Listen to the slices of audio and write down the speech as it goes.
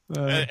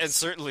And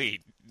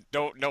certainly,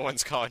 no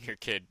one's calling your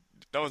kid.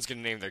 No one's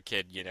gonna name their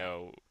kid,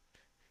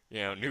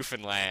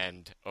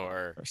 Newfoundland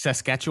or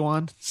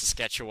Saskatchewan.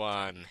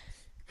 Saskatchewan.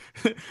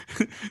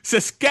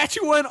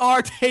 Saskatchewan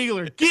R.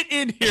 Taylor. Get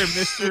in here,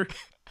 mister.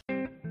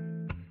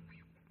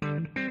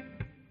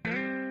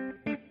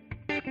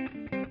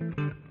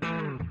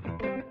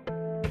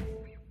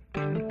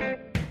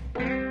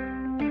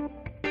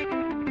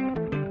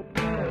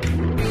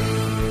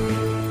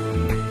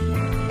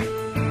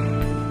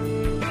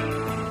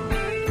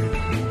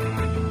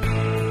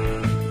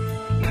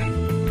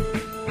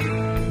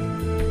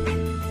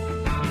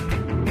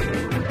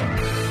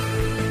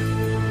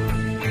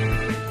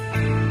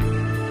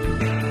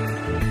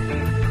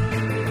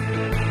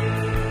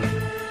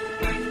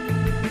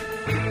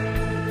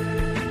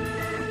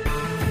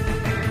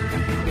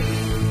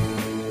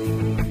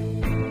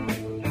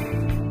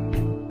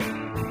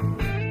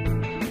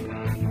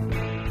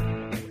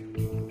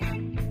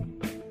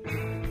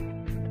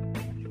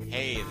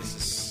 Hey, this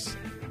is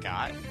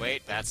Scott.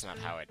 Wait, that's not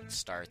how it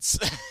starts.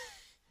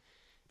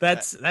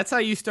 That's how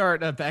you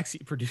start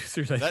backseat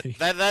producers, I That think.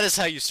 that that is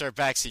how you start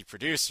backseat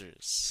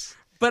producers.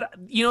 But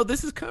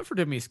this has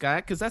comforted me,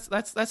 Scott, because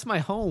that's my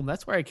home.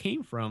 That's where I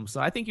came from. So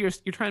I think you're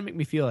trying to make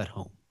me feel at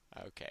home.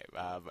 Okay.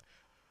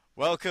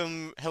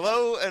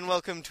 Hello, and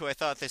welcome to I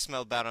Thought They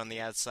Smelled Bad on the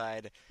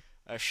Outside,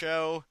 a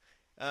show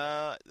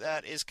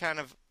that is kind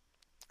of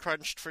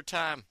crunched for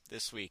time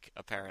this week,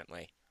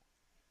 apparently.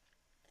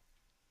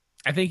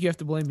 I think you have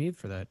to blame me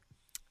for that.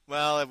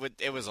 Well,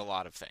 it was a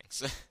lot of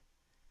things,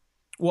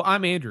 Well,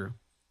 I'm Andrew,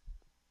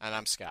 and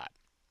I'm Scott.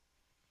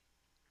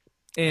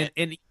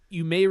 and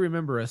you may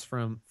remember us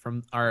from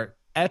our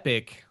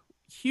epic,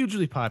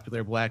 hugely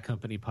popular Black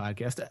Company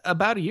podcast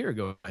about a year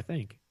ago, I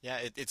think. Yeah,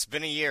 it's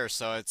been a year,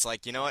 so it's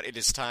like, you know what? It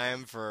is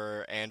time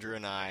for Andrew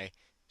and I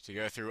to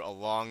go through a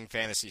long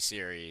fantasy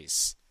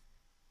series.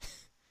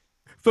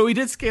 But we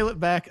did scale it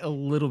back a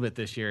little bit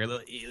this year.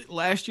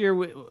 Last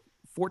year,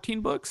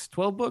 14 books,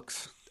 12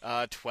 books,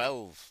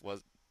 12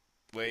 was,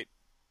 wait,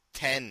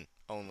 10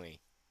 only.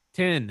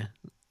 10.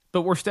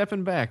 But we're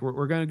stepping back.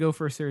 We're going to go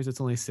for a series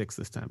that's only 6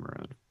 this time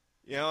around.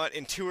 You know what?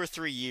 In 2 or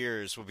 3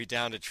 years, we'll be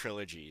down to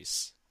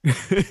trilogies.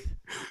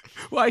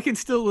 Well, I can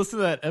still listen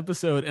to that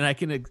episode, and I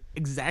can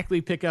exactly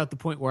pick out the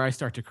point where I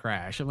start to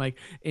crash. I'm like,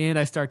 and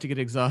I start to get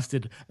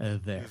exhausted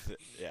there.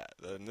 Yeah,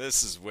 then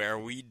this is where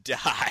we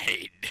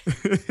died.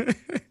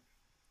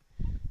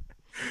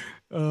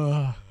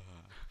 uh,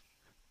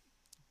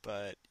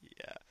 But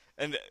yeah,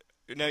 and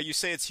now you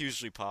say it's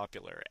hugely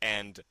popular,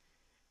 and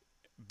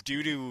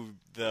due to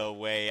the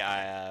way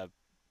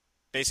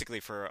basically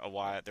for a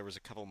while, there was a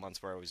couple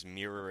months where I was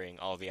mirroring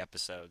all the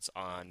episodes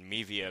on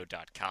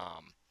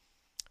Mevio.com,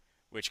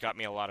 which got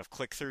me a lot of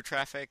click-through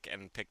traffic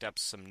and picked up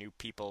some new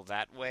people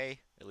that way,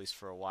 at least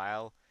for a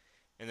while.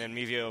 And then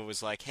Mevio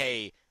was like,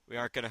 hey, we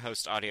aren't going to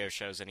host audio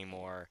shows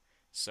anymore,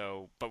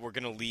 but we're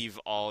going to leave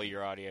all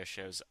your audio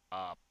shows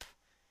up.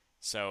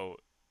 So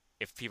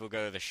if people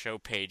go to the show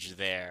page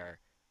there,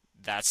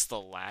 that's the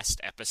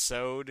last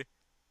episode,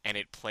 and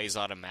it plays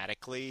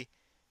automatically.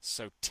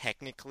 So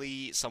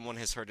technically, someone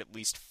has heard at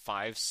least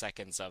 5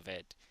 seconds of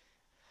it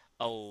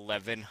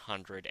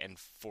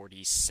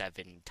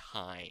 1,147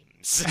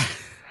 times.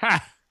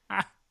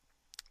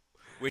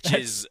 Which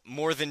is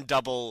more than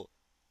double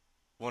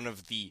one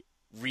of the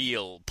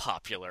real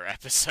popular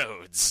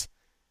episodes.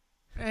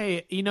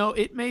 hey,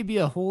 it may be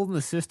a hole in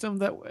the system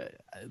that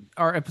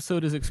our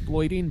episode is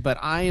exploiting, but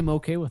I am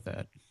okay with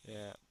that.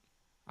 Yeah.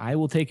 I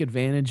will take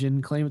advantage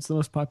and claim it's the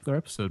most popular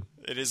episode.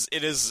 It is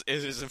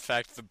in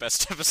fact the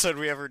best episode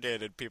we ever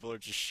did, and people are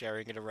just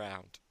sharing it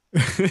around.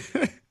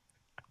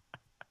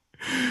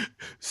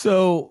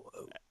 So,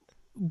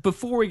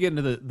 before we get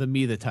into the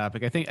meat of the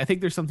topic, I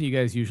think there's something you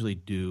guys usually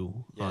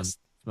do on Yes.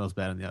 Smells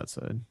Bad on the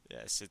Outside.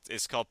 Yes,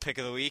 it's called Pick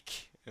of the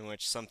Week, in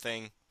which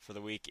something for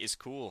the week is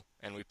cool,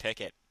 and we pick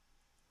it.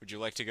 Would you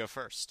like to go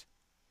first?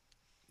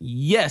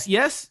 Yes,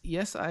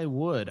 I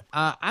would.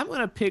 I'm going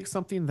to pick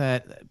something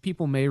that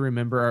people may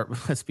remember.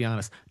 Let's be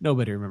honest,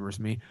 nobody remembers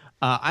me.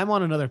 I'm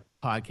on another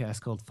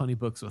podcast called Funny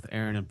Books with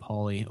Aaron and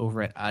Paulie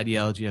over at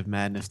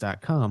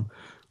ideologyofmadness.com,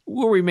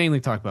 where we mainly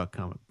talk about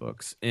comic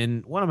books.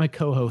 And one of my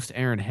co-hosts,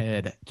 Aaron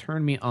Head,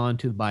 turned me on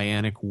to the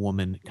Bionic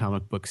Woman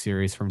comic book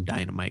series from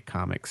Dynamite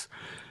Comics.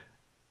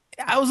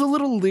 I was a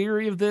little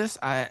leery of this.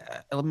 I'm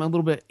a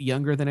little bit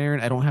younger than Aaron.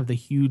 I don't have the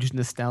huge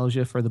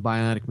nostalgia for the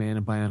Bionic Man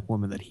and Bionic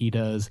Woman that he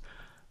does.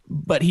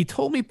 But he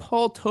told me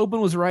Paul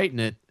Tobin was writing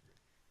it,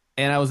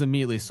 and I was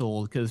immediately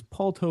sold because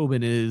Paul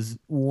Tobin is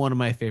one of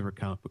my favorite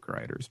comic book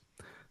writers.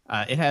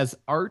 It has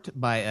art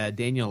by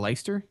Daniel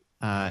Leister,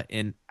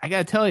 and I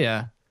gotta tell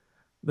you,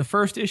 the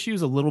first issue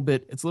is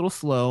it's a little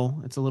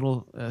slow. It's a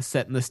little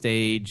setting the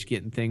stage,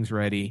 getting things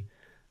ready.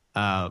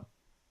 But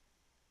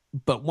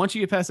once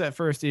you get past that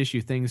first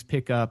issue, things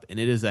pick up, and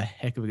it is a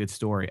heck of a good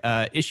story.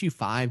 Issue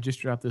 5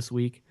 just dropped this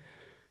week.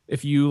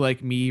 If you,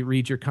 like me,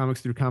 read your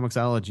comics through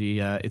Comixology,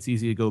 it's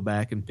easy to go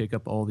back and pick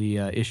up all the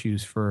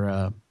issues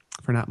for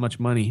not much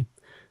money,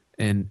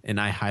 and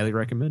I highly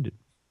recommend it.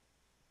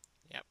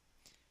 Yep.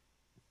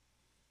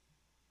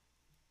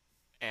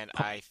 And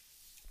I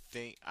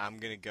think I'm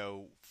gonna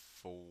go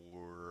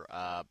for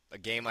a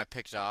game I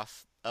picked up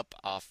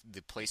off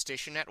the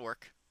PlayStation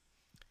Network.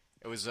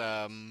 It was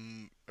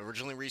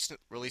originally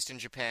released in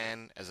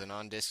Japan as a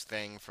non-disc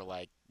thing for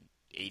like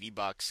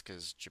 $80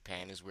 because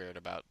Japan is weird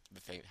about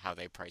how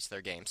they price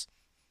their games.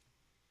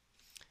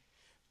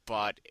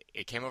 But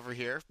it came over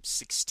here,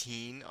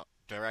 16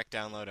 direct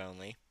download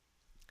only,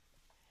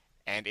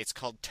 and it's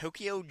called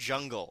Tokyo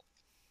Jungle.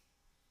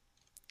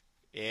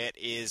 It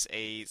is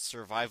a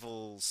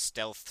survival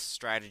stealth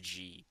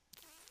strategy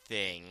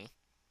thing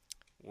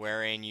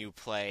wherein you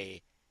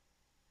play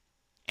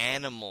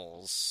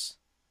animals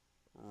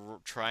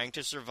trying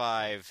to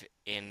survive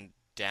in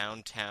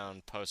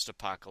downtown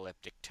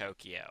post-apocalyptic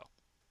Tokyo.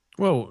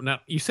 Whoa, now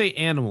you say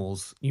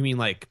animals, you mean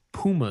like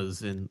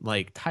pumas and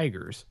like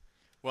tigers?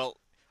 Well,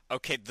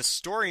 okay, the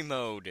story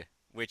mode,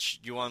 which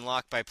you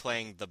unlock by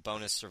playing the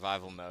bonus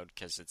survival mode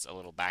because it's a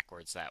little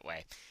backwards that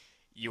way,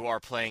 you are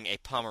playing a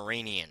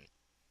Pomeranian.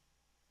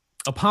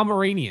 A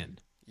Pomeranian.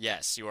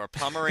 Yes, you are a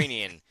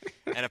Pomeranian,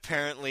 and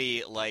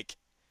apparently, like,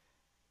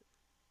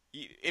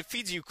 it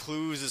feeds you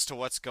clues as to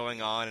what's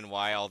going on and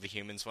why all the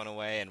humans went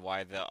away and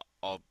why there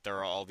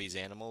are all these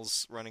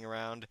animals running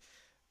around.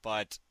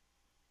 But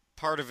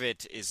part of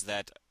it is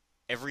that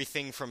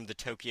everything from the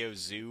Tokyo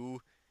Zoo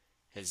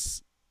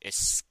has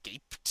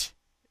escaped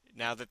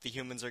now that the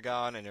humans are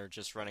gone and are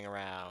just running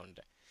around.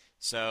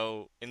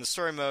 So in the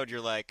story mode,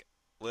 you're like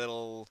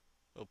little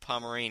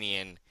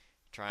Pomeranian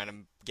trying to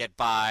get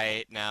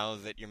by now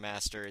that your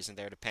master isn't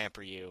there to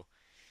pamper you.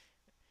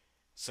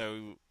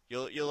 So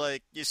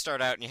you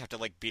start out and you have to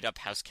like beat up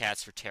house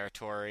cats for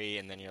territory,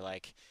 and then you're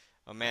like,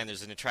 oh man,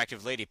 there's an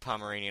attractive lady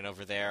Pomeranian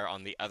over there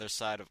on the other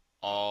side of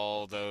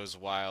all those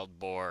wild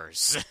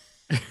boars.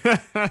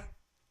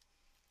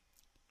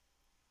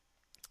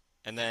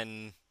 And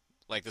then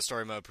like the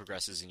story mode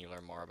progresses and you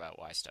learn more about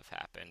why stuff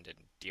happened and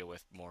deal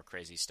with more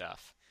crazy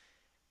stuff.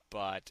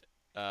 But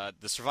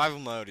the survival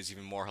mode is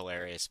even more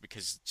hilarious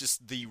because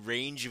just the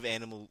range of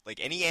like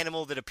any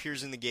animal that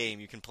appears in the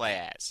game you can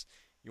play as.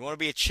 You want to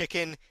be a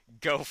chicken?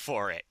 Go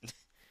for it.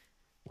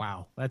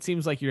 Wow, that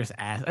seems like you're just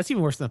ass. That's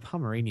even worse than a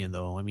Pomeranian,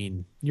 though. I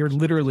mean, you're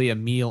literally a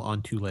meal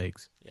on two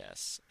legs.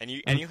 Yes, and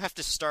you have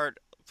to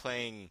start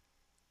playing,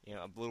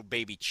 a little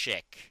baby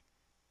chick.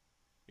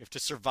 You have to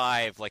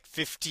survive like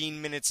 15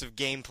 minutes of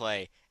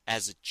gameplay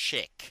as a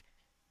chick.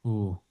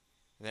 Ooh.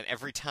 And then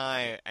every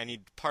time,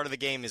 part of the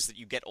game is that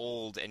you get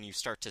old and your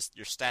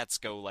stats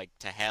go like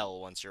to hell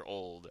once you're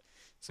old.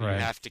 So right. You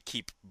have to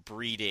keep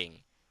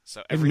breeding.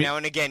 So every now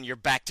and again, you're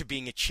back to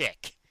being a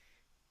chick.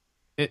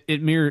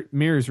 It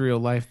mirrors real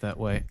life that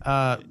way.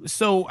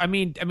 So I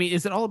mean,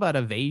 is it all about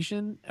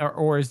evasion,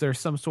 or is there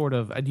some sort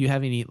of? Do you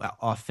have any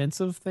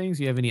offensive things?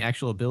 Do you have any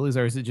actual abilities,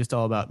 or is it just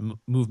all about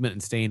movement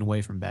and staying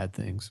away from bad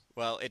things?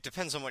 Well, it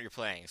depends on what you're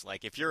playing. It's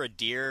like if you're a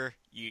deer,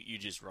 you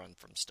just run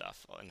from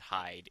stuff and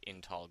hide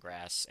in tall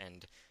grass,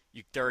 and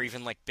there are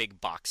even like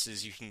big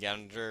boxes you can get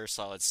under,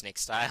 Solid Snake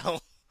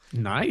style.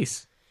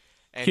 Nice.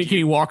 And can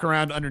you walk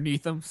around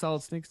underneath them,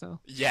 Solid Snake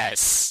style?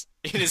 Yes.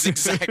 It is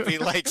exactly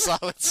like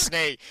Solid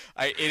Snake.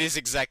 It is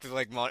exactly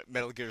like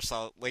Metal Gear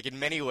Solid. Like, in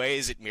many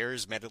ways, it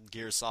mirrors Metal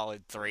Gear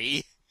Solid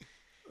 3.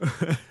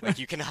 Like,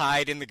 you can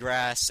hide in the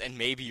grass, and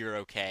maybe you're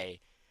okay.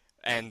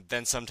 And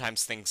then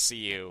sometimes things see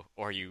you,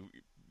 or you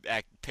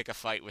pick a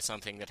fight with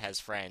something that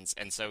has friends,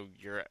 and so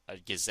you're a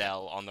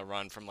gazelle on the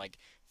run from, like,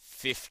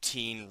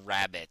 15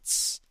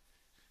 rabbits.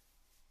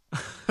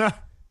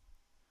 That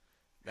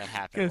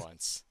happened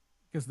once.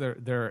 Because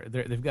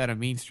they've got a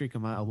mean streak a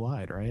mile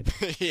wide, right?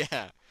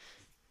 Yeah.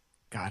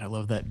 God, I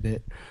love that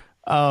bit.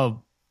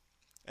 So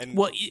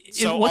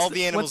all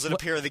the animals that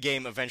appear in the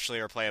game eventually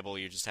are playable.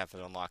 You just have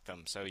to unlock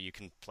them. So you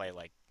can play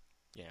like,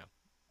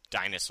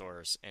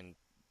 dinosaurs and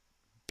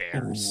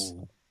bears.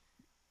 Ooh.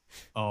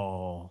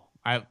 Oh,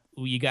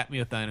 you got me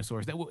with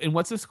dinosaurs. And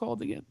what's this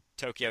called again?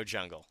 Tokyo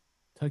Jungle.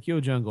 Tokyo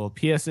Jungle.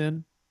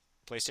 PSN.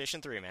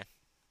 PlayStation 3, man.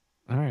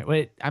 All right,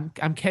 wait.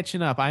 I'm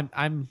catching up.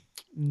 I'm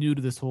new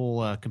to this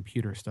whole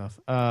computer stuff.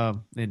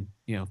 And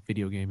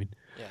video gaming.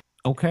 Yeah.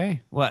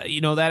 Okay. Well,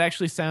 that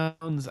actually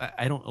sounds.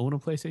 I don't own a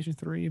PlayStation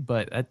 3,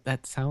 but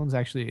that sounds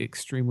actually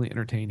extremely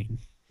entertaining.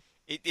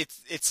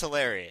 It's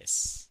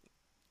hilarious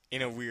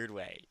in a weird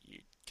way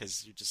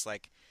because you're just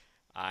like,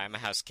 I'm a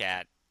house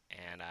cat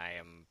and I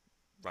am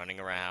running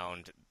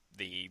around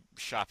the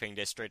shopping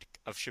district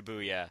of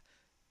Shibuya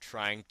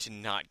trying to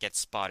not get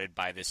spotted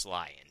by this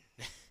lion.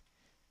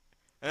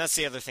 And that's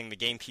the other thing. The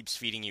game keeps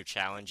feeding you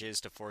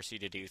challenges to force you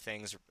to do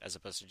things as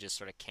opposed to just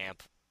sort of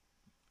camp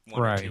one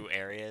or two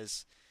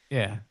areas.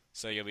 Yeah.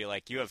 So you'll be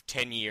like, you have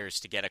 10 years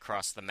to get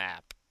across the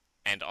map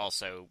and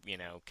also,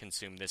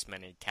 consume this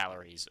many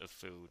calories of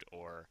food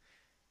or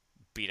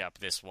beat up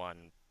this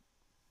one.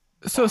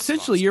 So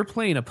essentially you're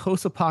playing a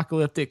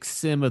post-apocalyptic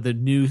sim of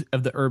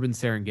the urban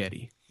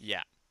Serengeti.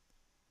 Yeah.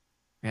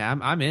 Yeah,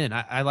 I'm in.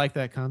 I like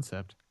that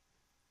concept.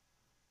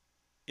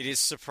 It is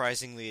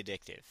surprisingly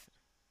addictive.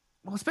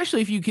 Well, especially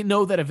if you can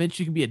know that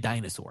eventually you can be a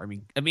dinosaur.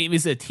 I mean,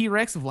 is it a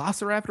T-Rex, a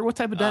velociraptor? What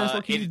type of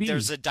dinosaur can you be?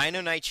 There's a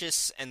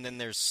Deinonychus, and then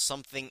there's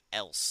something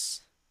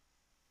else.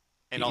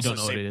 And You also don't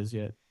know what it is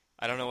yet.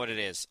 I don't know what it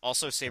is.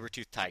 Also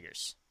saber-toothed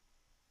tigers.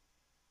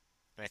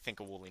 And I think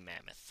a woolly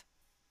mammoth.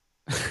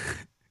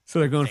 So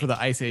they're going for the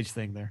Think. Ice Age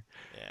thing there.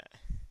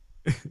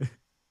 Yeah.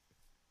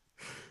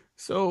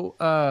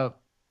 So,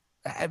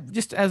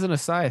 just as an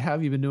aside, how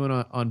have you been doing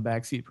on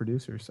Backseat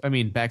Producers? I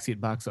mean, Backseat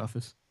Box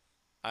Office.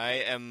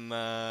 I am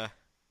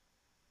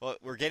well,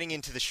 we're getting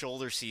into the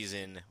shoulder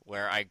season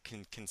where I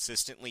can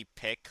consistently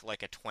pick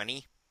like a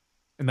 20.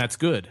 And that's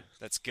good.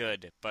 That's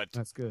good, but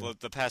That's good.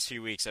 the past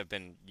few weeks I've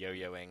been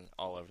yo-yoing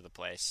all over the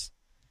place.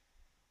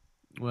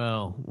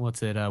 Well,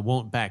 what's it?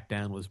 Won't Back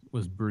Down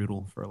was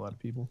brutal for a lot of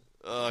people.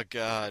 Oh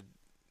God.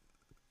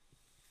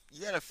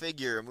 You gotta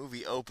figure a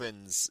movie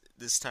opens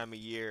this time of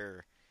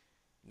year.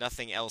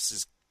 Nothing else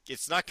is.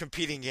 It's not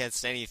competing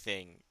against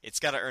anything. It's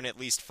got to earn at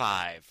least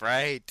five,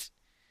 right?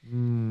 Did you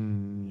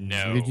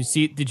No.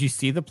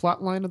 see the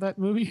plot line of that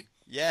movie?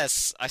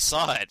 Yes, I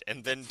saw it,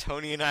 and then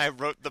Tony and I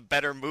wrote the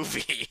better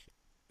movie.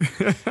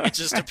 It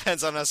just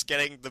depends on us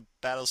getting the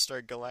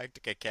Battlestar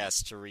Galactica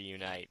cast to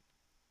reunite,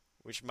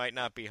 which might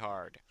not be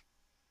hard.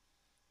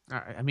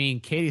 I mean,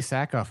 Katie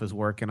Sackhoff is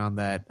working on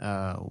that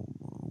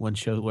one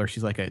show where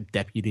she's like a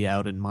deputy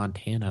out in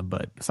Montana.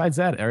 But besides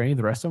that, are any of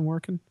the rest of them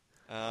working?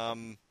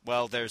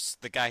 Well, there's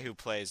the guy who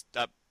plays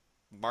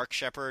Mark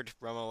Shepard,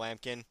 Romo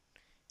Lampkin.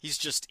 He's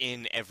just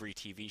in every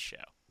TV show.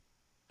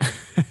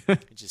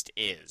 It just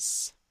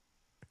is.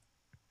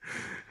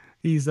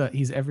 He's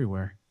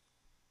everywhere.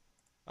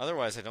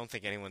 Otherwise, I don't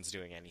think anyone's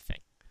doing anything.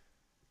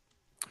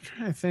 I'm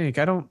trying to think.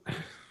 I don't.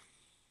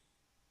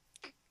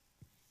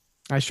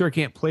 I sure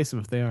can't place them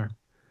if they are.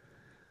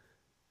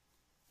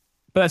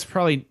 But that's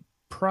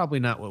probably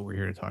not what we're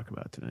here to talk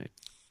about tonight.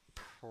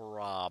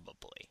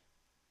 Probably.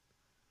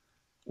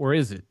 Or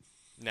is it?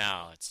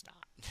 No, it's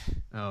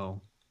not.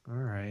 Oh, all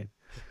right.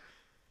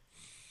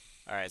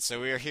 All right, so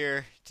we are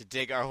here to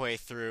dig our way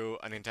through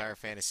an entire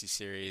fantasy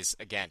series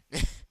again.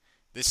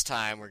 This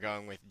time we're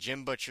going with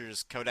Jim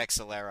Butcher's Codex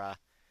Alera.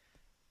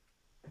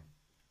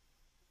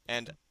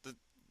 And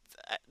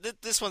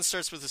this one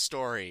starts with a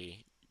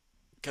story,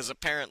 because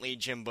apparently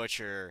Jim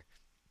Butcher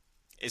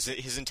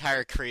his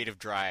entire creative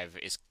drive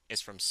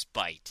is from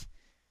spite,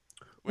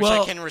 which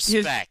I can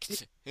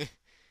respect.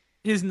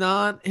 His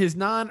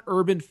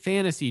non-urban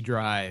fantasy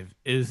drive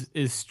is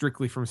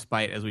strictly from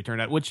spite, as we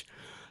turned out. Which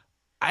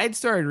I'd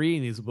started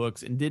reading these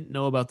books and didn't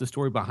know about the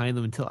story behind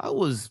them until I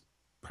was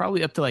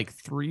probably up to like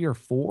 3 or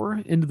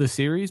 4 into the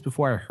series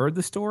before I heard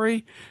the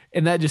story,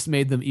 and that just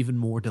made them even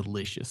more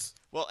delicious.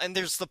 Well, and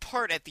there's the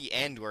part at the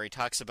end where he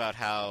talks about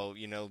how,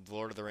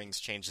 Lord of the Rings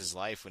changed his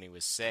life when he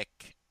was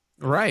sick.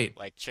 Right.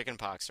 Like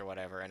chickenpox or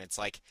whatever, and it's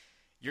like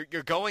you're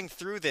going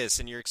through this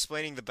and you're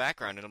explaining the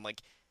background, and I'm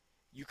like,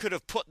 you could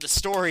have put the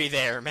story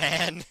there,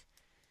 man.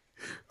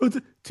 Well,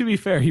 to be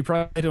fair, he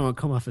probably don't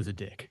come off as a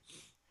dick.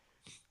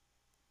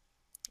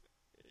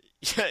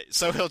 Yeah,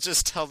 so he'll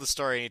just tell the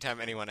story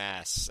anytime anyone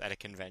asks at a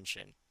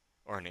convention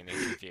or in an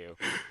interview.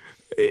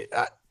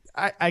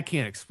 I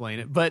can't explain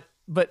it, but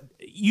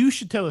you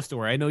should tell a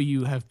story. I know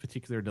you have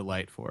particular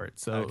delight for it,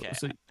 so Okay.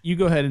 so you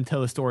go ahead and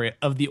tell the story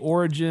of the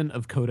origin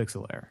of Codex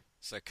Alera.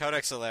 So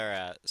Codex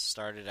Alera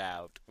started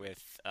out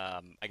with,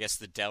 I guess,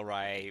 the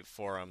Delray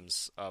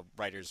forums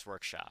writers'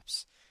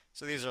 workshops.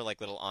 So these are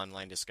like little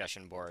online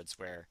discussion boards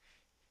where,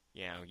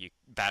 you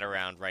bat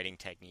around writing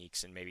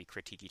techniques and maybe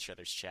critique each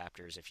other's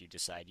chapters if you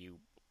decide you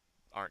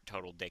aren't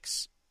total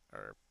dicks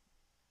or,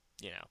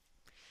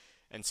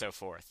 and so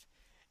forth.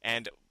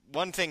 And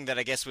one thing that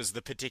I guess was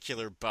the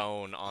particular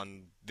bone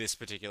on this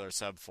particular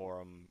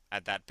subforum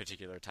at that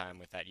particular time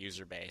with that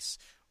user base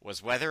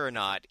was whether or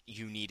not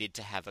you needed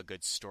to have a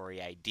good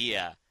story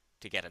idea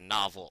to get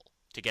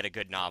a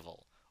good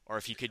novel, or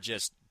if you could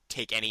just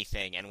take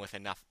anything and with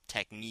enough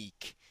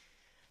technique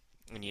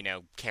and,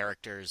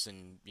 characters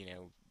and,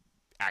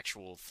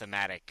 actual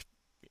thematic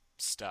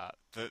stuff,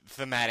 the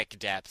thematic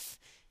depth,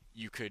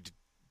 you could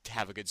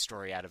have a good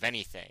story out of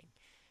anything.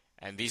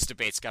 And these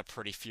debates got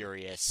pretty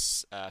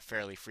furious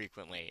fairly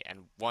frequently,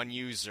 and one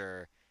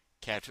user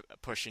kept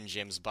pushing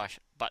Jim's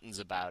buttons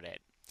about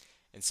it.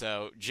 And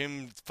so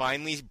Jim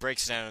finally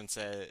breaks down and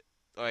says,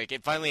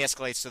 it finally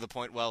escalates to the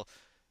point,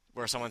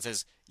 where someone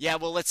says, yeah,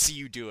 well, let's see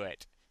you do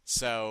it.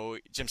 So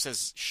Jim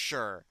says,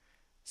 sure.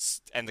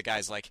 And the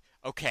guy's like,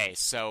 okay,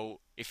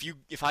 so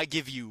if I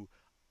give you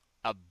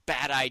a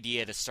bad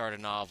idea to start a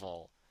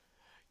novel,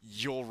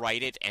 you'll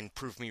write it and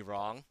prove me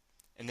wrong?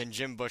 And then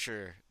Jim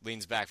Butcher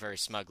leans back very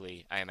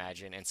smugly, I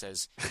imagine, and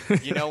says,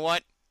 you know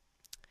what?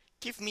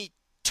 Give me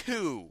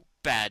 2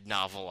 bad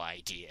novel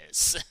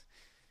ideas.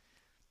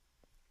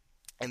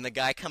 And the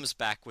guy comes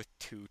back with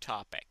 2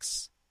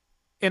 topics.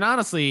 And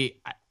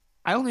honestly,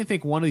 I only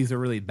think one of these are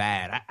really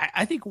bad.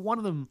 I think one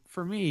of them,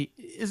 for me,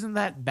 isn't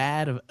that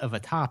bad of a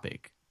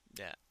topic.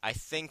 Yeah, I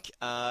think,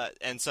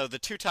 and so the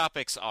 2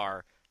 topics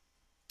are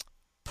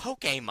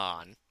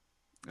Pokémon.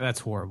 That's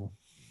horrible.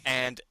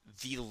 And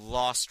the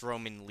Lost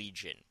Roman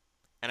Legion.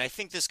 And I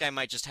think this guy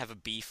might just have a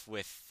beef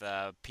with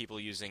people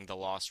using the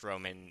Lost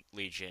Roman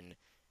Legion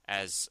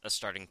as a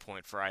starting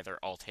point for either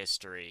alt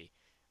history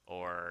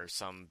or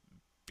some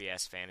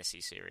FPS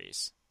fantasy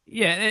series.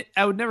 Yeah,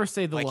 I would never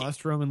say the Like,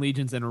 Lost Roman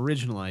Legion's an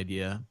original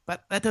idea,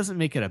 but that doesn't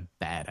make it a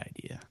bad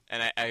idea.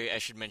 and I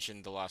should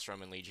mention the Lost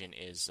Roman Legion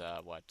is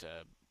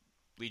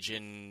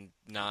Legion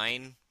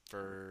 9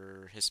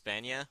 for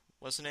Hispania,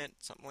 wasn't it?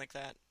 Something like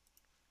that.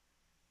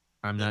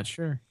 I'm The not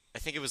sure. I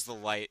think it was the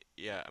light.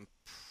 Yeah, I'm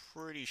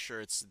pretty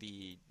sure it's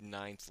the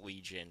Ninth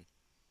Legion,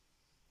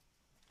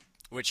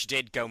 which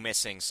did go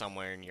missing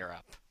somewhere in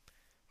Europe,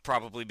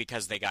 probably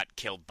because they got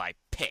killed by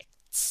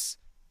Picts,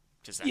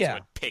 because that's Yeah.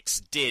 what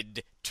Picts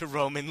did to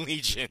Roman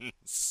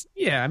legions.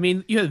 Yeah, I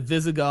mean, you had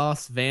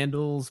Visigoths,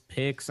 Vandals,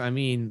 Picts. I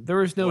mean, there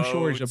was no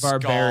shortage of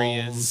Goats,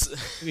 barbarians.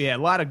 Gauls. Yeah, a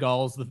lot of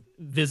Gauls, the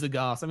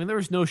Visigoths. I mean, there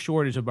was no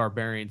shortage of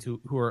barbarians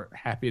who are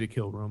happy to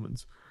kill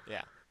Romans.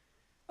 Yeah.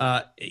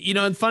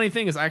 And funny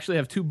thing is, I actually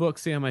have two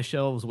books sitting on my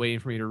shelves waiting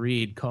for me to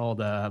read called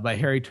by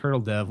Harry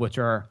Turtledove, which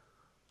are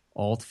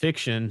alt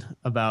fiction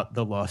about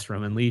the Lost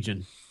Roman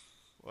Legion.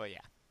 Well, yeah.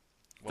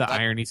 Well, The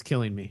irony's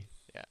killing me.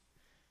 yeah.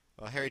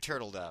 Well, Harry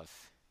Turtledove.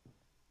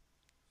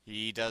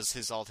 He does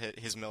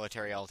his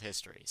military alt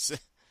histories.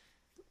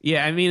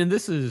 Yeah, I mean, and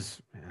this is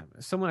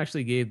someone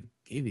actually gave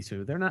these to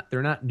me.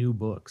 They're not new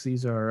books.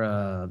 These are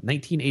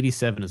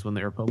 1987 is when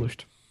they were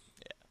published.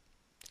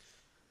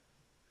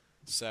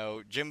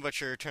 So Jim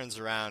Butcher turns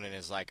around and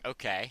is like,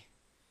 okay,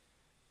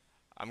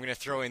 I'm going to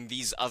throw in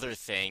these other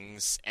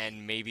things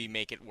and maybe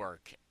make it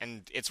work.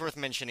 And it's worth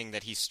mentioning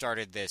that he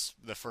started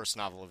the first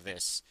novel of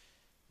this,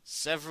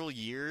 several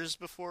years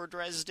before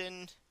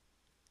Dresden,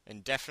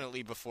 and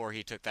definitely before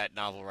he took that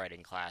novel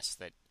writing class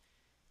that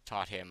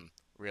taught him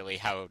really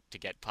how to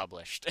get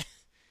published.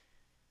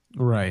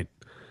 Right.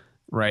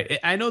 Right.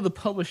 I know the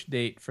published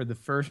date for the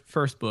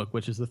first book,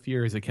 which is The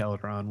Furies of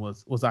Calderon,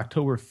 was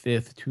October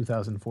 5th,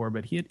 2004,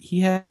 but he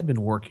had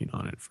been working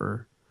on it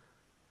for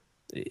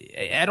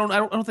I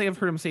don't think I've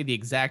heard him say the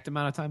exact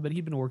amount of time, but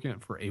he'd been working on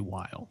it for a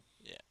while.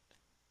 Yeah.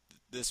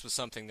 This was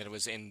something that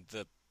was in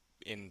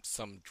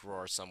some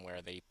drawer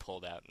somewhere they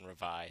pulled out and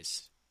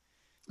revised.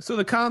 So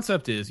the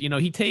concept is, you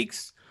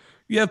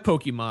have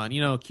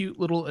Pokemon, cute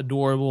little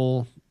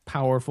adorable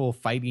powerful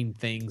fighting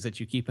things that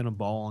you keep in a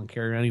ball and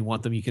carry around. You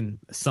want them, you can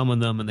summon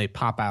them and they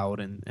pop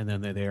out and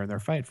then they're there and they're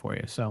fight for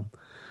you. So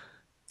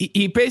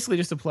he basically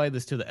just applied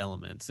this to the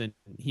elements, and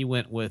he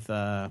went with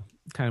kind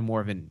of more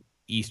of an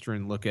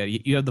Eastern look at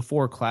it. You have the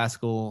four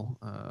classical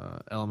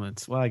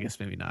elements. Well, I guess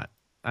maybe not.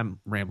 I'm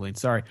rambling.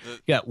 Sorry. You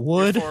got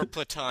wood. Your four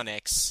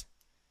platonics.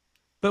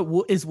 But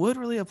is wood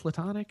really a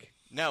platonic?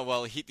 No,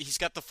 well, he's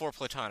got the four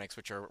platonics,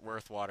 which are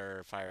earth,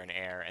 water, fire, and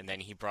air, and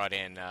then he brought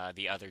in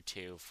the other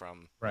two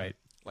from Right.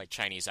 like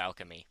Chinese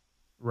alchemy.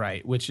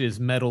 Right, which is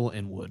metal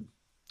and wood.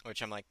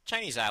 Which I'm like,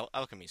 Chinese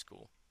alchemy's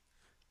cool.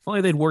 If only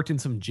they'd worked in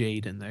some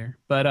jade in there.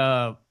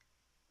 But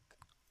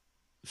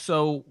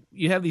so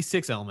you have these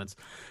six elements,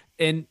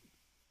 and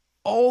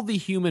all the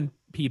human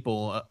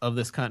people of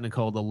this continent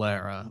called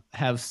Alera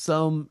have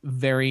some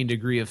varying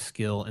degree of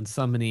skill in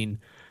summoning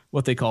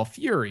what they call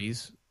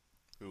furies,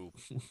 Who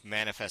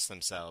manifest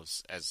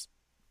themselves as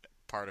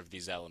part of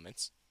these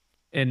elements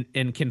and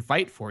can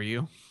fight for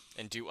you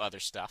and do other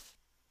stuff.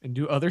 and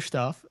do other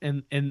stuff.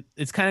 And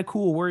it's kind of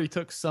cool where he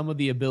took some of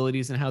the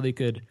abilities and how they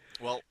could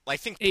Well, I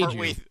think aid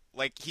partway, you.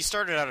 like, he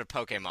started out at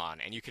Pokemon,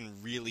 and you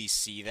can really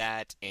see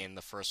that in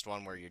the first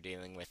one where you're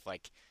dealing with,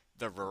 like,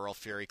 the rural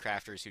Fury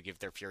crafters who give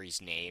their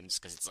Furies names,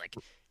 because it's like,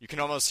 you can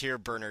almost hear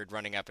Bernard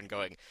running up and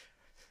going,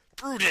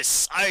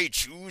 Brutus, I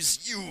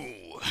choose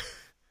you!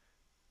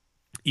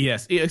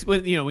 Yes,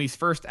 when he's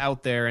first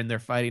out there and they're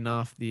fighting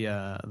off the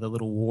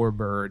little war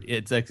bird.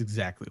 That's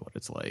exactly what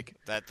it's like.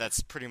 That's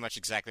pretty much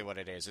exactly what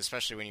it is,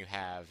 especially when you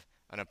have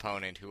an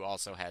opponent who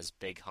also has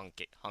big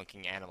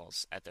hunking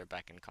animals at their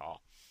beck and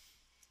call.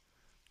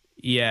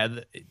 Yeah,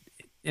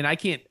 and I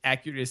can't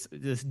accurate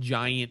this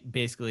giant,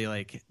 basically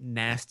like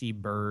nasty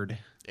bird.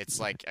 It's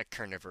like a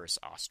carnivorous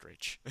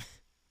ostrich.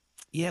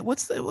 Yeah, what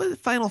is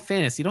Final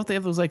Fantasy? Don't they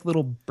have those like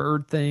little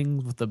bird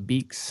things with the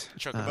beaks?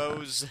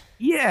 Chocobos,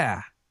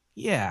 Yeah,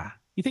 yeah.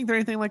 You think they're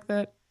anything like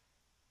that?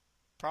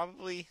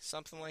 probably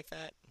something like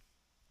that.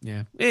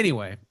 Yeah.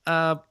 Anyway,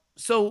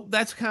 so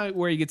that's kind of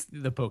where he gets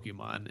the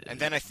Pokemon. And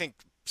then I think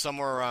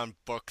somewhere around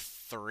book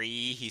 3,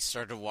 he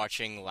started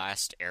watching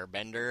Last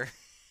Airbender,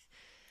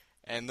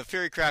 and the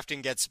Fury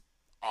crafting gets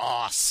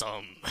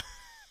awesome.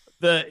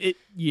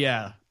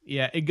 Yeah,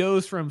 it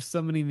goes from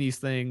summoning these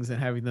things and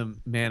having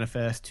them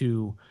manifest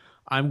to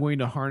I'm going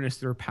to harness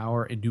their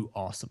power and do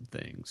awesome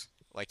things.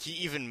 Like, he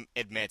even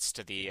admits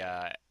to the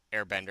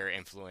Airbender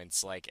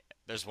influence. Like,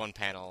 there's one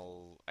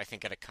panel, I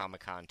think at a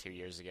Comic-Con 2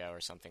 years ago or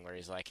something, where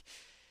he's like,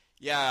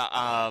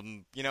 yeah,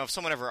 if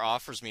someone ever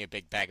offers me a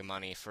big bag of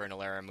money for an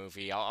Alera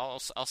movie, I'll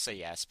say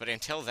yes. But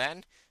until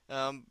then,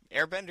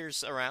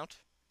 Airbender's around.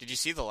 Did you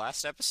see the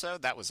last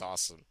episode? That was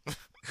awesome.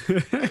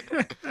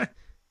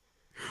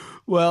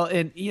 Well,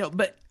 and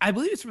but I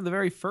believe it's from the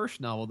very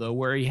first novel though,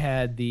 where he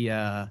had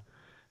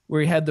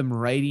them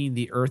writing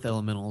the earth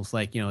elementals,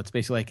 like it's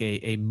basically like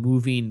a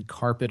moving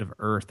carpet of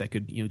earth that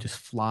could just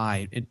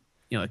fly and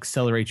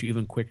accelerate you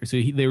even quicker. So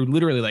they were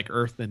literally like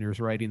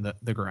earthbenders riding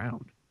the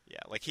ground. Yeah,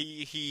 like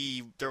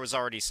he there was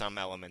already some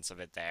elements of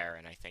it there,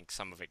 and I think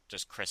some of it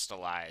just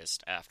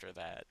crystallized after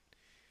that.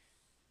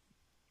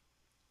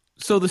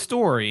 So the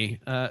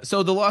story,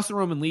 so the Lost and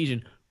Roman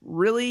Legion,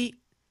 really,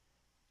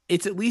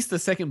 it's at least the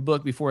second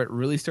book before it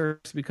really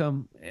starts to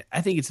become.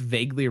 I think it's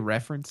vaguely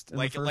referenced in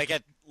the Like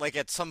first.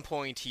 at some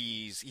point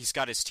he's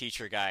got his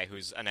teacher guy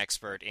who's an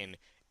expert in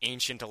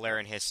ancient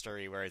Alerian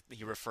history, where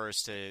he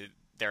refers to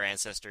their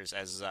ancestors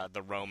as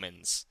the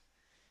Romans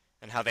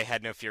and how they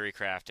had no fury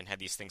craft and had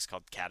these things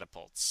called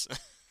catapults,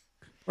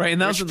 Right,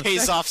 and that was in which the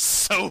pays second. off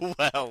so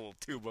well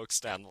 2 books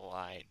down the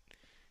line.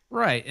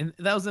 Right, and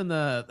that was in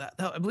I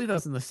believe that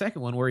was in the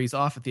second one where he's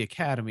off at the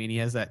academy and he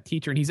has that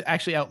teacher and he's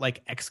actually out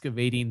like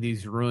excavating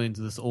these ruins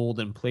of this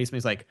old emplacement.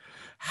 He's like,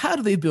 "How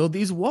do they build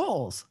these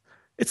walls?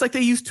 It's like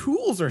they use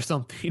tools or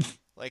something."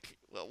 Like,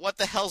 what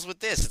the hell's with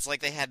this? It's like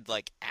they had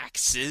like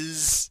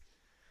axes.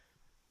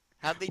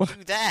 How'd they Well,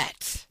 do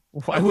that?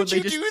 why Why would wouldn't they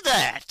you just? do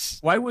that?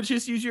 Why would you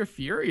just use your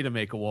fury to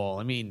make a wall?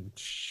 I mean,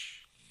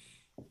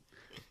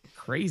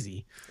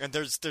 crazy. And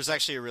there's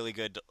actually a really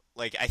good,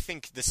 like, I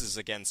think this is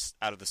against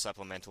out of the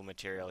supplemental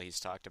material he's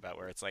talked about,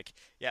 where it's like,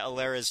 yeah,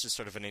 Alera is just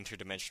sort of an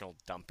interdimensional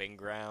dumping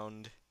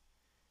ground It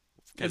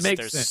because makes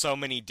there's sense. so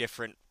many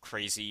different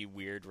crazy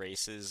weird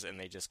races and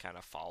they just kind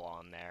of fall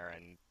on there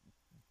and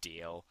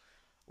deal.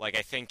 Like,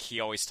 I think he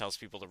always tells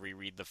people to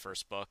reread the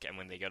first book, and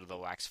when they go to the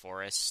Wax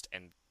Forest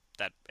and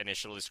that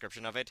initial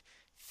description of it,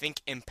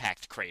 think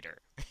impact crater.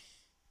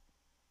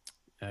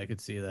 I could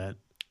see that.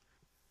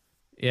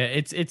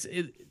 Yeah,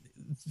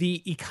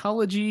 the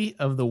ecology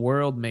of the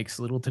world makes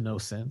little to no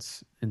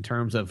sense in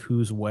terms of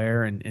who's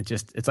where, and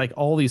it's like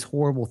all these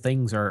horrible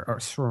things are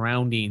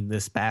surrounding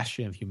this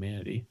bastion of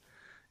humanity,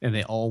 and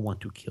they all want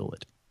to kill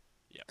it,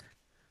 Yeah.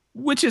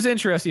 which is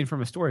interesting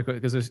from a story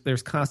because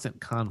there's constant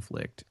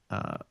conflict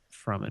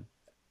from it.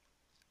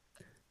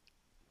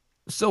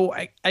 So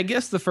I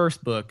guess the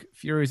first book,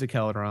 Furies of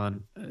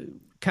Calderon,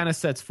 kind of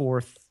sets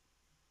forth,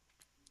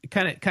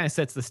 kind of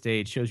sets the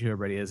stage, shows you who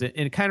everybody is, and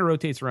it kind of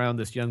rotates around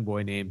this young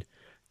boy named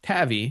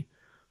Tavi,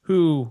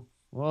 who,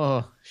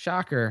 oh,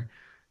 shocker,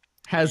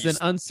 has an He's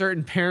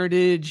uncertain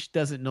parentage,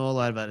 doesn't know a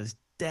lot about his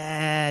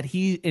dad.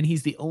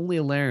 He's the only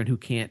Alaren who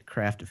can't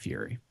craft a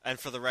fury. And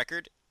for the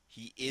record,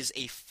 he is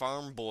a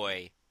farm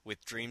boy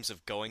with dreams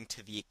of going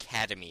to the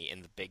academy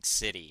in the big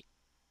city.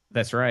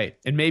 That's right,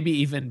 and maybe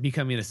even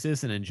becoming a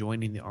citizen and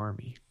joining the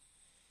army.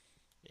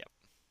 Yep,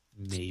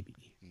 Maybe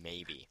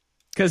maybe.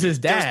 because There's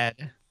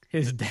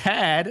his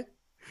dad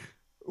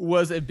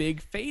was a big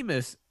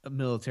famous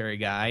military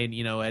guy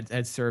and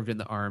had served in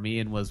the army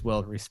and was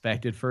well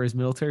respected for his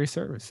military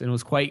service and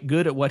was quite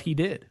good at what he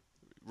did.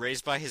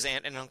 raised by his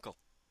aunt and uncle.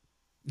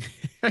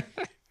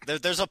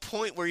 There's a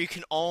point where you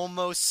can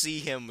almost see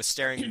him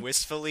staring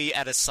wistfully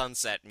at a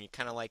sunset, and you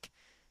kind of like,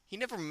 he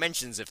never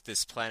mentions if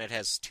this planet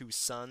has 2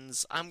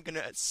 suns. I'm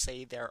gonna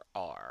say there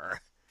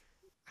are.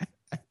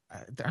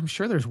 I'm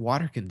sure there's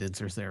water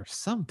condensers there of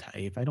some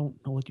type. I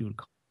don't know what you would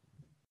call.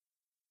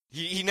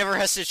 He never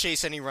has to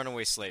chase any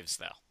runaway slaves,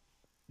 though.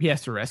 He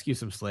has to rescue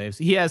some slaves.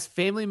 He has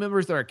family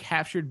members that are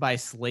captured by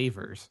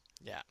slavers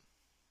Yeah.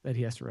 that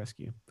he has to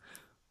rescue.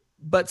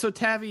 But so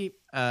Tavi,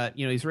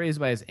 he's raised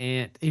by his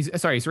aunt. He's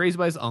raised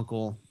by his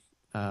uncle.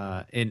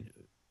 And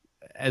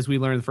as we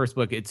learn in the first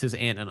book, it's his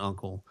aunt and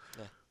uncle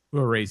Yeah. who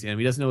are raising him.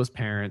 He doesn't know his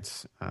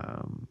parents.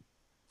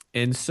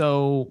 And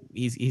so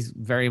he's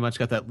very much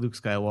got that Luke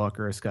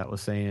Skywalker, as Scott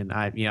was saying.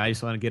 I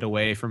just want to get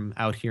away from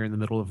out here in the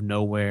middle of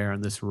nowhere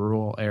in this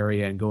rural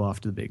area and go off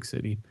to the big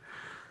city.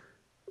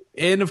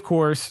 And of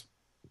course,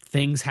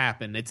 things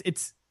happen.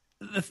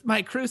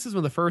 My criticism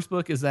of the first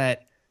book is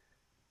that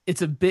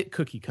it's a bit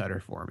cookie cutter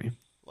for me.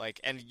 Like,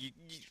 and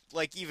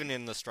like even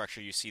in the structure,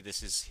 you see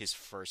this is his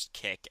first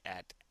kick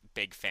at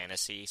big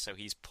fantasy, so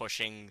he's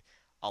pushing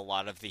a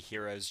lot of the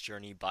hero's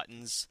journey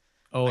buttons.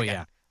 Oh Like,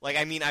 yeah,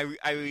 I mean,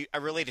 I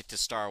relate it to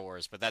Star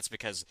Wars, but that's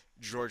because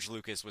George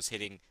Lucas was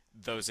hitting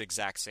those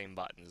exact same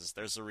buttons.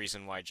 There's a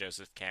reason why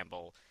Joseph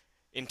Campbell,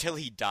 until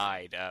he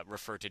died,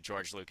 referred to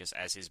George Lucas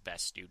as his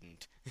best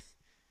student.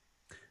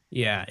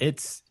 yeah.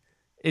 It's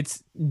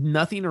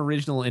nothing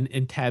original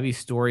in Tabby's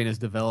story and his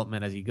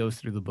development as he goes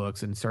through the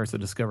books and starts to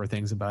discover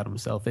things about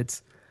himself.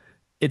 It's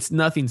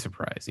nothing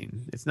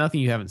surprising. It's nothing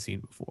you haven't seen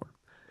before.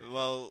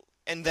 Well,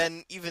 and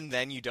then even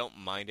then you don't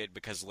mind it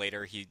because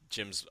later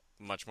Jim's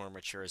much more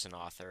mature as an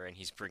author and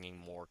he's bringing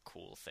more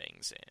cool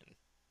things in.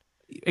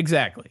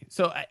 Exactly.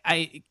 So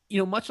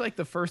much like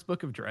the first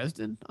book of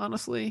Dresden,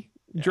 honestly,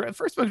 Yeah.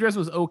 First book of Dresden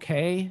was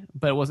okay,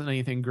 but it wasn't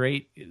anything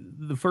great.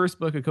 The first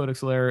book of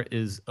Codex Alera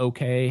is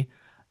okay.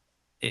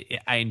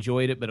 I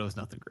enjoyed it, but it was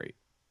nothing great.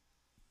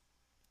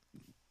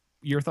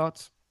 Your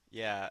thoughts?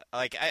 Yeah,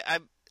 like I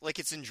like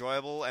it's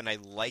enjoyable and I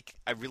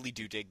really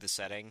do dig the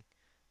setting.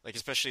 Like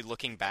especially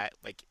looking back,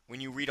 like when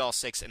you read all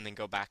 6 and then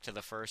go back to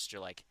the first,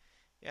 you're like,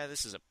 yeah,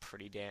 this is a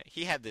pretty damn.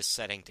 He had this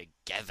setting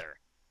together.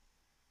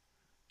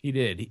 He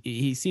did.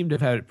 He seemed to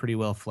have had it pretty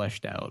well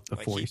fleshed out Like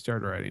before he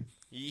started writing.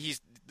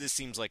 he's this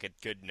seems like a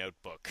good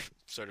notebook,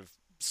 sort of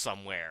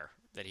somewhere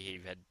that he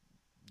had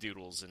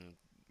doodles and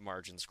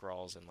margin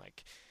scrawls and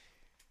like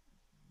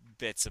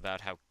bits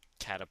about how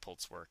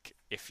catapults work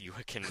if you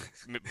can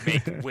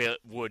make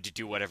wood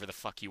do whatever the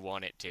fuck you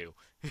want it to.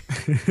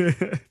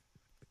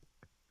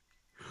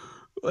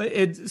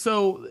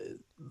 So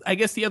I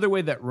guess the other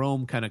way that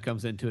Rome kind of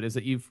comes into it is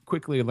that you've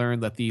quickly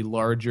learned that the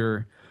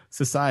larger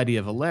society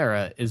of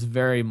Alera is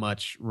very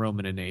much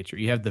Roman in nature.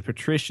 You have the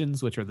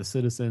patricians, which are the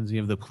citizens. You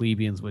have the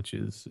plebeians, which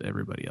is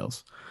everybody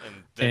else. And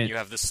then And you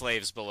have the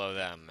slaves below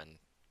them, and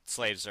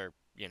slaves are,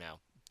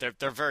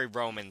 they're very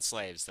Roman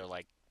slaves. They're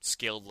like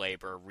skilled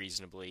labor,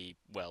 reasonably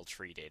well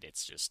treated.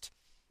 It's just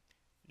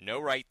no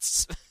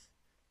rights.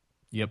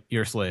 yep,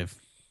 you're a slave.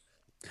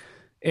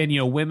 And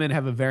women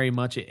have a very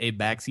much a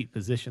backseat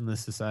position in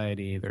this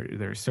society.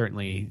 They're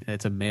certainly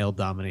it's a male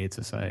dominated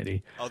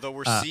society. Although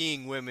we're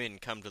seeing women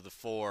come to the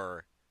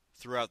fore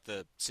throughout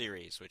the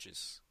series, which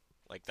is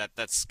like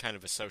that's kind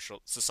of a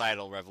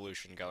societal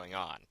revolution going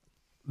on.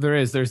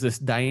 There's this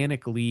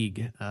Dianic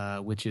League,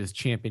 which is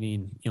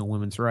championing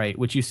women's right,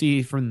 which you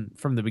see from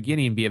the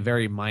beginning be a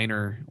very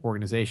minor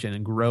organization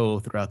and grow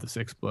throughout the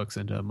 6 books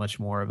into much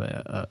more of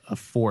a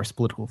force,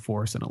 political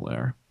force in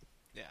Alera.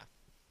 Yeah.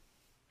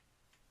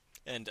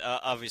 And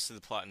obviously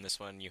the plot in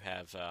this one, you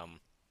have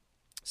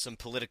some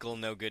political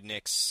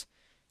no-good-nicks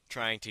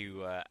trying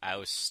to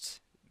oust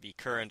the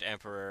current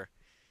emperor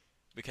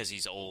because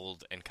he's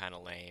old and kind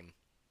of lame.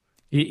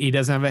 He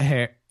doesn't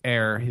have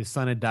heir. His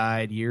son had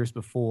died years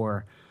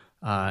before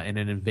in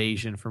an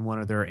invasion from one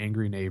of their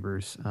angry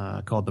neighbors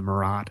called the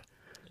Marat.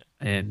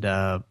 Yeah.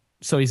 And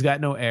so he's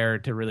got no heir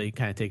to really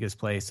kind of take his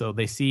place. So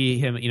they see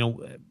him,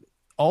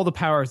 all the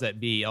powers that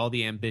be, all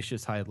the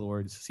ambitious high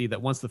lords see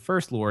that once the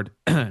first lord,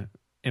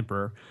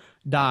 emperor,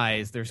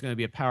 dies, there's going to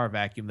be a power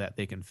vacuum that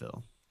they can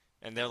fill.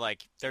 And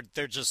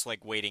they're just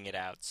like waiting it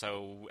out.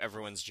 So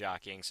everyone's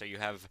jockeying. So you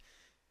have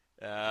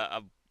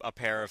a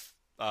pair of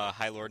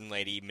High Lord and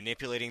Lady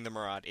manipulating the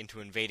Marat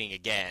into invading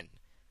again,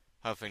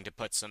 hoping to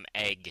put some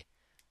egg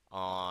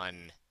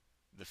on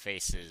the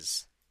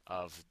faces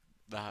of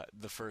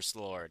the First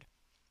Lord.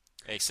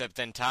 Except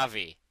then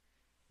Tavi,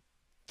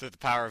 through the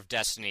power of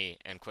destiny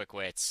and quick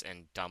wits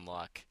and dumb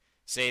luck,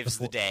 saves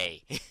the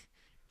day.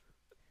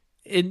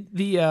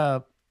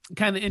 The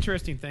kind of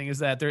interesting thing is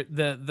that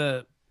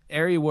the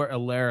area where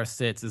Alera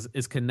sits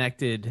is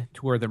connected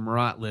to where the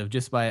Marat live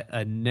just by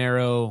a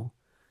narrow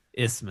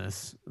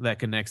isthmus that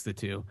connects the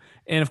two.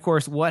 And of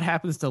course, what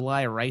happens to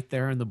lie right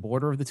there in the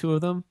border of the two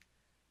of them?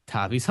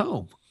 Tavi's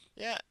home.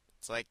 Yeah,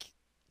 it's like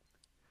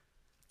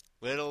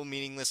little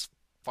meaningless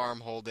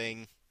farm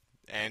holding,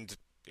 and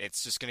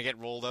it's just gonna get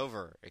rolled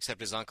over. Except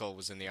his uncle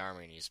was in the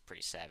army, and he's a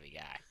pretty savvy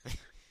guy.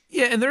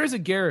 Yeah, and there is a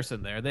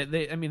garrison there.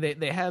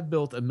 They have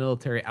built a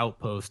military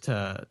outpost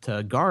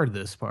to guard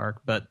this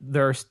park, but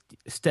their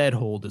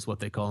steadhold is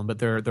what they call them. But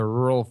their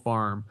rural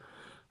farm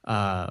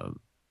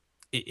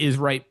is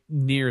right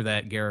near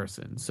that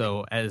garrison.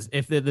 So as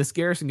if this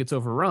garrison gets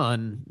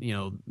overrun,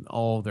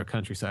 all their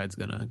countryside's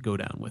gonna go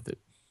down with it.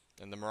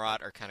 And the Marat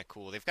are kind of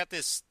cool. They've got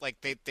this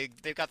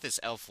they've got this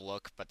elf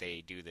look, but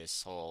they do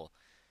this whole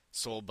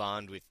soul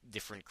bond with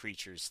different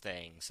creatures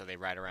thing. So they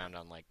ride around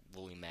on like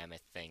woolly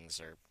mammoth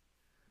things or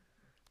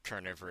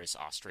carnivorous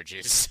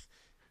ostriches.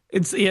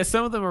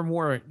 Some of them are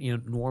more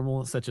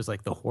normal, such as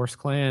like the horse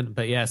clan,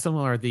 but yeah, some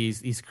are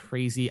these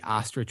crazy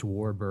ostrich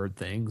warbird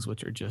things,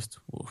 which are just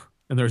oof.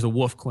 And there's a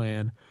wolf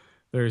clan.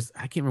 I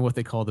can't remember what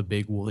they call the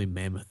big woolly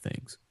mammoth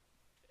things.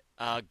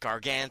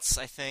 Gargants,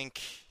 I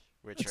think.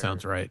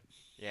 Sounds right.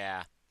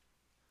 Yeah.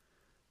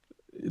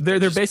 They're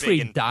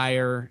basically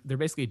dire. They're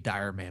basically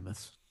dire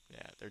mammoths.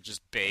 Yeah, they're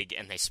just big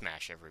and they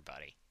smash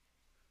everybody.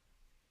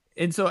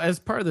 And so, as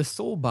part of the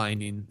soul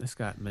binding that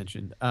Scott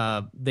mentioned,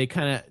 they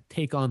kind of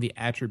take on the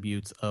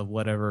attributes of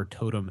whatever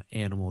totem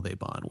animal they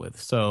bond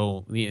with.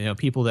 So,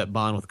 people that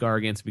bond with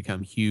Gargants become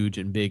huge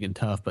and big and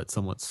tough, but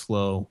somewhat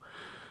slow.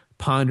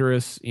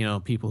 Ponderous,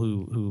 people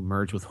who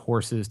merge with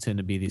horses tend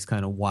to be these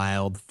kind of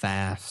wild,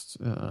 fast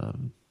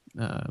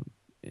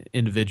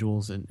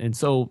individuals, and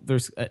so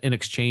there's an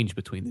exchange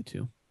between the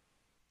two.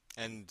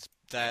 And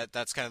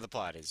that's kind of the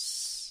plot: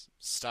 is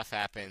stuff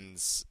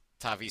happens.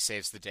 Tavi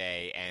saves the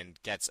day and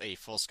gets a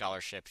full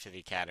scholarship to the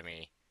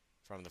academy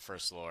from the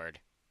First Lord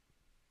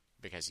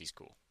because he's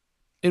cool.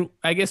 And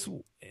I guess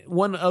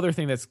one other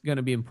thing that's going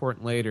to be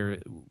important later,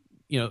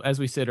 as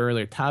we said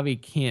earlier, Tavi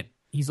can't.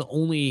 He's the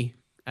only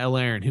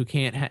Aleren who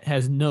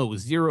has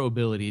zero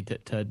ability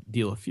to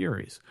deal with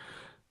furies.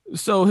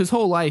 So his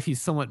whole life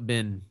he's somewhat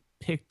been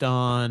picked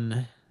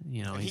on.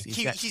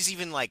 He's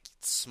even like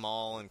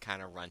small and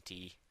kind of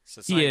runty. So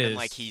it's not even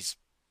like he's.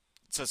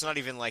 So it's not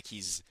even like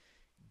he's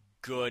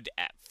good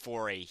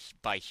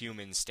by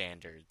human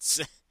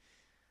standards.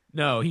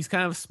 No, he's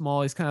kind of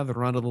small. He's kind of the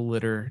run of the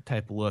litter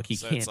type of look.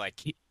 It's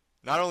like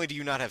not only do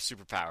you not have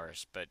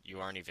superpowers, but you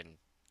aren't even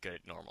good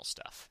at normal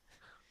stuff.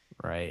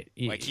 Right.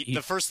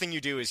 The first thing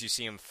you do is you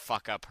see him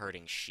fuck up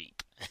herding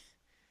sheep.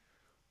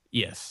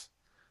 Yes.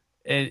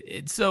 And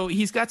so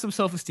he's got some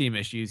self-esteem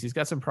issues. He's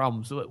got some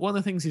problems. So one of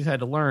the things he's had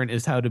to learn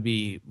is how to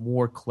be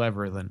more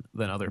clever than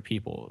other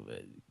people,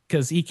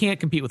 because he can't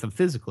compete with them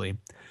physically.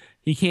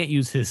 he can't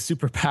use his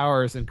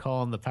superpowers and call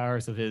on the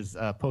powers of his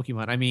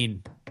Pokemon. I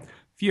mean,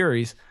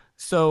 Furies.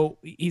 So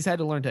he's had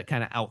to learn to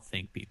kind of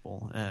outthink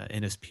people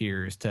and his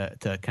peers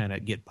to kind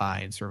of get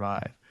by and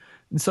survive.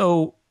 And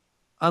so,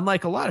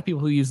 unlike a lot of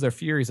people who use their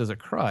Furies as a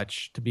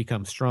crutch to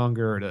become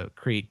stronger, or to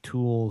create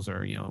tools,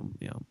 or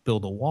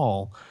build a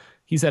wall,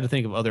 he's had to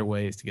think of other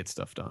ways to get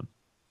stuff done.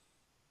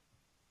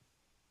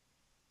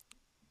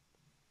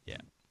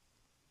 Yeah.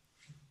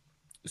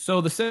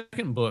 So the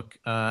second book,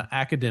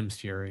 Academ's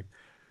Fury,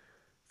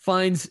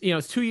 finds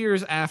it's 2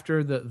 years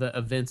after the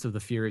events of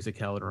the Furies of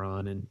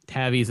Calderon, and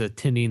Tavi's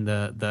attending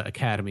the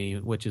academy,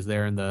 which is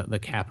there in the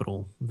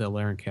capital, the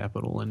Alera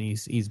capital, and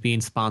he's being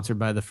sponsored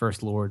by the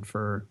First Lord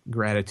for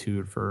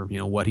gratitude for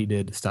what he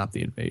did to stop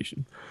the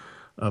invasion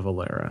of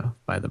Alera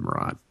by the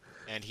Marat.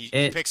 And he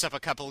picks up a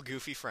couple of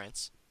goofy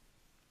friends,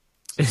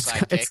 some It's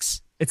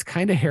sidekicks. it's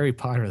kind of Harry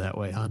Potter that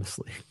way,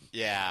 honestly.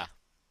 Yeah.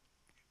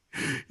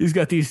 He's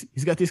got these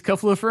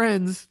couple of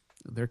friends.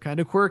 They're kind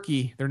of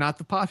quirky. They're not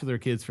the popular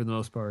kids for the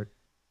most part.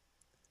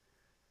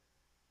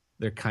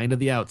 They're kind of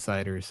the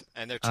outsiders.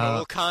 And they're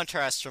total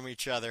contrasts from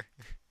each other.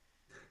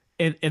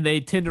 And they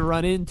tend to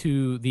run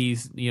into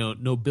these,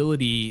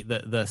 nobility,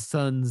 the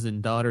sons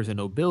and daughters of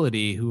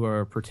nobility who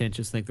are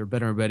pretentious, think they're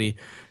better than everybody,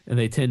 and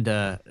they tend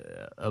to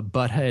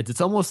butt heads.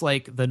 It's almost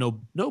like the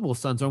noble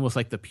sons are almost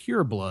like the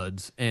pure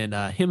bloods, and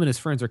him and his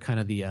friends are kind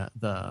of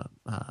the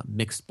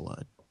mixed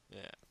blood.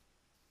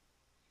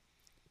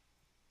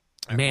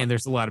 Man,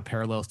 there's a lot of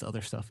parallels to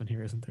other stuff in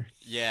here, isn't there?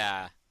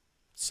 Yeah.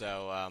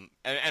 So,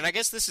 and I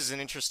guess this is an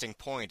interesting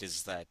point,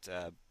 is that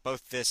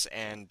both this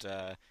and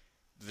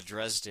the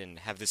Dresden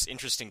have this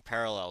interesting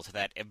parallel to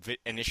that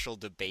initial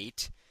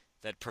debate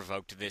that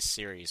provoked this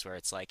series, where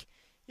it's like,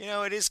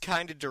 it is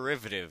kind of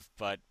derivative,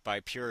 but by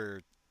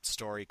pure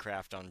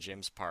storycraft on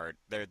Jim's part,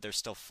 they're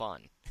still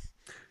fun.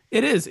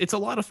 It is. It's a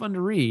lot of fun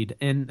to read,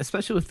 and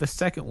especially with the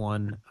second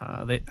one,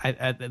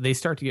 they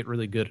start to get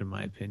really good, in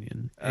my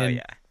opinion. Oh,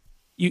 yeah.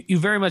 You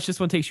very much, this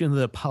one takes you into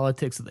the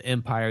politics of the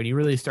empire, and you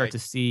really start to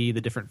see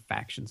the different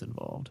factions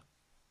involved.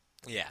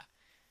 Yeah.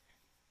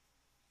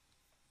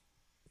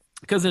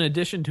 Because in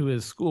addition to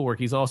his schoolwork,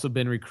 he's also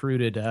been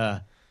recruited,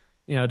 to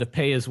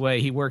pay his way.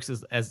 He works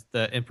as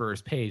the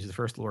emperor's page, the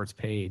first lord's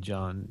page,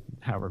 on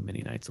however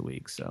many nights a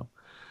week. So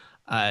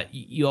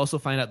you also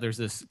find out there's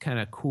this kind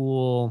of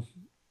cool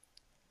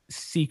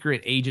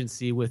secret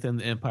agency within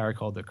the empire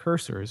called the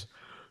Cursors,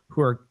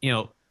 who are,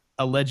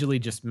 allegedly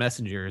just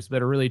messengers,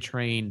 but are really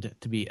trained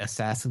to be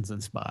assassins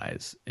and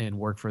spies and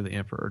work for the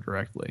emperor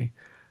directly.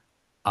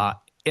 And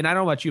I don't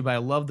know about you, but I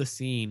love the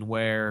scene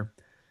where,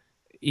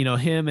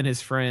 him and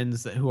his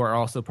friends who are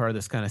also part of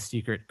this kind of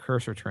secret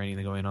cursor training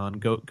that's going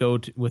on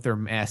with their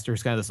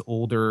masters, kind of this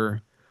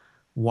older,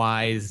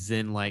 wise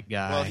Zen-like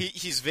guy. Well,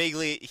 he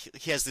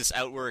has this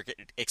outward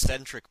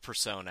eccentric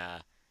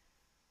persona,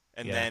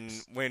 and then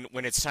when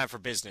it's time for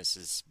business,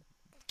 is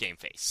game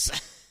face.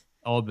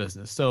 All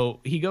business. So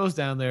he goes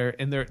down there,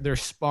 and they're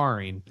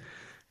sparring,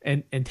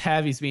 and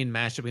Tavi's being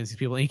matched up against these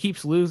people, and he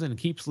keeps losing,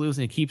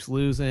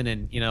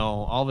 and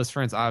all of his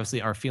friends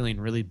obviously are feeling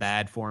really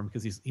bad for him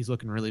because he's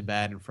looking really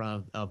bad in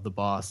front of the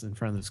boss, in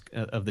front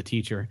of the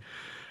teacher.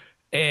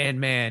 And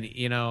man,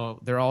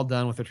 they're all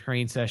done with their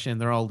training session,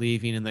 they're all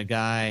leaving, and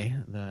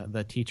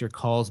the teacher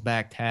calls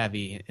back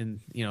Tavi, and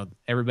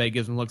everybody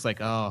gives him looks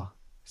like, "Oh,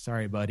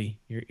 sorry, buddy,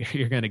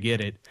 you're gonna get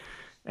it."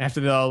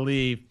 After they all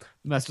leave,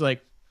 the master's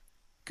like,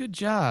 "Good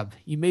job.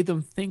 You made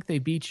them think they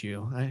beat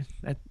you.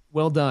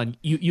 Well done.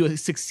 You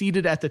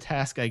succeeded at the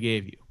task I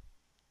gave you."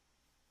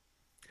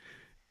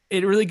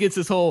 It really gets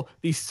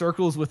these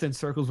circles within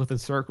circles within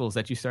circles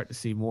that you start to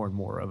see more and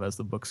more of as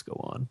the books go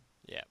on.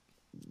 Yeah.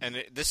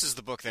 And this is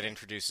the book that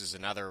introduces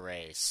another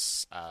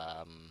race,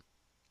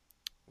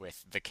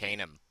 with the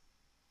Canem,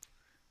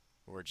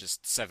 who are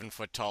just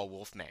 7-foot-tall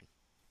wolfmen.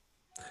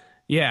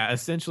 Yeah,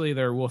 essentially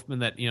they're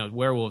wolfmen that,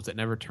 werewolves that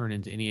never turn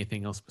into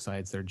anything else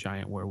besides their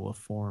giant werewolf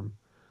form.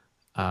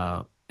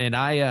 And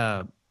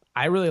I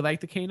really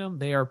like the Canem.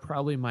 They are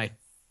probably my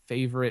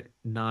favorite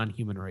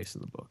non-human race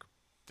in the book.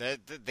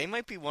 They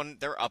might be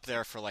they're up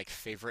there for like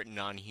favorite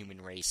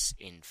non-human race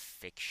in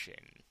fiction.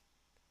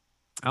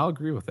 I'll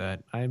agree with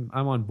that. I'm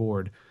on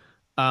board.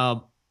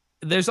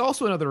 There's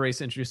also another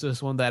race introduced to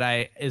this one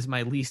that is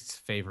my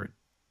least favorite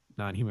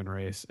non-human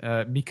race,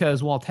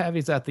 because while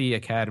Tavi's at the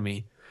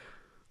academy,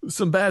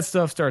 some bad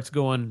stuff starts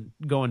going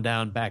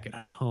down back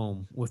at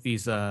home with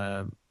these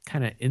kind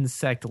of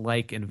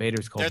insect-like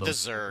invaders called the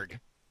Zerg.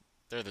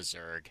 They're the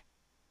Zerg.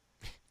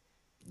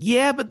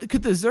 Yeah, but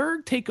could the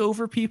Zerg take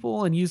over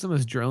people and use them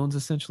as drones,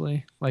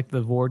 essentially, like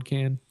the Vord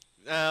can?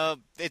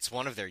 It's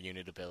one of their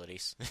unit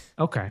abilities.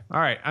 Okay, all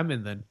right, I'm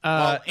in then.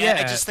 I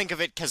just think of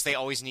it because they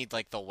always need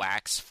like the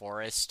wax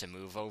forest to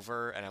move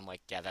over, and I'm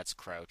like, yeah, that's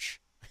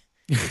Crouch.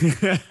 You're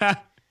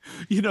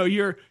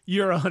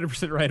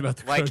 100% right about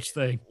the Crouch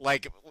thing.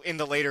 Like in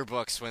the later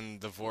books, when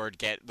the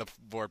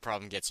Vord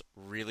problem gets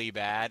really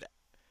bad,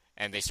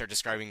 and they start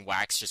describing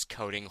wax just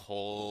coating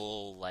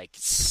whole like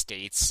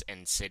states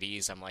and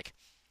cities, I'm like,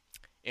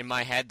 in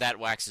my head, that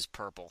wax is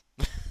purple.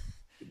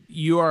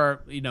 You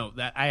are,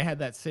 that I had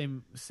that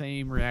same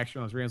reaction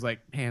when I was reading. I was like,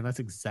 man, that's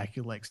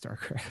exactly like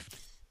StarCraft.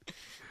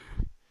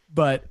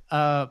 But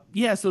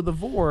yeah, so the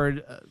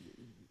Vord,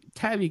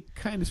 Tabby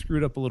kind of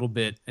screwed up a little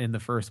bit in the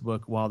first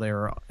book while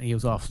he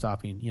was off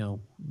stopping,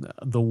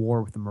 the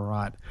war with the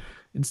Marat,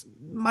 and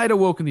might have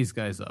woken these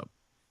guys up.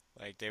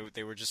 Like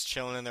they were just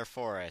chilling in their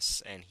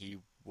forests, and he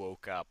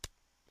woke up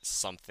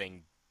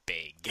something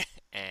big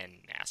and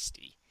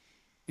nasty.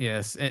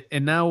 Yes,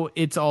 and now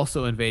it's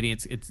also invading.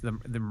 It's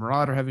the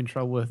Marat are having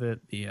trouble with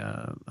it. The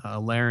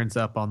Alerans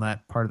up on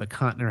that part of the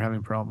continent are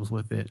having problems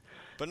with it,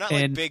 But not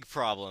like and big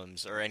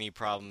problems or any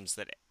problems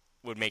that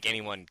would make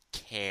anyone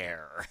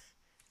care.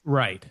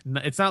 right,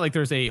 it's not like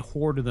there's a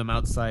horde of them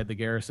outside the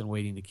garrison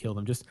waiting to kill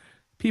them. Just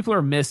people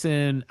are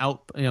missing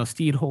out.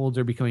 Steed holds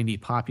are becoming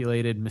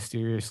depopulated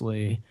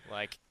mysteriously.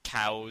 Like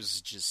cows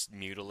just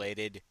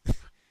mutilated.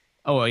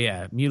 Oh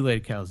yeah,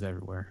 mutilated cows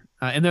everywhere.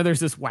 And then there's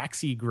this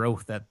waxy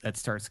growth that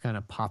starts kind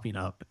of popping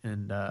up,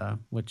 and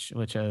which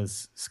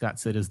as Scott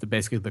said is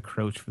basically the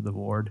croach for the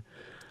Vord.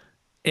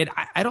 And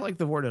I don't like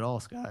the Vord at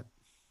all, Scott.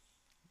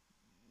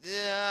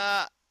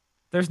 Yeah,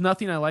 There's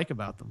nothing I like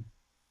about them.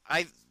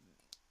 I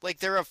like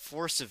they're a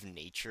force of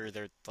nature.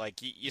 They're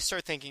like you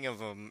start thinking of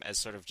them as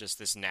sort of just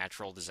this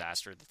natural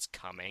disaster that's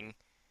coming.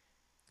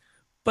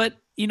 But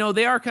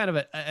they are kind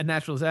of a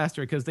natural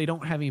disaster because they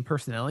don't have any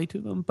personality to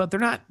them. But they're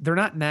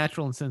not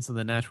natural in the sense of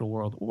the natural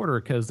world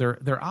order because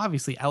they're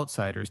obviously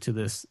outsiders to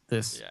this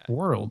Yeah.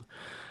 world,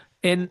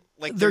 and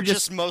Like they're they're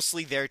just just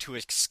mostly there to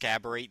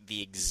excavate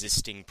the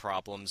existing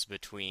problems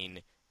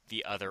between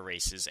the other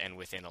races and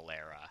within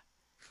Alera.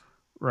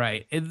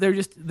 right. And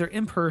they're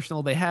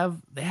impersonal. They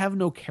have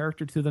no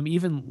character to them.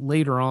 Even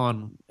later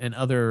on in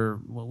other,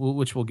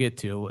 which we'll get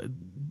to,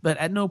 but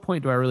at no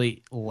point do I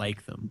really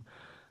like them.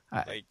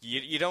 Like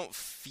you don't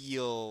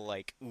feel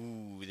like,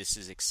 ooh, this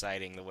is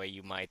exciting the way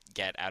you might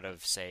get out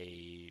of,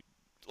 say,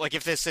 like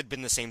if this had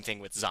been the same thing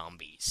with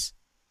zombies.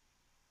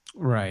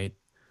 Right.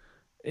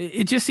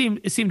 It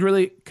seemed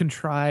really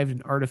contrived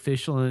and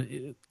artificial.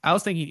 And I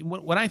was thinking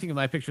when I think of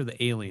my picture of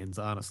the aliens,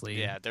 honestly.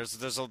 Yeah,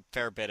 there's a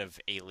fair bit of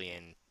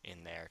Alien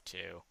in there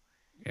too.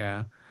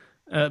 Yeah.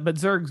 But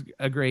Zerg's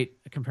a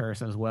great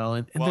comparison as well.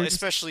 And Well, they're just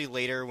especially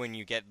later when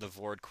you get the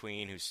Vord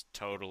Queen, who's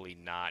totally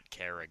not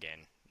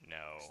Kerrigan.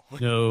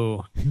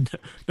 No.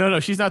 no, no,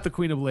 she's not the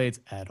Queen of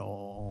Blades at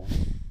all.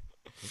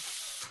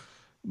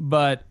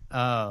 But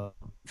man,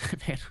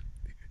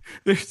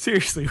 there's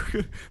seriously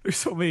there's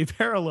so many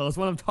parallels.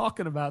 What I'm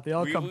talking about, they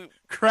all We, come we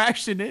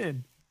crashing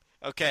in.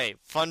 Okay,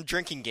 fun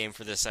drinking game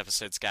for this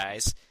episode,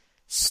 guys.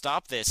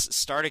 Stop this,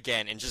 start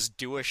again, and just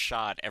do a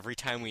shot every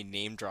time we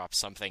name drop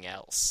something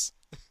else.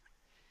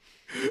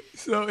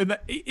 So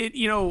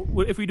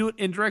if we do it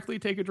indirectly,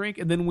 take a drink,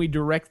 and then we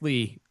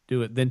directly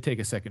do it, then take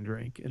a second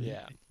drink, and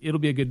Yeah. it'll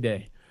be a good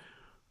day.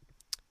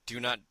 Do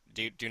not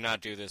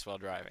do this while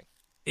driving.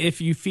 If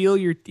you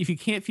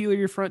can't feel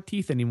your front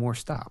teeth anymore,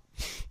 stop.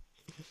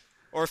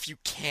 Or if you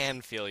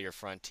can feel your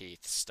front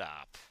teeth,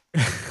 stop.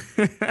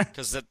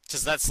 Because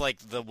that's like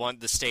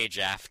the stage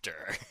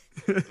after.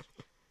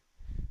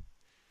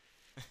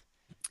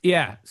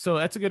 Yeah, so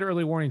that's a good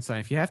early warning sign.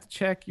 If you have to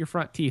check your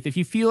front teeth, if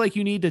you feel like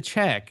you need to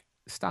check,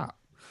 stop.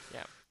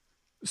 Yeah.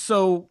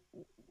 So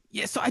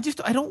yeah, so I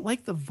don't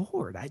like the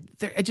Vord.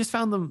 I just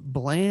found them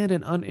bland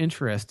and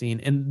uninteresting,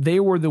 and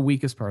they were the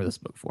weakest part of this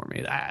book for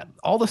me.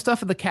 All the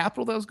stuff in the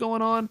capital that was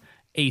going on,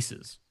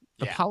 aces.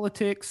 The Yeah.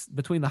 politics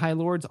between the High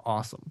Lords,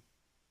 awesome.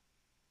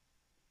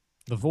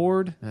 The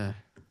Vord,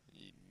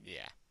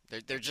 Yeah.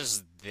 They're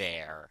just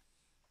there.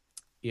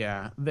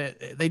 yeah,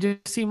 they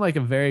just seem like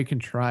a very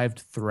contrived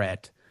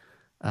threat.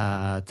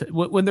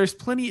 When there's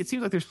plenty, it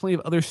seems like there's plenty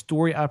of other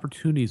story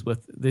opportunities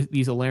with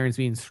these Alerans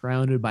being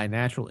surrounded by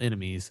natural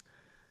enemies.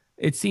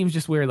 It seems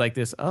just weird, like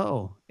this.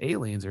 Oh,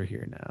 aliens are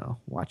here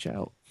now. Watch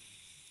out.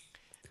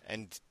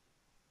 And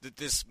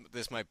this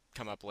might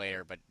come up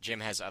later, but Jim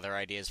has other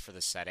ideas for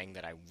the setting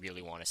that I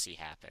really want to see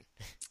happen.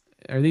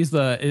 Are these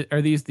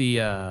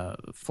the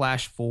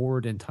flash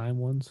forward in time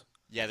ones?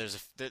 Yeah,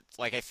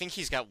 like I think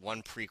he's got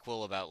one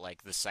prequel about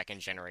like the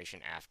second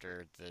generation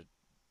after the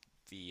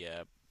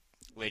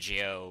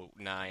Legio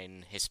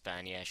 9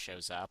 Hispania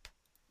shows up.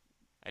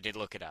 I did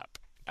look it up.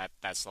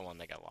 That's the one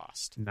that got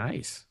lost.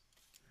 Nice.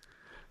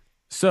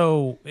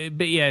 So,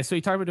 but yeah, so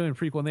he talked about doing a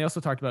prequel, and they also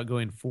talked about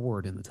going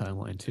forward in the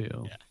timeline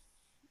too. Yeah.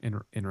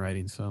 In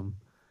writing some.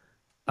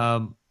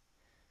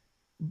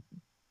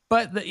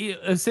 But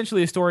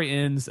essentially, the story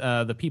ends.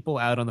 The people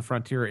out on the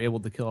frontier are able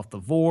to kill off the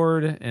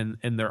Vord,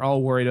 and they're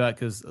all worried about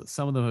because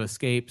some of them have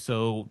escaped.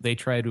 So they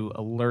try to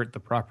alert the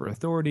proper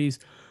authorities.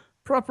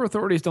 Proper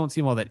authorities don't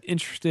seem all that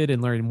interested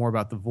in learning more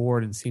about the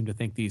Vord and seem to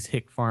think these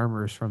hick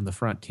farmers from the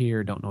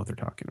frontier don't know what they're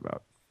talking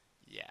about.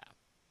 Yeah.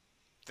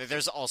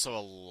 There's also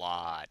a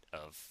lot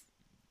of,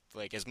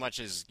 like, as much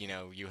as,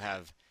 you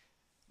have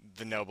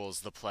the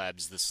nobles, the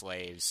plebs, the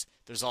slaves,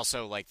 there's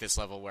also, like, this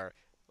level where,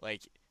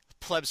 like,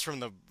 plebs from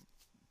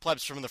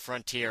the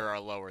frontier are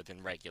lower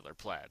than regular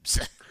plebs.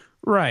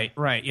 Right,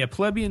 right. Yeah,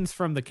 plebeians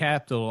from the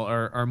capital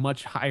are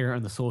much higher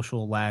on the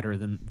social ladder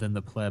than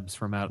the plebs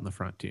from out in the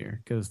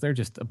frontier because they're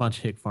just a bunch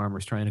of hick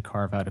farmers trying to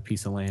carve out a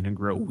piece of land and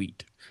grow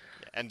wheat.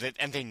 Yeah,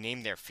 and they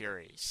name their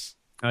Furies.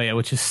 Oh yeah,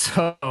 which is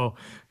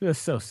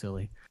so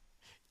silly.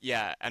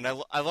 Yeah, and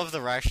I love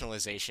the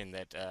rationalization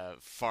that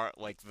far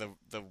like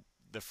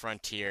the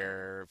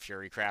frontier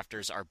Fury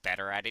crafters are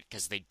better at it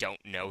because they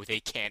don't know they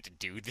can't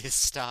do this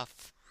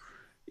stuff.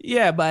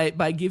 Yeah,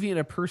 by giving it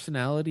a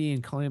personality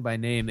and calling it by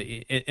name,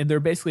 and they're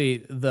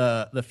basically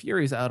the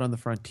Furies out on the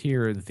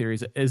frontier. The theory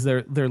is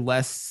they're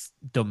less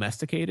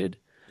domesticated.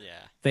 Yeah,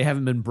 They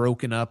haven't been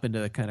broken up into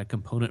the kind of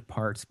component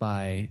parts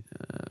by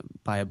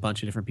a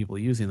bunch of different people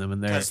using them,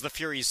 and they're because the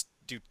Furies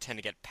do tend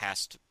to get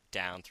passed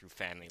down through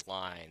family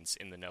lines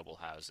in the noble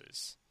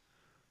houses.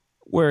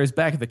 whereas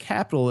back at the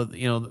capital,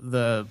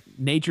 the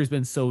nature's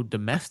been so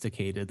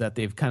domesticated that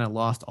they've kind of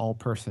lost all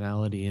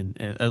personality, and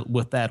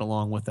with that,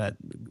 along with that,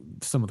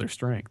 some of their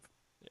strength.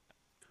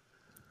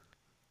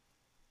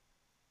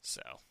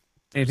 So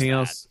there's Anything that.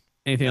 else?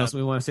 Anything Uh, else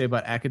we want to say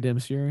about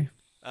Academ's Fury?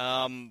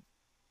 um,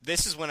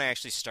 this is when I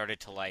actually started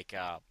to like.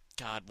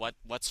 God,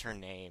 what's her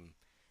name?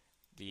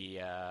 The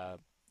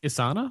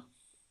Isana,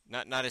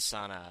 not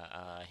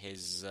Asana.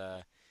 His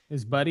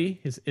his buddy,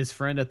 his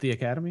friend at the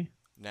academy.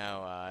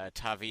 no,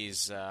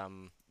 Tavi's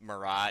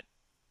Marat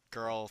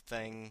girl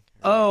thing.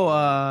 Her Oh,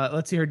 name.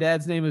 let's see. Her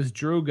dad's name is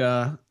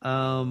Druga.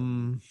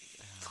 Hold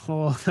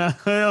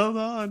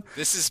on.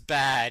 This is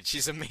bad.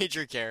 She's a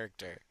major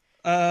character.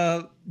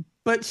 Uh,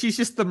 but she's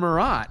just the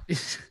Marat.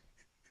 It's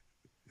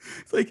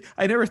like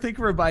I never think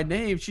of her by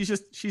name. She's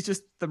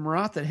just the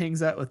Marat that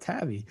hangs out with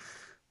Tabby.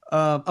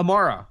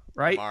 Amara,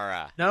 right?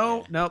 Amara. No,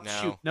 Yeah. no,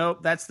 shoot, No. no.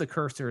 That's the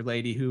cursor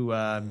lady who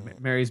Mm.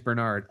 marries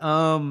Bernard.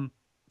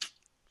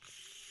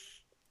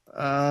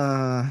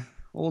 Uh,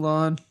 hold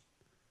on.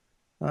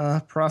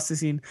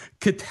 Processing.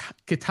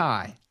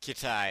 Katai.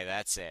 Kitai,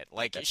 that's it.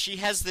 Like she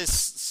has this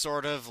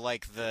sort of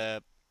like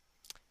the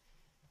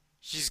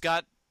she's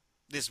got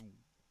this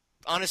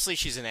honestly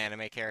she's an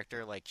anime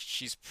character. Like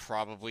she's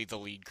probably the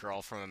lead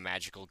girl from a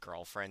Magical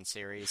Girlfriend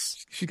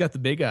series. She's got the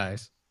big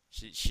eyes.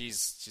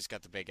 She's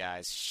got the big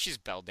eyes. She's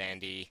Belle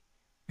Dandy.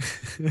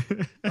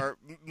 Or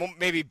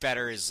maybe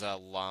better is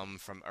Lum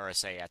from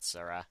Urusei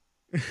Yatsura.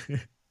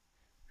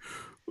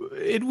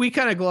 We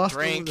kind of glossed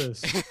Drink. over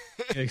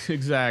this.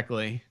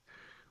 Exactly.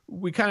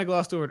 We kind of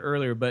glossed over it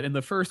earlier, but in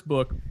the first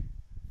book,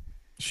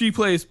 she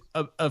plays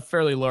a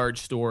fairly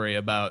large story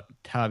about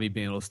Tavi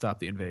being able to stop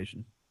the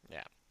invasion.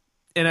 Yeah.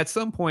 And at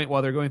some point,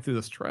 while they're going through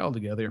this trial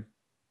together,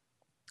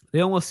 they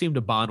almost seem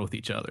to bond with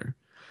each other.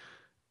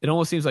 It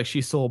almost seems like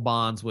she soul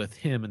bonds with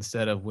him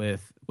instead of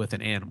with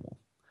an animal.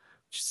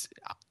 Which is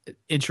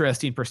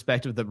interesting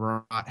perspective that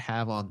Marat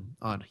have on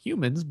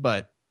humans,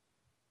 but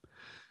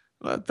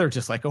well, they're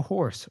just like a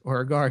horse or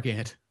a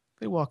gargant.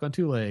 They walk on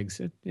two legs.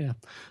 Yeah.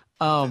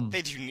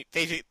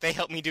 They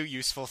help me do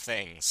useful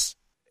things.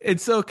 And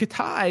so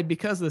Katai,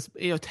 because this,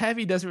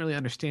 Tavi doesn't really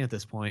understand at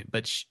this point,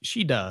 but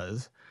she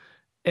does.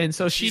 And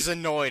so She's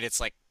annoyed. It's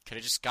like could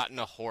have just gotten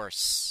a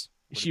horse.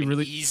 Would've she been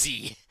really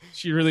easy.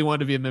 she really wanted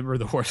to be a member of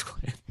the horse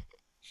clan.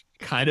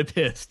 Kind of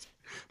pissed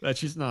that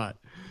she's not.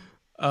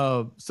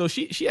 So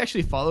she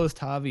actually follows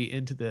Tavi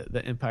into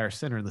the Empire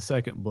Center in the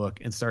second book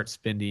and starts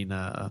spending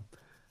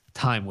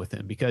time with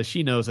him because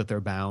she knows that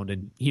they're bound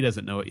and he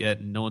doesn't know it yet,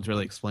 and no one's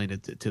really explained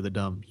it to the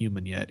dumb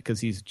human yet because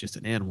he's just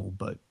an animal.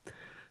 But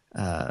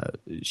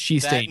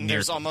she's staying near.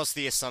 There's almost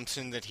the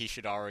assumption that he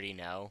should already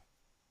know.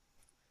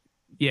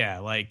 Yeah,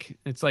 like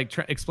it's like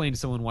explain to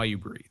someone why you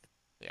breathe.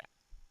 Yeah.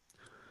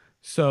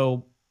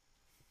 So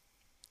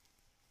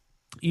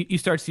you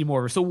start to see more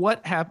of her. So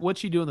what'd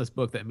she do in this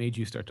book that made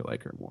you start to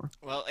like her more?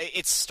 Well,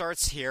 it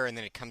starts here and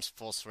then it comes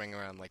full swing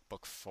around like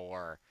book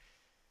 4.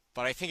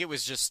 But I think it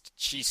was just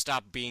she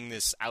stopped being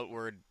this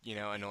outward,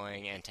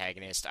 annoying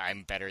antagonist.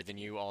 I'm better than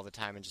you all the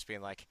time, and just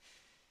being like,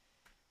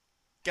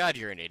 God,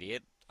 you're an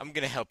idiot. I'm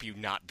gonna help you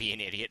not be an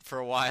idiot for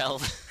a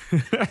while.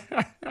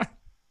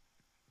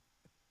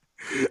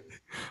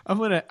 I'm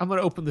gonna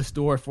open this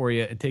door for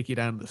you and take you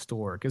down to the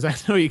store because I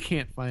know you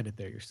can't find it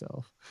there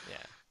yourself. Yeah.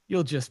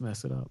 You'll just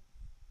mess it up.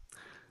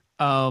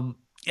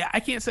 Yeah,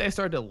 I can't say I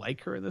started to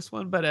like her in this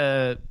one,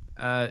 but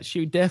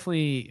she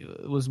definitely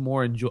was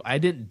more I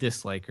didn't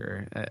dislike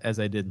her as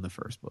I did in the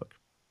first book.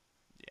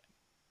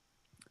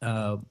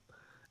 Yeah.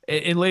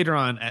 And later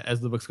on,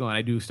 as the book's going,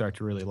 I do start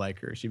to really like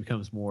her. She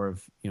becomes more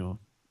of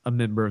a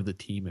member of the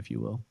team, if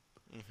you will.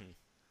 Mm-hmm.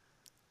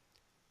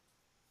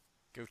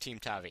 Go Team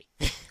Tavi.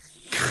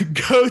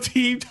 Go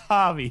Team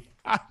Tavi.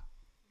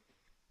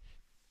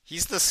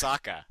 He's the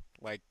Sokka.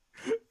 Like,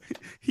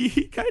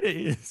 he kind of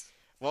is.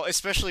 well,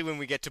 especially when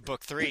we get to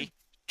book 3,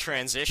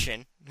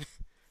 transition.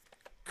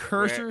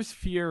 Cursor's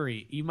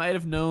Fury. You might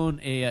have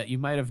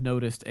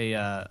noticed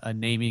a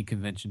naming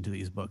convention to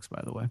these books,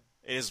 by the way.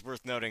 It is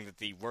worth noting that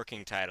the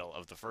working title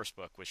of the first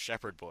book was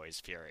Shepherd Boy's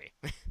Fury.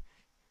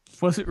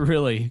 Was it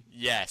really?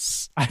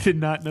 Yes, I did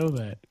not know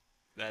that.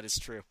 that is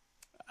true.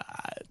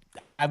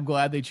 I'm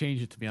glad they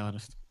changed it, to be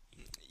honest.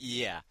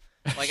 Yeah.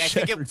 Like, I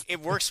think Shepherd's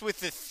it works with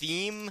the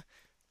theme,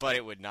 but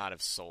it would not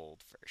have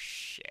sold for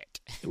shit.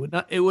 It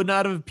would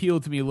not have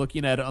appealed to me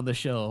looking at it on the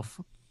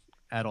shelf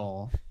at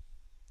all.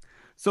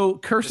 So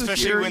Curse of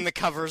Especially when Fury. the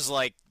cover's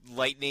like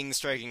lightning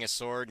striking a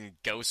sword and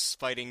ghosts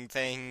fighting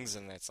things,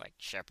 and it's like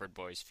Shepherd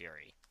Boy's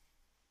Fury.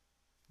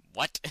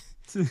 What?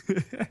 Is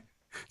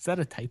that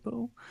a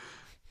typo?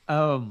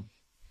 Um,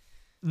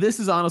 this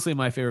is honestly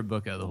my favorite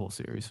book out of the whole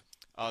series.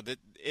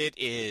 It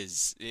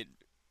is.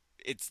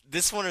 It's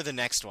this one or the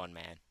next one,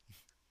 man.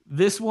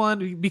 This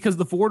one, because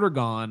the Vord are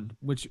gone,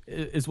 which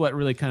is what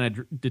really kind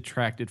of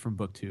detracted from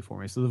book two for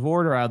me. So the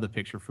Vord are out of the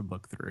picture for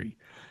book three.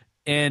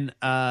 And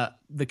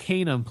the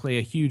Canum play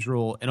a huge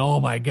role. And oh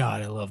my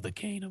God, I love the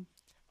Canum.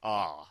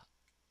 Oh,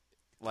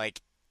 like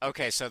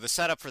okay. So the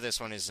setup for this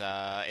one is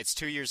it's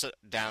 2 years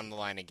down the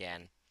line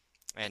again,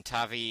 and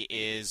Tavi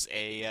is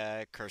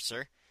a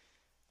cursor,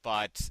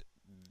 but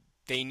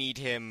they need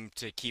him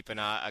to keep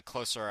a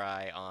closer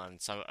eye on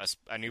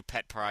a new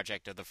pet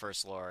project of the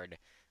First Lord,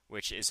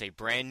 which is a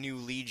brand new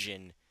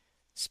legion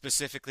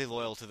specifically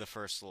loyal to the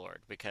First Lord.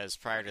 Because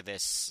prior to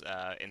this,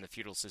 in the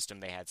feudal system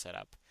they had set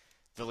up,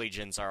 the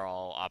legions are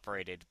all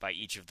operated by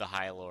each of the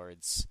High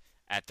Lords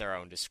at their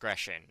own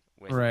discretion,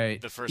 with Right.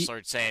 the First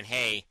Lord saying,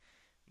 "Hey,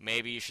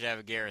 maybe you should have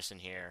a garrison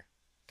here.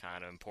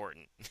 Kind of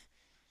important."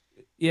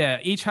 Yeah,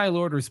 each High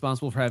Lord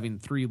responsible for having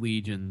three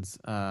legions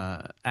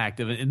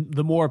active, and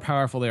the more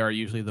powerful they are,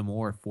 usually the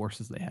more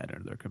forces they had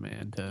under their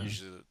command.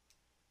 usually,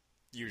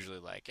 usually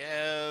like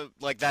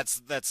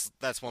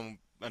that's one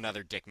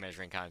another dick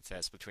measuring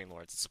contest between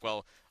lords. It's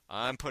well,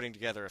 I'm putting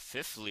together a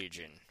fifth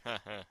legion.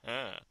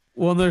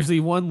 Well, there's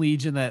the one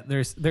legion that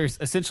there's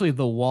essentially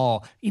the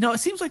wall. It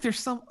seems like there's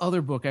some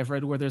other book I've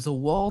read where there's a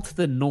wall to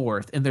the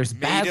north, and there's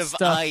Made bad of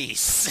stuff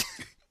ice.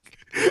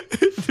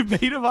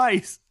 made of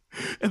ice,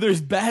 and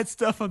there's bad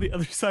stuff on the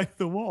other side of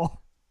the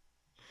wall.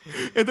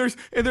 And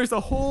there's a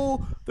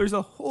whole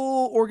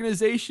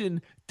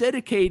organization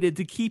dedicated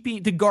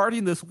to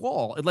guarding this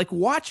wall and like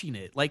watching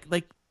it, like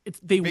they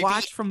Maybe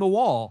watch from the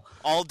wall.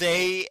 all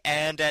day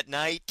and at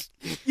night.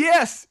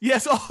 Yes,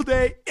 yes, all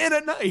day and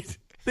at night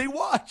they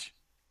watch.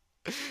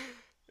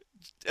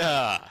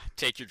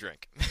 Take your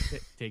drink.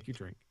 Take your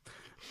drink.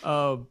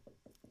 Um,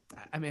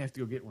 I may have to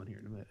go get one here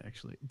in a minute,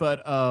 actually.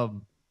 But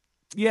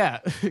yeah,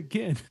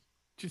 again,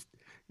 just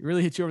it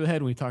really hits you over the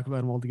head when we talk about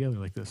them all together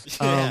like this.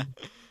 Yeah.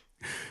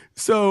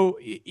 So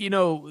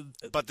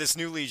But this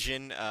new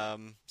legion,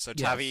 so yes.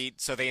 Tavi,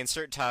 so they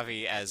insert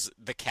Tavi as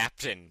the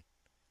captain.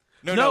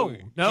 No, No,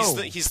 no.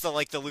 he's the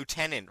like the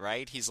lieutenant,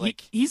 right? He's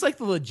like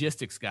the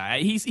logistics guy.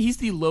 He's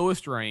the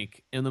lowest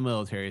rank in the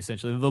military,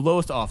 essentially, the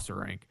lowest officer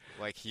rank.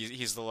 like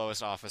he's the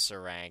lowest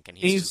officer rank, and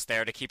he's just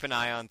there to keep an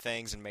eye on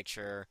things and make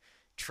sure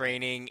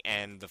training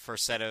and the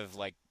first set of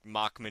like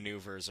mock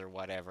maneuvers or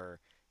whatever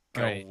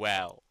go Right.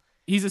 well.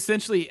 He's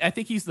essentially, I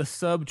think he's the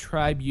sub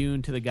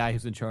tribune to the guy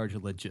who's in charge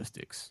of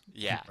logistics,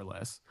 Yeah. more or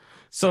less.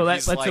 So that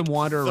he's lets him like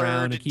wander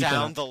around and third keep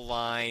down the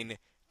line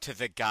to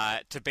the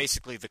guy, to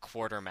basically the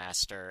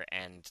quartermaster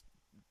and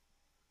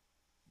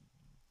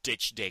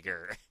ditch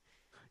digger.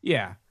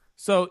 Yeah.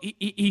 So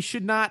he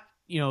should not.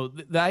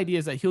 The idea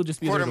is that he'll just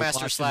be there to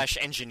Quartermaster watch slash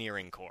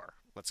engineering corps.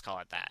 Let's call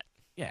it that.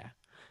 Yeah.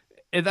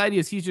 And the idea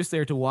is he's just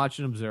there to watch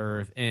and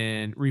observe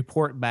and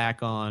report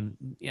back on.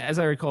 Yeah, as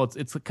I recall,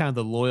 it's kind of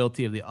the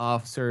loyalty of the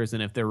officers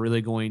and if they're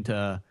really going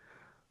to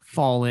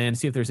fall in,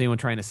 see if there's anyone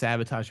trying to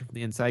sabotage it from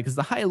the inside. Because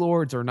the High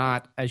Lords are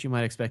not, as you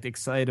might expect,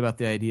 excited about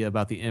the idea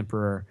about the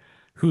Emperor,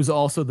 who's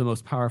also the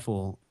most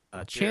powerful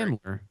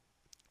Chandler,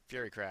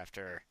 Fury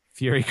Crafter.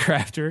 Fury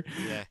Crafter,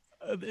 Yeah.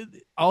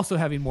 also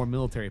having more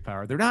military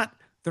power. They're not.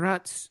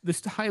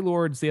 The High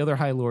Lords, the other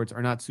High Lords,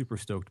 are not super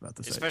stoked about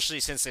this. Especially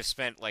since they've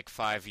spent like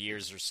 5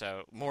 years or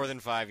so, more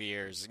than 5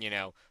 years,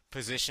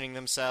 positioning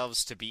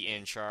themselves to be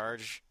in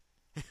charge.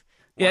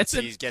 Yeah, Once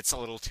he gets a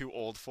little too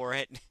old for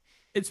it.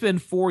 It's been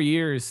 4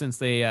 years since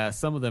they,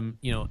 some of them,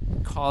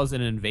 caused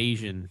an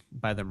invasion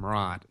by the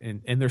Marat,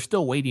 and they're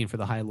still waiting for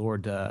the High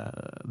Lord,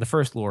 the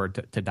First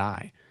Lord, to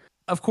die.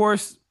 Of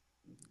course,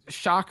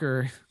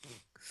 shocker,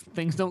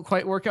 things don't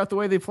quite work out the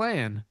way they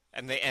plan.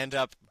 And they end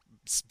up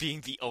being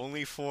the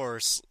only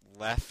force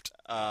left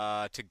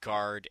to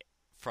guard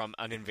from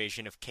an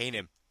invasion of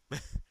Canaan.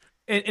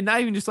 And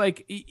not even just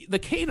like the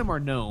Canaan are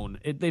known.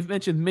 They've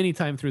mentioned many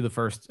times through the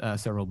first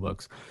several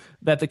books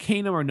that the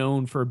Canaan are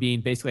known for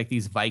being basically like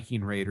these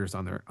Viking raiders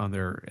on their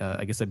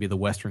I guess that'd be the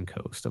western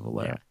coast of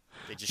Alera. Yeah.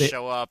 They just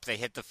show up. They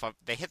hit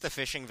the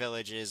fishing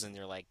villages, and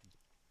they're like,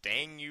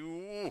 "Dang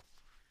you!"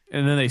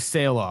 And then they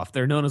sail off.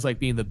 They're known as like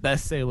being the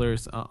best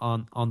sailors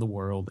on the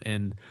world,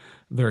 and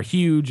they're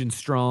huge and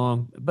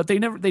strong. But they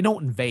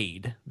don't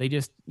invade. They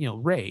just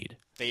raid.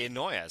 They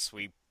annoy us.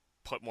 We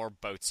put more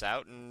boats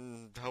out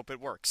and hope it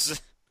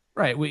works.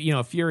 Right.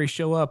 Fury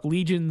show up.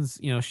 Legions,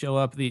 show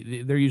up.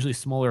 They're usually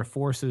smaller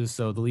forces,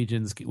 so the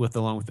legions,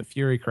 along with the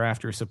Fury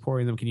crafters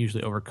supporting them, can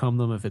usually overcome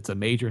them if it's a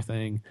major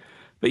thing.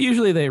 But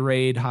usually they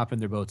raid, hop in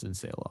their boats, and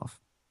sail off.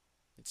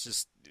 It's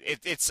just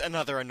it's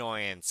another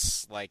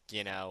annoyance. Like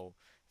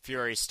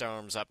Fury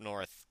storms up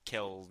north,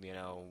 kill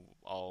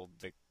all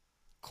the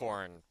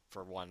corn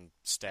for one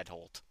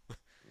Steadholt.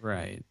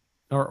 Right.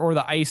 or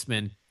the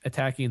Icemen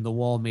attacking the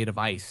wall made of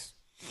ice,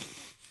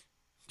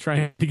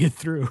 trying to get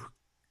through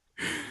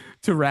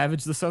to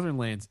ravage the southern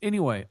lands.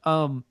 Anyway,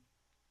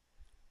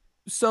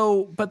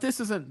 so but this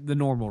isn't the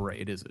normal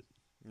raid, is it?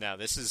 No,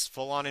 this is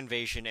full-on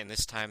invasion, and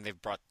this time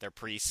they've brought their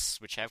priests,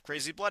 which have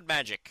crazy blood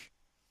magic.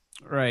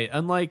 Right.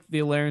 Unlike the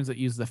Alerans that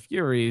use the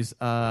Furies,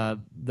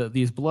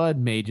 these blood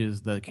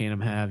mages that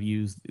Canum have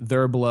use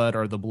their blood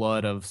or the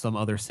blood of some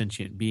other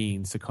sentient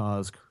beings to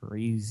cause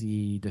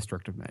crazy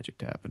destructive magic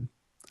to happen.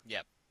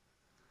 Yep.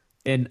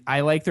 And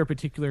I like their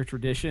particular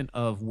tradition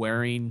of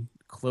wearing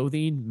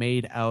clothing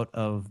made out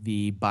of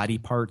the body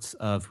parts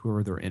of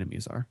whoever their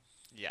enemies are.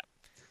 Yep.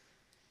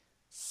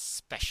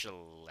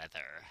 Special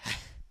leather.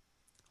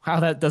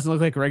 Wow, that doesn't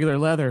look like regular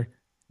leather.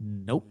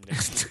 Nope.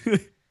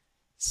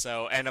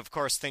 So, and of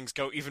course, things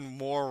go even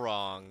more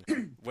wrong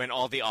when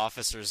all the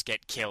officers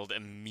get killed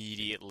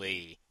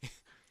immediately.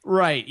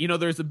 Right.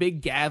 There's a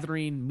big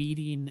gathering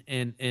meeting,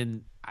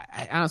 and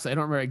I honestly I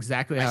don't remember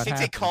exactly how I it think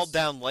happens. they called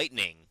down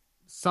lightning.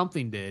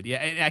 Something did,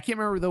 yeah. And I can't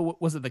remember though.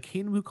 Was it the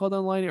Kingdom who called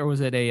down lightning, or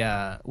was it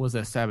a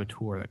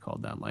saboteur that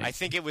called down lightning? I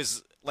think it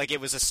was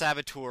a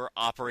saboteur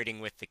operating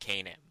with the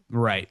Canaan.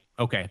 Right.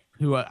 Okay.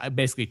 Who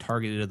basically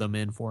targeted them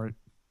in for it.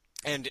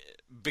 And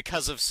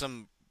because of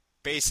some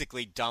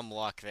basically dumb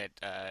luck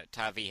that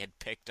Tavi had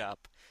picked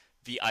up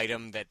the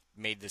item that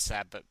made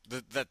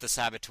that the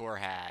saboteur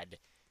had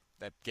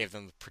that gave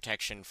them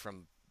protection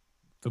from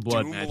The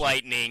blood doom magic.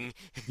 lightning.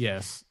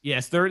 Yes.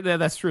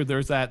 That's true.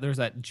 There's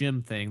that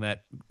gem thing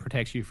that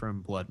protects you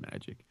from blood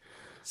magic.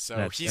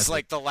 So he's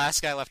like the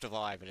last guy left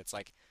alive, and it's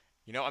like,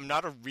 I'm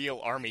not a real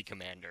army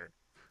commander.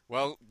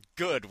 Well,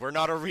 good, we're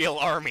not a real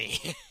army.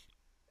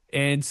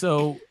 And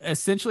so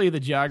essentially the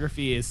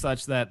geography is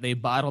such that they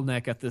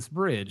bottleneck at this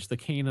bridge. The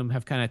Kingdom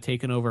have kind of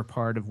taken over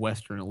part of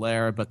Western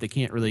Alera, but they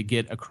can't really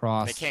get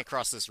across. They can't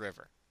cross this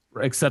river.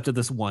 Except at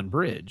this one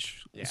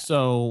bridge. Yeah.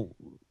 So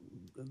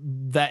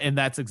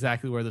that's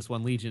exactly where this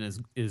one legion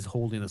is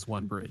holding this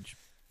one bridge.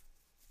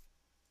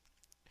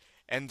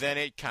 And then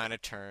it kind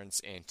of turns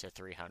into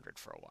 300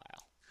 for a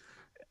while.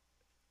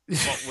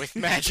 But with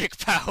magic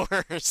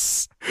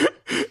powers.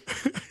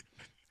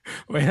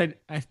 Wait,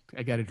 I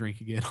got to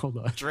drink again. Hold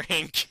on.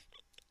 Drink.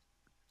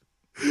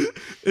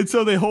 And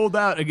so they hold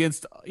out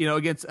against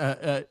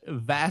a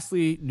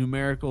vastly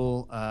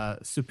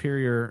numerically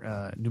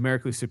superior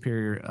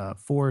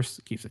force.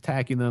 It keeps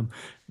attacking them.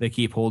 They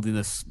keep holding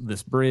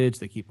this bridge.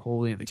 They keep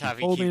holding it. They Tavi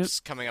keep holding keeps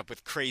it. coming up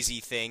with crazy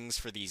things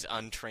for these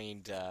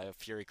untrained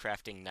fury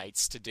crafting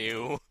knights to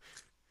do.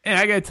 And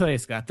I gotta tell you,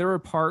 Scott, there were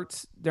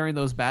parts during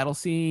those battle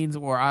scenes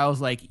where I was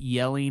like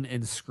yelling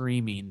and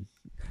screaming.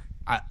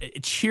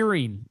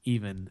 Cheering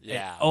even.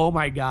 Yeah. Oh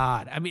my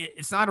god. I mean,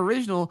 it's not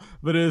original,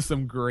 but it is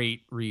some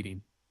great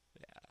reading.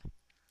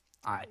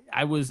 Yeah.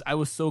 I was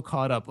so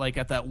caught up, like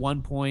at that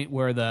one point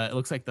where it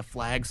looks like the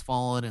flag's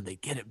fallen and they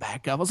get it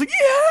back up. I was like,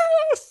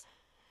 yes.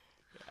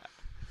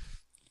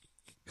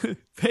 Yeah.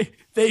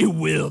 they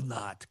will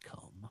not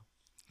come.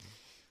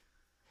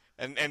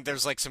 And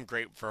there's like some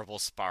great verbal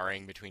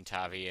sparring between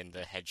Tavi and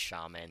the head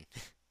shaman.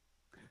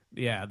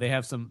 Yeah, they do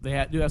have some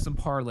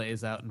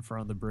parlays out in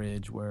front of the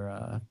bridge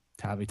where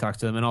Tavi talks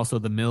to them, and also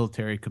the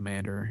military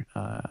commander,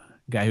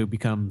 guy who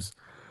becomes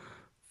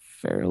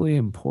fairly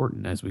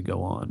important as we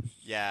go on.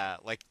 Yeah,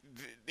 like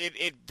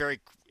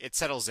it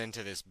settles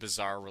into this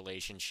bizarre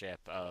relationship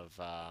of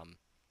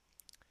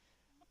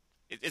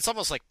it's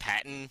almost like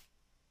Patton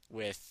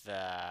with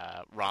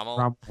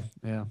Rommel.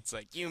 Yeah. It's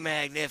like, you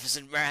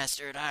magnificent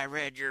bastard, I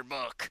read your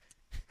book.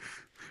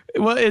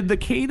 Well, in the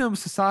Kingdom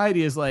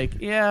society is like,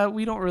 yeah,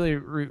 we don't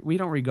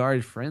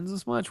regard friends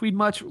as much. We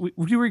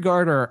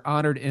regard our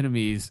honored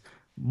enemies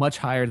much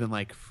higher than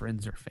like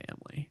friends or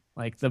family.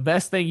 Like the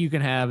best thing you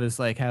can have is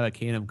like have a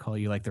Kingdom call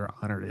you like their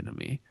honored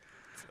enemy.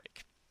 It's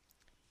like,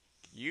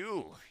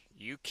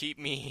 you keep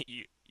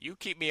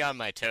me on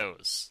my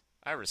toes.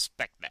 I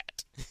respect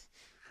that.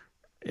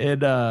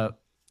 And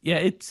yeah,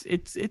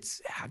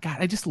 it's God,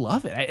 I just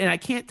love it. And I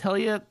can't tell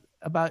you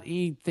about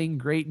anything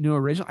great, new,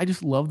 original. I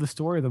just love the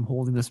story of them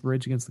holding this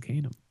bridge against the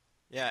Kingdom.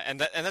 Yeah, and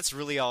that's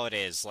really all it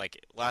is.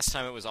 Like last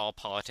time, it was all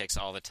politics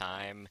all the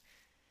time,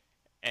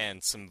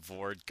 and some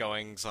Vord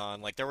goings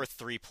on. Like there were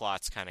 3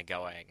 plots kind of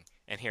going,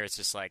 and here it's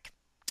just like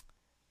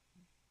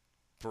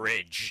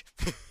bridge.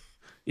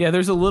 Yeah,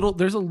 there's a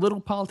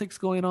little politics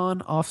going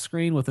on off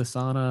screen with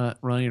Asana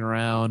running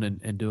around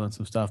and doing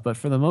some stuff, but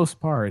for the most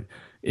part,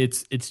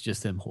 it's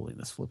just them holding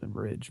this flipping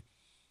bridge.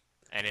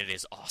 And it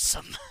is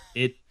awesome.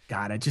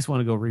 God, I just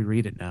want to go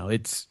reread it now.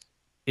 It's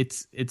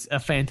a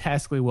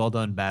fantastically well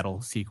done battle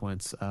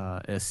sequence,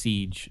 a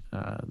siege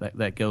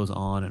that goes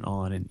on,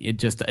 and it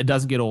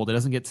doesn't get old. It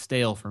doesn't get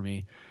stale for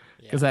me,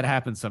 because that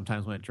happens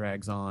sometimes when it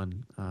drags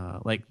on.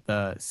 Like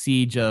the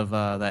siege of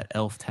that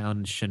elf town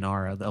in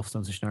Shannara, the elf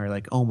stones of Shannara.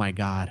 Like, oh my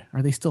God,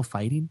 are they still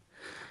fighting?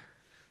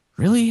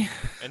 Really?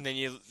 And then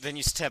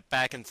you step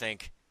back and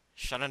think,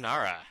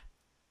 Shannara,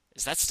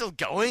 is that still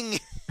going?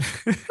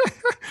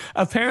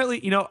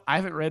 Apparently, I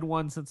haven't read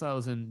one since I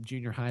was in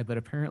junior high, but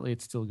apparently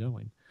it's still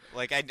going.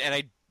 Like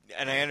I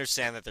and I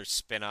understand that there's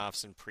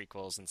spin-offs and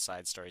prequels and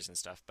side stories and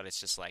stuff, but it's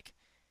just like,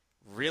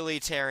 really,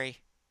 Terry?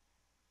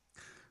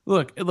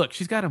 Look,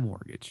 she's got a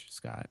mortgage,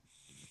 Scott.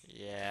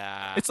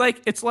 Yeah. It's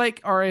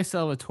like R.A.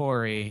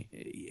 Salvatore.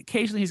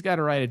 Occasionally, he's got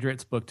to write a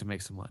Dritz book to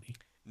make some money.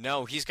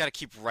 No, he's got to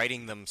keep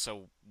writing them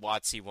so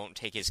Watsy won't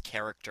take his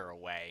character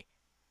away.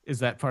 Is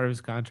that part of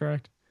his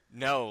contract?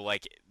 No,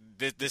 like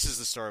this is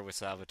the story with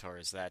Salvatore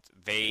is that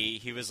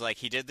he was like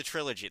he did the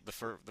trilogy, the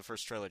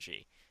first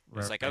trilogy. It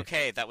was like, Right.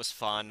 okay, that was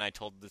fun. I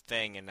told the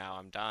thing, and now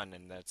I'm done.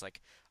 And it's like,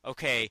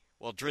 okay,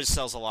 well, Driz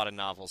sells a lot of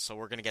novels, so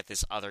we're gonna get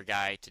this other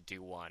guy to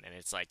do one. And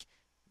it's like,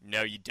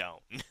 no, you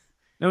don't.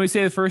 Now, when we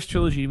say the first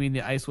trilogy, you mean the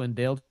Icewind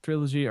Dale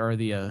trilogy or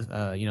the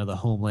the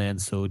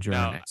Homeland Sojourn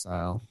No,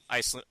 Exile?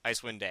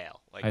 Icewind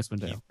Dale. Like Icewind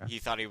Dale. Okay. he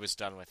thought he was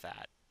done with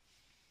that.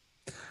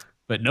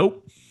 But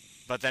nope.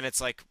 But then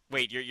it's like,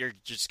 wait, you're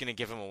just gonna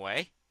give him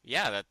away?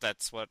 Yeah,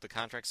 that's what the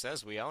contract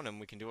says. We own him.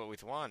 We can do what we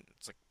want.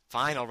 It's like,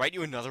 fine, I'll write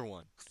you another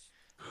one.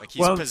 Like he's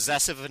Well,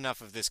 possessive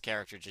enough of this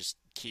character, just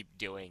keep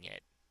doing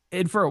it.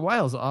 and for a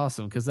while it's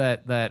awesome because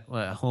that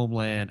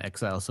Homeland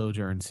Exile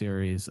Sojourn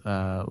series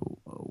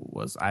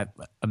was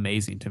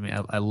amazing to me.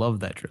 I love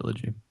that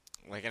trilogy.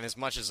 Like, and as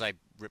much as I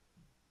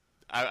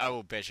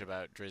will bitch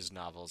about Driz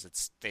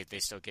novels, they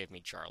still gave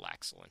me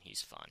Jarlaxle, and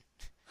he's fun.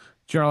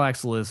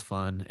 Jarlaxle is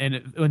fun,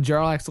 and when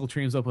Jarlaxle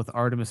teams up with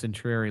Artemis and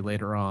Trary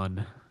later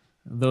on,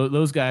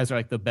 those guys are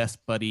like the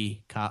best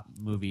buddy cop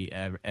movie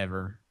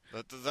ever.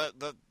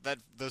 The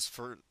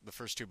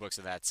first two books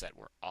of that set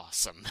were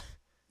awesome.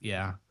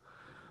 Yeah.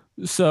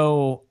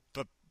 So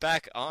But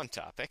back on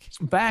topic.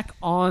 back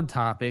on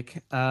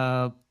topic,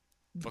 Book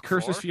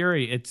Curse's four?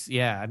 Fury.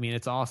 I mean,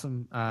 it's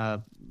awesome.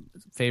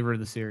 Favorite of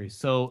the series.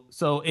 So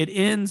it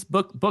ends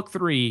book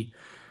 3.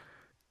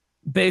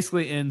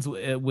 Basically ends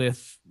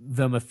with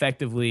them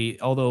effectively,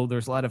 although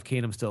there's a lot of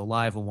Canum still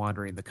alive and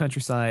wandering the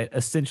countryside.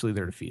 Essentially,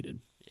 they're defeated.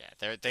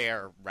 Yeah, they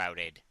are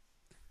routed.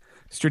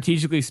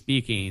 Strategically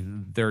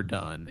speaking, they're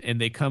done,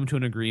 and they come to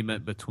an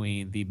agreement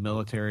between the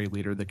military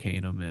leader of the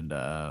Canum and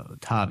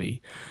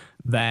Tavi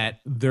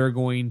that they're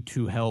going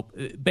to help.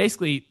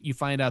 Basically, you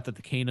find out that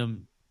the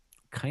Canum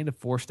kind of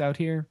forced out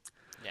here.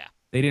 Yeah.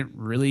 They didn't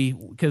really,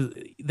 because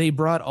they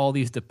brought all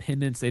these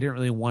dependents. They didn't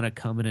really want to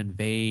come and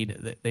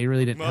invade. They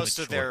really didn't. Most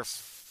have of a their choice.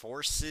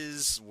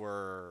 forces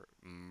were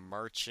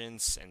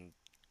merchants and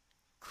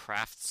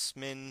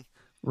craftsmen.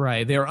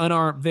 Right. They're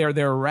unarmed.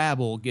 They're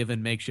rabble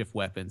given makeshift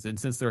weapons, and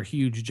since they're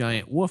huge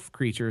giant wolf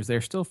creatures, they're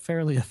still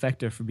fairly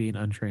effective for being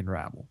untrained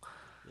rabble.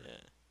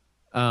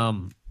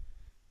 Yeah.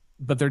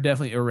 But they're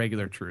definitely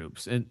irregular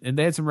troops, and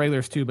they had some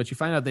regulars too. But you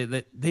find out that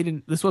they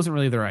didn't. This wasn't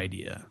really their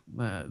idea.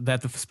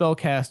 That the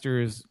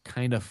spellcasters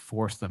kind of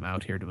forced them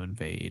out here to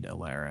invade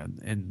Alera,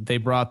 and they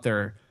brought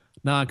their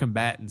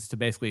non-combatants to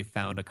basically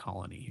found a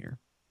colony here.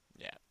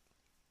 Yeah.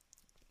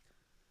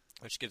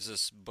 Which gives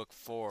us book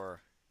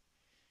 4.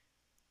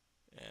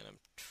 And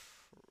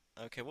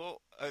okay.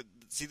 Well,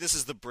 see, this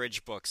is the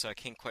bridge book, so I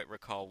can't quite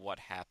recall what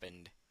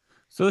happened.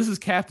 So this is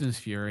Captain's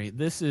Fury.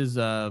 This is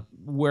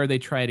where they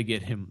try to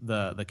get him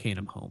the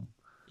Canum home.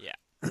 Yeah.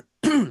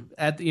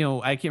 I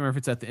can't remember if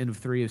it's at the end of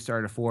 3 or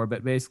start of 4,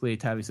 but basically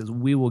Tavi says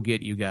we will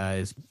get you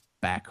guys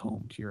back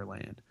home to your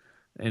land,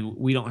 and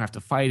we don't have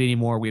to fight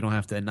anymore. We don't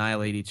have to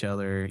annihilate each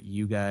other.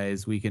 You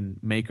guys, we can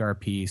make our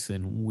peace,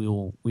 and we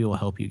will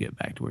help you get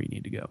back to where you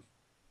need to go.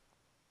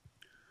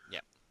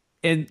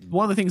 And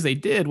one of the things they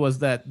did was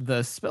that the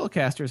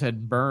spellcasters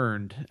had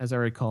burned, as I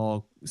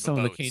recall, some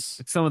of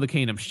the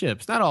Canum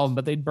ships. Not all of them,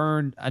 but they'd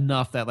burned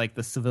enough that like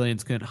the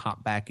civilians couldn't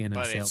hop back in and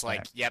But sail it's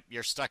like, back. yep,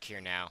 you're stuck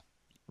here now.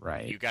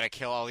 Right. You got to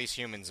kill all these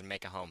humans and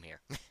make a home here.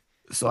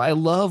 So I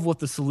love what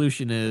the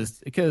solution is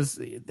because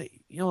the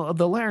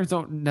Larans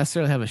don't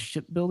necessarily have a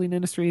shipbuilding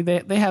industry.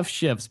 They have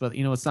ships, but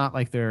it's not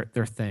like their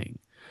thing.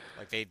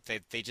 Like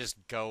they just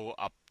go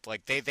up.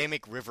 Like they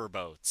make river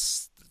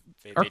boats.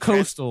 Or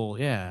coastal,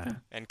 yeah.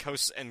 And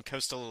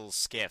coastal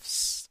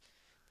skiffs.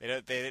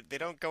 They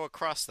don't go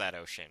across that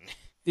ocean.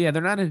 Yeah,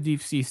 they're not in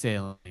deep sea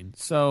sailing.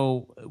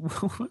 So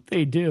what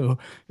they do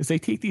is they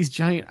take these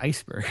giant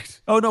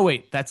icebergs. Oh no,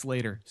 wait, that's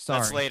later. Sorry,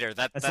 That's later.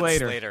 That's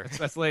later. later.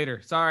 That's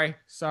later.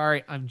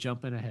 Sorry, I'm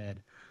jumping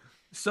ahead.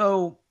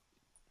 So,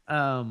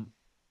 in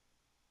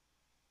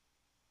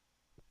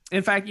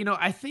fact,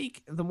 I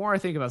think the more I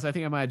think about this, I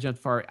think I might have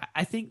jumped far.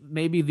 I think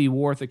maybe the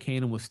War of the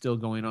Canaan was still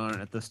going on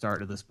at the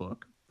start of this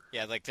book.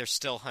 Yeah, like they're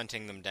still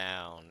hunting them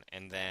down,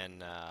 and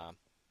then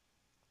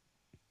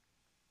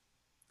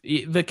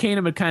The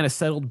Canaan had kind of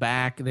settled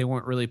back. They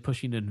weren't really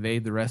pushing to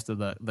invade the rest of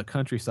the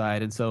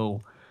countryside, and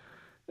so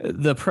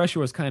the pressure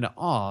was kind of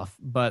off,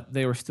 but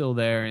they were still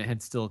there and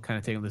had still kind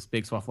of taken this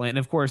big swath of land. And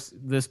of course,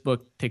 this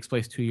book takes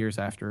place 2 years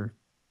after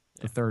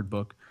the third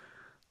book.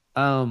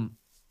 And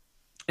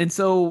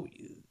so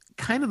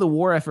kind of the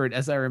war effort,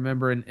 as I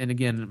remember, and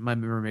again, my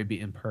memory may be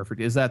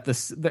imperfect, is that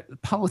the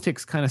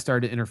politics kind of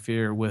started to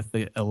interfere with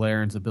the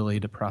Alarans'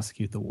 ability to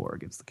prosecute the war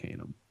against the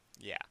Canaan.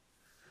 yeah.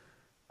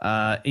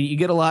 And you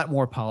get a lot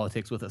more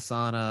politics with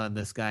Asana and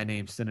this guy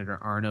named Senator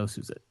Arnos,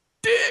 who's a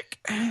dick.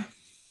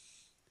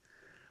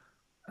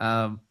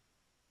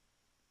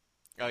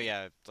 Oh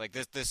yeah, like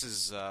this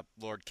is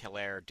Lord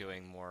Kelair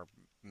doing more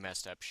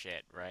messed up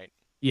shit, right?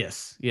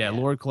 Yes, yeah. Yeah.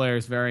 Lord Claire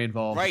is very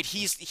involved. Right,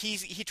 he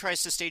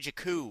tries to stage a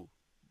coup.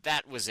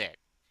 That was it.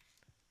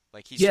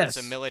 Like he starts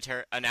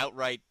Yes, an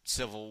outright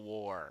civil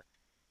war.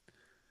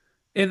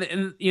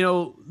 and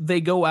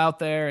they go out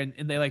there and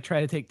they like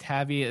try to take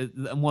Tavi.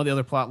 And one of the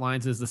other plot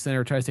lines is the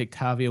senator tries to take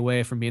Tavi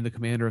away from being the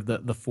commander of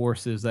the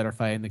forces that are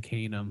fighting the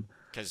Kingdom.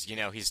 Because,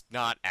 he's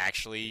not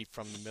actually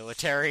from the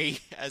military,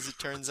 as it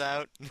turns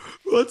out.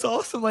 Well, it's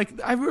awesome. Like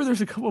I remember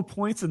there's a couple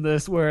points in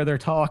this where they're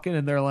talking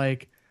and they're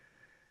like,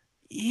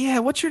 "Yeah,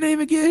 what's your name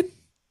again?"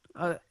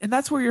 And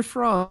that's where you're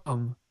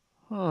from,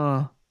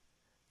 huh?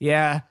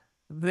 Yeah,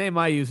 the name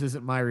I use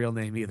isn't my real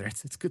name either.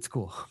 It's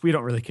cool. We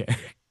don't really care.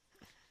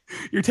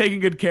 You're taking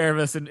good care of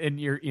us and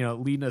you're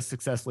leading us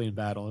successfully in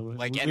battle.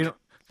 Like, We and, don't.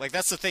 like,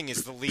 that's the thing,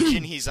 is the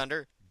Legion he's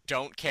under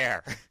don't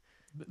care.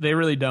 They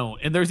really don't.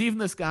 And there's even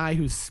this guy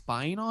who's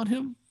spying on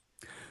him,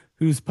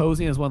 who's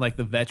posing as one of, like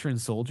the veteran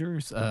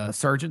soldiers,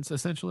 sergeants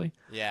essentially.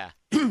 Yeah.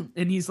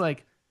 And he's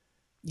like,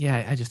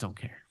 "Yeah, I just don't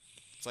care."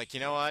 It's like, you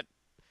know what?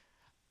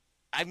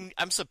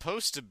 I'm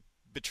supposed to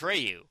betray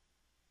you.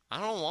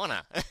 I don't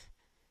wanna.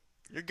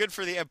 You're good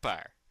for the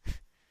Empire.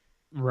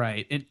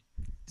 Right. And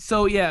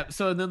so yeah,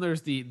 so then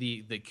there's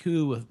the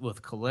coup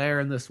with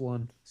Kalair in this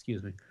one.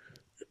 Excuse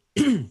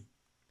me.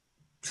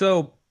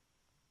 So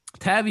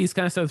Tavi's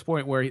kind of to this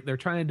point where they're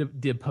trying to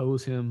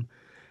depose him.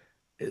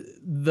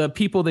 The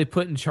people they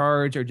put in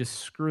charge are just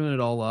screwing it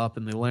all up,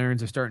 and the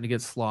Larans are starting to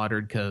get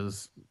slaughtered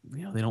because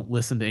they don't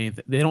listen to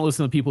anything. They don't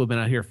listen to people who've been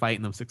out here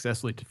fighting them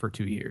successfully for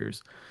 2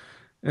 years.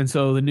 And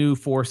so the new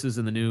forces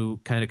and the new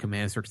kind of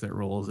command structure that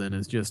rolls in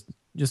is just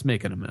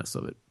making a mess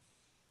of it.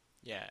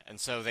 Yeah, and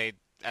so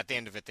at the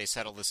end of it, they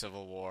settle the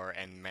Civil War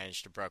and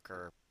manage to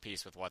broker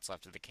peace with what's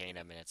left of the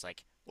Kingdom, and it's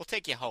like, we'll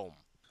take you home.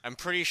 I'm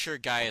pretty sure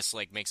Gaius,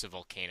 like, makes a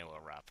volcano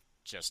erupt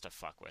just to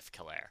fuck with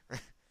Kalair.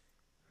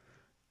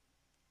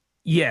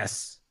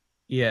 Yes.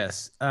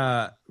 Yes.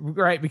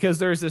 Right, because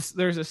there's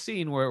a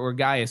scene where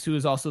Gaius, who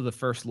is also the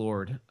first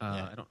lord,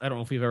 Yeah. I don't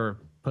know if we've ever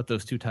put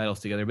those two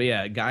titles together, but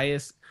yeah,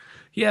 Gaius,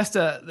 he has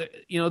to,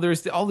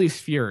 there's all these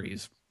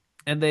furies,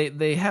 and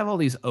they have all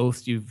these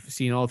oaths you've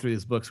seen all through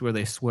these books where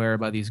they swear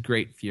by these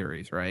great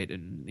furies, right?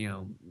 And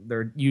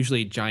they're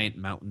usually giant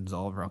mountains,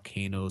 all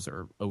volcanoes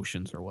or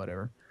oceans or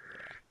whatever.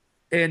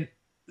 Yeah. And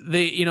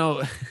they,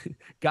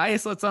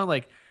 Gaius lets on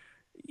like,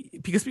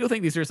 because people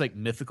think these are just like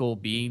mythical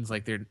beings,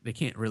 like they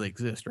can't really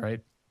exist, right?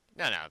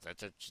 No,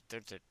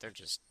 they're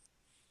just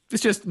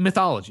It's just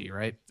mythology,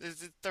 right?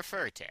 they're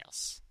fairy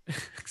tales.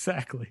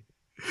 Exactly.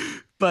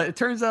 But it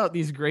turns out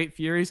these great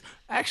furies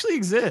actually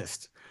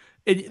exist.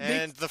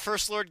 And the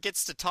First Lord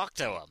gets to talk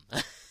to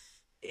him.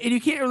 And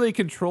you can't really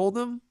control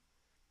them,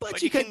 but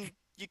But you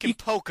you can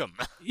poke him.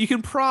 you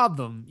can prod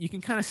them. You can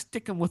kind of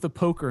stick them with a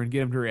poker and get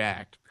them to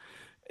react.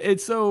 And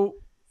so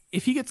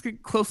if he gets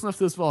close enough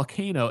to this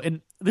volcano,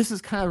 and this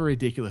is kind of a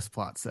ridiculous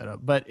plot setup,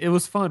 but it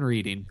was fun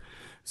reading.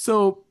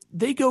 So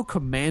they go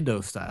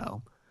commando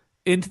style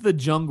into the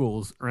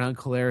jungles around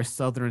Calera's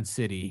southern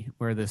city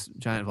where this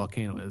giant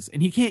volcano is.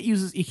 And he can't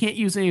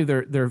use any of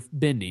their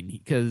bending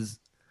because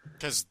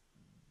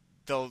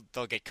they'll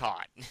get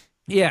caught.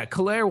 yeah,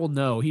 Calera will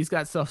know. He's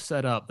got stuff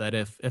set up that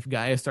if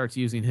Gaia starts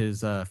using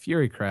his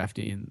fury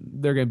crafting,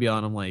 they're gonna be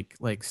on him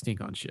like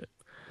stink on shit.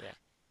 Yeah.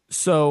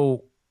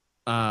 So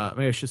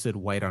maybe I should have said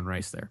white on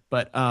rice there.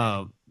 But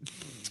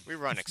We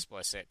run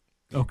explicit.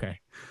 okay.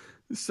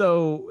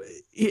 So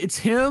it's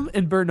him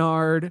and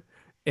Bernard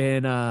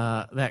and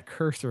that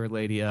cursor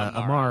lady,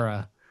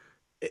 Amara.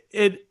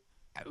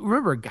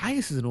 Remember,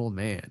 Gaius is an old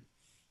man.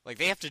 Like,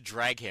 they have to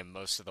drag him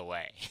most of the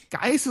way.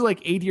 Gaius is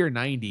like 80 or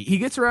 90. He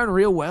gets around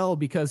real well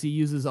because he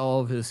uses all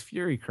of his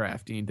fury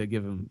crafting to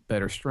give him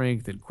better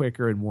strength and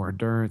quicker and more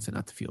endurance and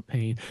not to feel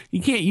pain.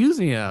 You can't use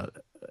any of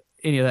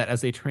that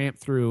as they tramp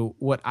through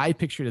what I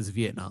pictured as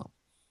Vietnam.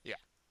 Yeah.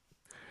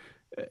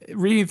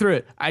 Reading through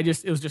it,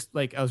 it was just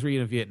like I was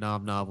reading a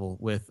Vietnam novel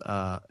with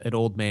an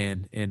old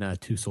man and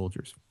two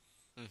soldiers.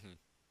 Mm-hmm.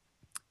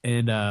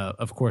 And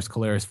of course,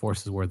 Calera's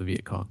forces were the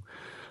Viet Cong.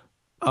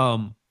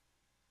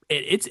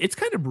 It's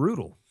kind of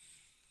brutal.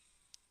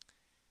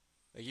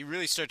 Like, you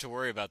really start to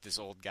worry about this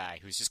old guy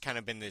who's just kind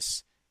of been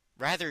this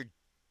rather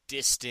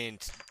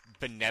distant,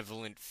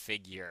 benevolent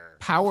figure.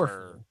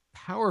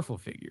 Powerful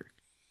figure.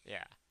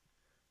 Yeah.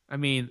 I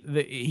mean,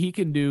 he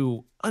can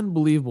do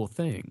unbelievable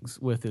things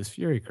with his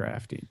fury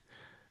crafting.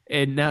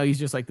 And now he's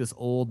just like this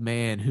old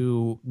man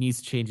who needs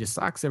to change his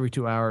socks every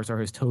 2 hours or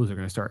his toes are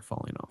going to start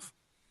falling off.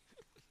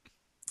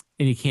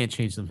 And he can't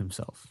change them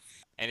himself.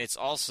 And it's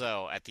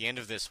also, at the end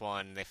of this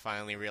one, they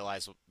finally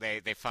realize,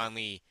 they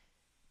finally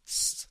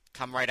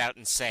come right out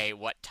and say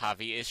what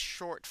Tavi is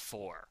short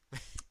for.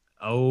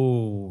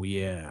 Oh,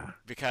 yeah.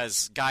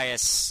 Because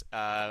Gaius,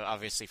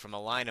 obviously from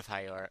a line of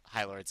High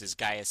Lords, is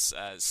Gaius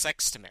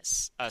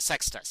Sextus.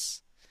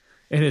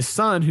 And his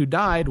son, who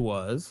died,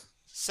 was...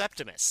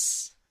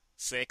 Septimus.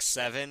 6,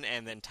 7,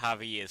 and then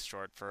Tavi is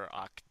short for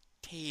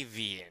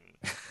Octavian.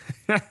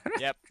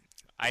 Yep.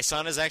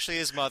 Isan is actually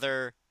his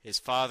mother. His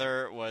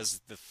father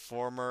was the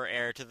former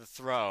heir to the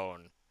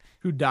throne.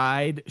 who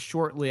died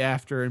shortly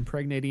after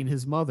impregnating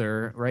his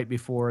mother right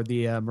before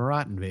the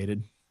Marat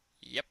invaded.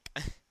 Yep.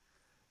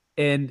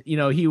 And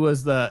he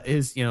was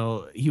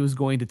he was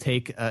going to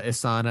take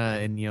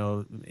Isana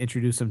and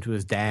introduce him to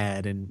his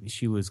dad, and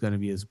she was going to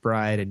be his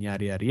bride, and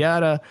yada yada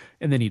yada.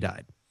 And then he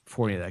died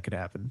before any of that could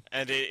happen.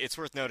 And it's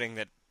worth noting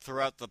that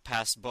throughout the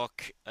past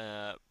book,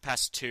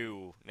 past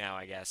two now,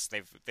 I guess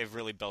they've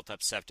really built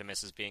up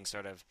Septimus as being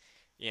sort of,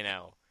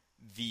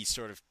 the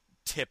sort of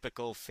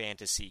typical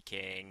fantasy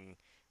king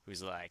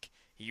who's like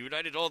he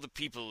united all the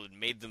people and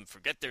made them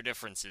forget their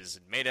differences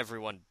and made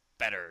everyone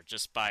better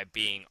just by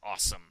being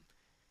awesome.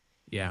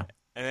 Yeah,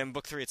 And then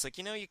book three, it's like,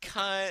 you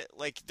kind of,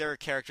 like, there are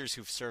characters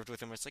who've served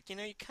with him where it's like, you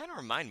kind of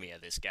remind me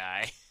of this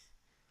guy.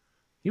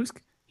 he was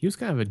he was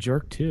kind of a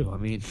jerk too. I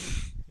mean,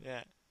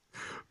 Yeah.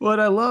 what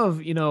I love,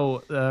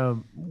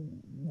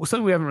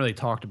 something we haven't really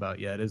talked about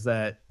yet is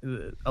that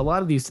a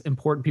lot of these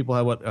important people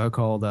have what are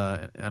called,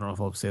 I don't know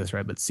if I'll say this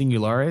right, but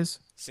singulares.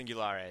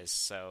 Singulares,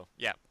 so,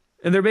 yeah.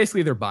 And they're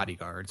basically their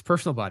bodyguards,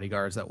 personal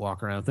bodyguards that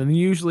walk around with them. And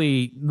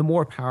usually, the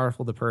more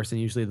powerful the person,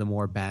 usually the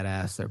more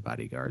badass their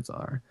bodyguards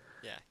are.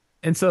 Yeah.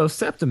 And so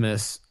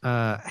Septimus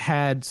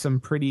had some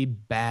pretty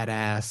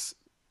badass,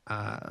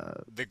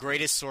 The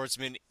greatest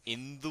swordsman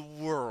in the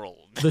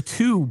world. the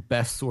two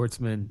best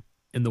swordsmen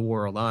in the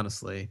world,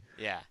 honestly.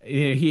 Yeah.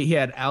 He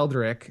had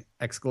Aldrich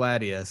ex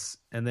Gladius,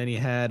 and then he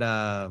had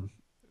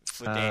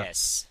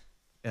Fladeus.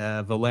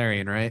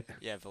 Valerian, right?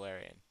 Yeah,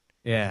 Valerian.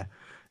 Yeah.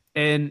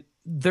 And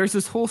there's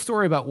this whole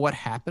story about what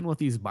happened with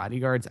these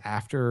bodyguards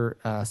after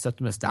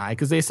Septimus died,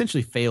 because they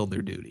essentially failed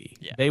their duty.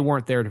 Yeah. They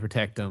weren't there to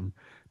protect him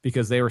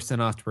because they were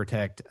sent off to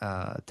protect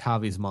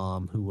Tavi's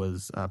mom, who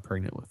was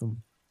pregnant with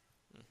him.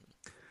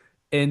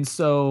 And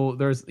so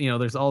there's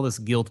all this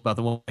guilt about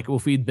them. Like, well,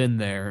 if we'd been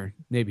there,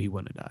 maybe he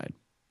wouldn't have died.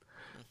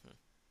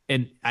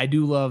 And I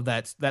do love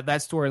that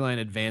storyline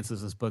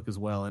advances this book as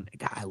well. And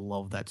God, I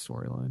love that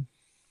storyline.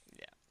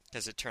 Yeah.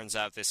 Because it turns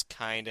out this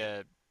kind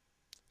of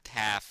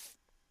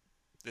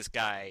this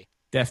guy,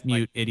 Deaf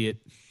mute idiot.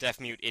 deaf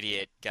mute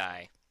idiot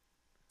guy,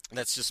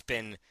 that's just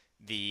been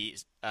the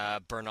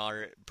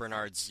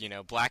Bernard's,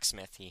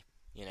 blacksmith. He's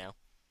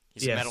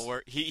Yes.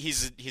 a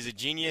he's a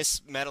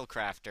genius metal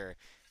crafter.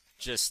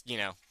 Just,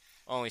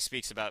 only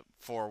speaks about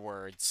 4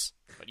 words,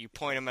 but you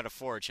point him at a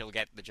forge, he'll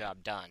get the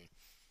job done.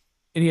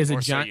 And he has Or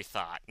a so giant you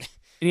thought. and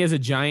he has a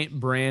giant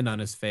brand on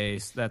his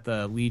face that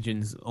the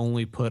legions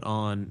only put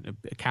on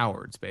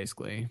cowards,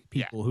 basically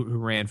people who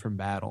ran from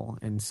battle.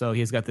 And so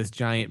he's got this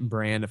giant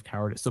brand of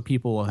cowardice. So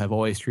people have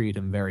always treated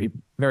him very,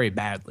 very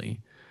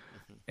badly.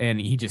 And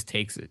he just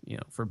takes it,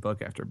 for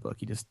book after book.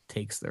 He just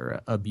takes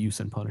their abuse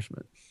and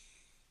punishment.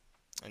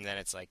 And then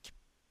it's like,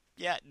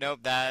 yeah, nope,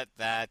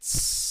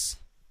 that's...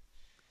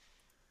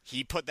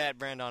 He put that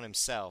brand on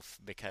himself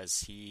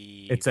because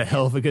It's a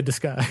hell of a good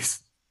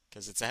disguise.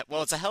 Because it's a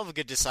hell of a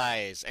good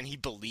disguise, and he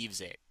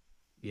believes it.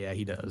 Yeah,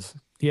 he does.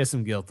 He has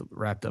some guilt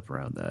wrapped up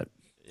around that.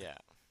 Yeah.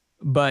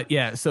 But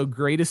yeah, so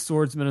greatest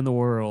swordsman in the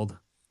world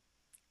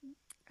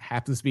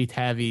happens to be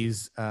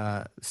Tavi's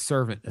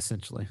servant,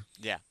 essentially.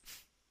 Yeah.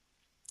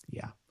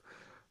 Yeah.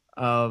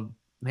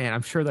 Man,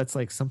 I'm sure that's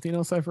like something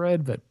else I've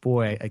read, but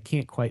boy, I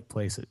can't quite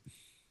place it.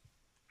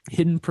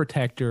 Hidden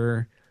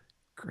protector,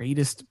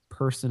 greatest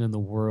person in the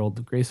world,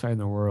 the greatest fighter in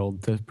the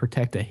world to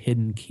protect a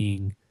hidden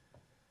king.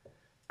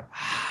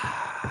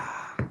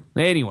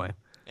 Anyway,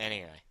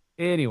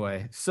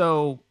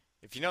 so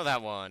if you know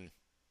that one,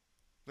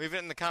 leave it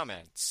in the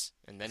comments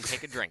and then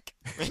take a drink.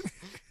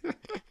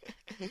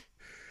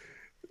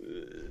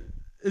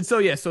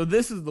 So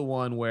this is the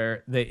one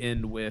where they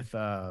end with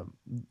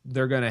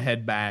they're going to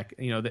head back.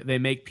 They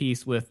make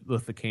peace with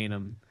the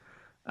Canaan.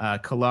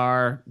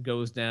 Kalar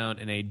goes down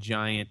in a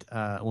giant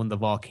when the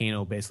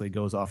volcano basically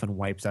goes off and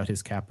wipes out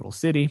his capital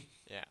city.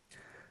 Yeah.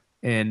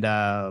 And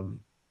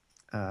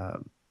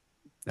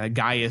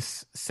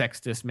Gaius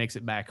Sextus makes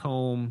it back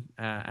home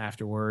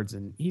afterwards,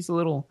 and he's a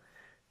little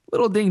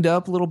dinged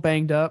up, a little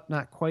banged up,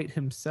 not quite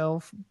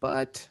himself,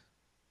 but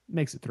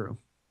makes it through.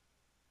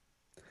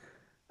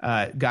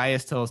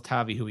 Gaius tells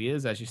Tavi who he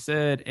is, as you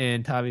said,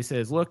 and Tavi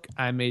says, look,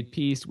 I made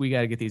peace. We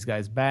got to get these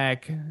guys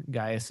back.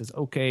 Gaius says,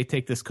 okay,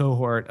 take this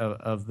cohort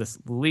of this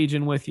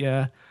legion with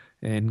you,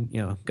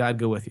 and, God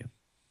go with you.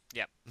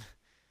 Yep.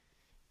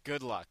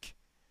 Good luck.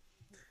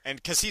 And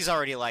because he's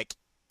already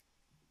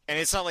and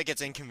it's not like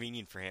it's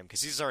inconvenient for him,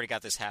 because he's already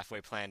got this halfway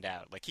planned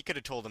out. Like, he could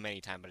have told them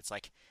anytime, but it's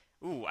like,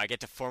 ooh, I get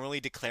to formally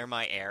declare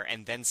my heir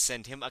and then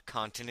send him a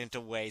continent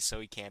away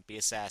so he can't be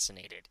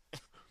assassinated.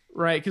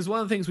 Right, because one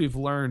of the things we've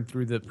learned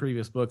through the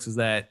previous books is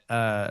that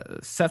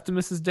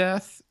Septimus's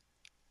death,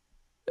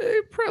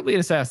 probably an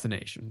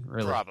assassination,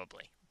 really.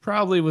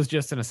 Probably was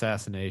just an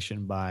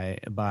assassination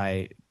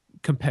by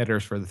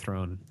competitors for the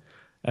throne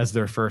as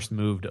their first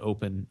move to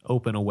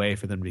open a way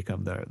for them to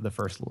become the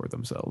first lord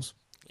themselves.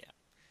 Yeah.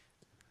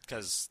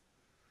 Because,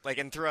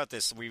 and throughout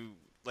this,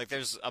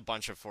 there's a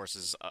bunch of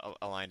forces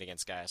aligned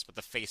against Gaius, but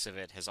the face of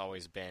it has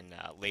always been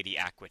Lady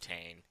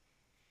Aquitaine,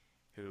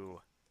 who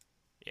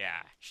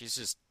Yeah, she's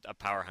just a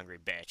power-hungry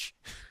bitch.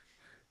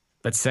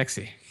 But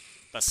sexy.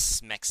 The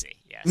Smexy,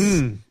 yes.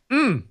 Mm,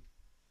 mm.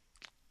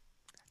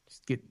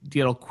 Just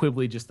get all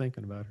quibbly just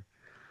thinking about her.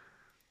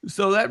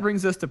 So that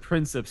brings us to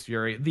Princeps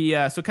Fury.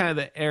 So kind of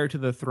the heir to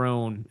the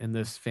throne in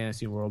this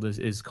fantasy world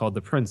is called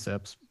the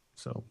Princeps.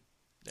 So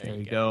There there you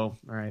you go.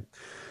 go. All right.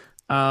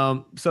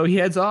 So he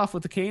heads off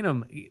with the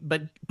Canum,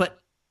 but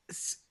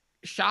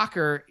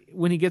shocker,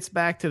 when he gets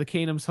back to the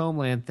Canum's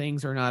homeland,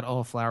 things are not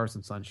all flowers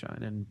and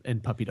sunshine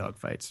and puppy dog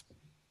fights.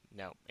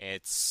 No,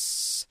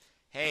 it's...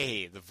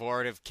 Hey, the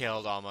Vord have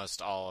killed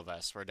almost all of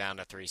us. We're down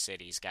to 3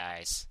 cities,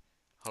 guys.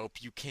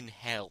 Hope you can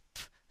help.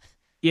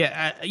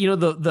 Yeah,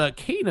 the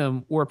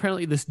Canum were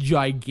apparently this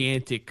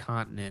gigantic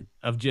continent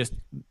of just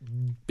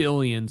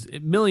billions,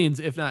 millions,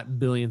 if not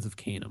billions of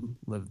Canum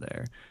lived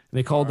there. And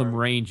they called them Or,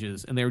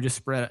 ranges, and they were just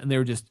spread, and they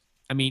were just,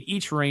 I mean,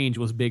 each range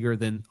was bigger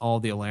than all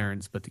the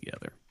Alarans put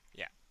together.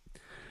 yeah,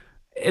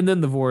 And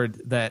then the Vord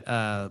that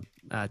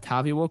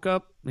Tavi woke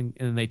up,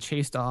 and they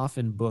chased off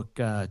in book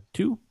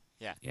 2.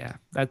 yeah, Yeah,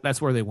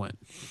 that's where they went.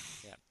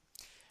 yeah.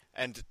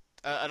 And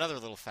another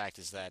little fact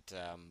is that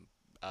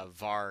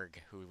Varg,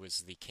 who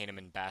was the Canaan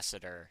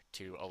ambassador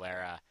to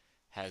Alera,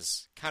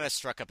 has kind of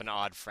struck up an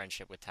odd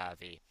friendship with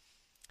Tavi.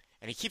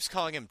 And he keeps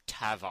calling him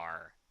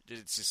Tavar.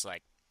 It's just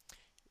like...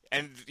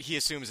 And he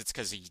assumes it's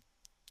because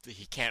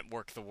he can't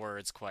work the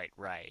words quite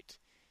right.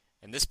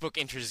 And this book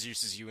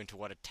introduces you into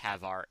what a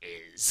Tavar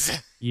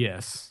is,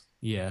 Yes,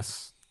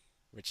 yes.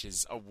 which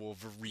is a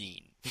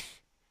Wolverine.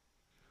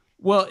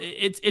 Well,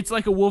 it's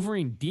like a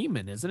Wolverine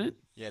demon, isn't it?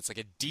 Yeah, it's like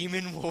a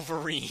demon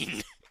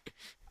Wolverine.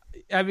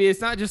 I mean,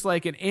 it's not just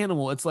like an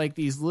animal. It's like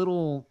these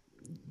little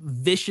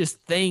vicious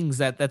things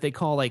that they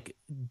call like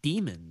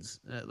demons,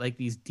 like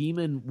these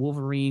demon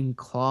Wolverine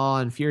claw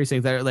and fury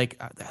things that are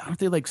like, aren't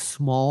they like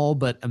small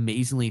but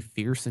amazingly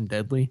fierce and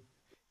deadly?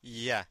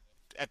 Yeah.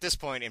 At this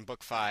point in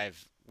book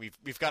 5,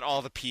 we've got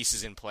all the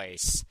pieces in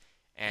place,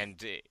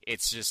 and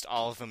it's just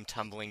all of them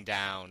tumbling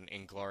down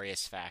in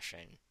glorious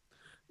fashion.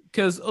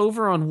 Because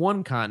over on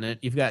one continent,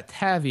 you've got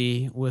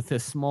Tavi with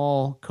his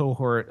small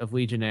cohort of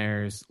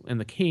legionnaires in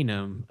the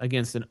Canum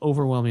against an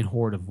overwhelming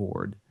horde of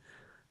Vord.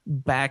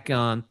 Back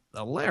on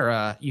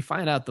Alera, you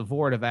find out the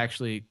Vord have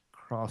actually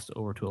crossed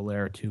over to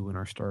Alera too and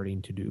are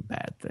starting to do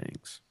bad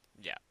things.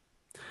 Yeah.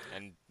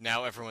 And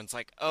now everyone's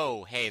like,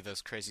 oh, hey,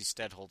 those crazy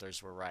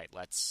steadholders were right.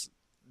 Let's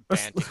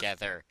band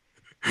together.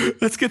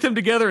 Let's get them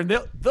together and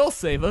they'll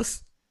save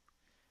us.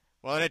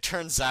 Well, and it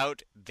turns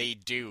out they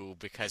do,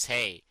 because,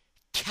 hey,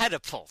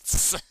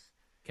 catapults.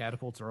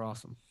 Catapults are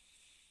awesome.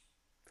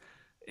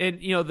 And,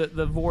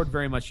 the Vord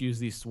very much use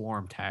these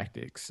swarm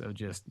tactics. So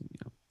just,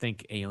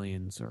 think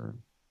aliens or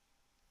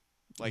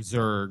Like,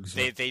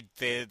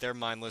 Zergs. they're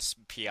mindless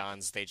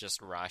peons. They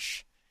just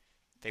rush.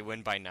 They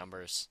win by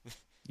numbers.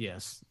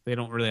 Yes, they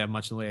don't really have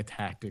much in the way of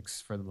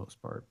tactics for the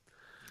most part.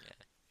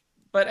 Yeah.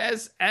 But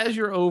as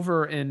you're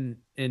over in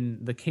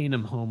the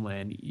Canaan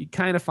homeland, you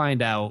kind of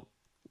find out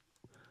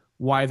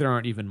why there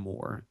aren't even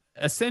more.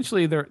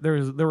 Essentially, there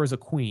was a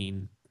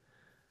queen,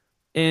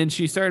 and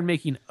she started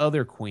making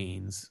other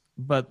queens,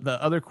 but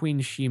the other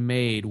queens she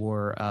made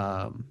were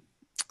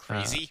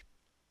Crazy?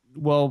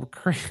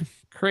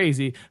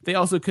 Crazy. They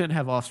also couldn't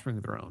have offspring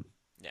of their own.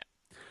 Yeah.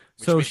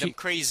 Which So made them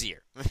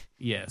crazier.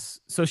 yes.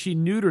 So she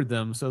neutered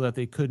them so that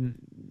they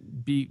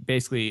couldn't be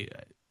basically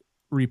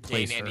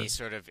replace Gain her. any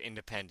sort of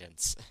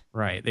independence.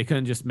 Right. They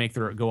couldn't just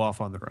go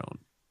off on their own.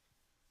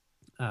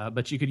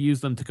 But you could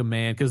use them to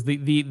command, because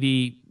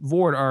the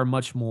Vord are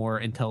much more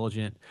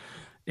intelligent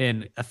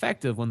and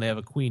effective when they have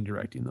a queen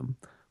directing them.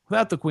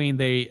 Without the queen,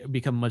 they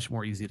become much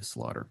more easy to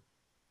slaughter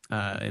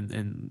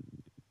and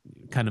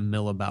kind of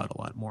mill about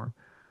a lot more.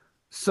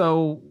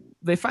 So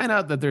they find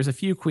out that there's a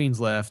few queens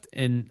left,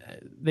 and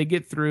they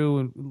get through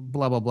and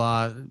blah, blah,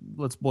 blah.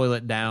 Let's boil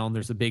it down.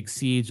 There's a big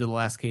siege of the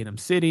last Kingdom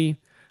city.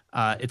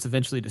 It's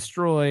eventually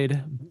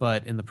destroyed,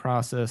 but in the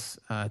process,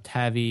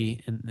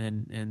 Tavi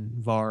and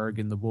Varg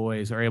and the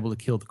boys are able to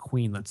kill the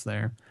queen that's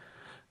there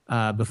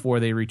before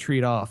they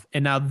retreat off.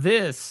 And now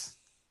they're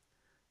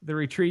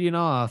retreating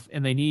off,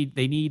 and they need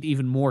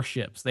even more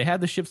ships. They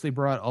had the ships they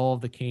brought all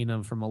of the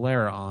Canaan from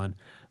Alera on,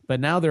 but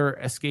now they're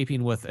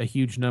escaping with a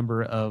huge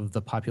number of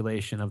the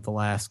population of the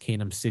last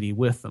Canaan city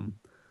with them.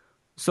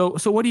 So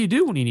what do you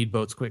do when you need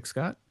boats quick,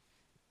 Scott?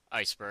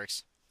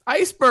 Icebergs.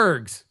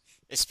 Icebergs!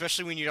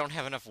 Especially when you don't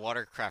have enough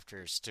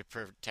watercrafters to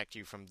protect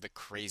you from the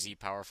crazy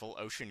powerful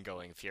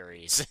ocean-going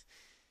furies.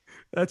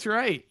 That's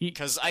right.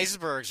 Because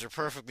icebergs are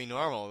perfectly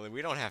normal.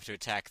 We don't have to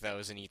attack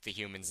those and eat the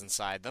humans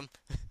inside them.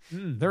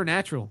 They're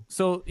natural.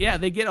 So yeah,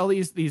 they get all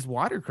these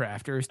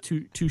watercrafters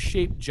to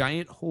shape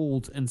giant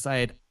holes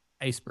inside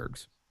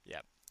icebergs.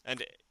 Yeah,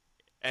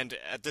 and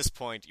at this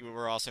point, you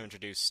were also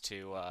introduced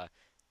to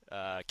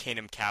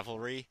Canaan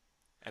cavalry,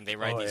 and they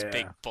ride these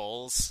big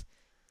bulls.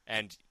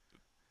 And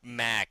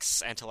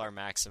Max, Antelar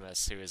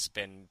Maximus, who has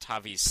been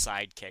Tavi's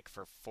sidekick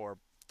for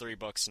 3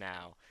 books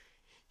now,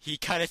 he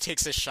kind of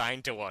takes a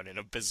shine to one in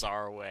a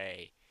bizarre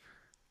way.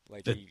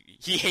 Like,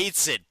 he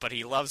hates it, but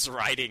he loves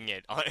riding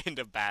it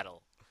into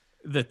battle.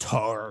 The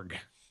Targ.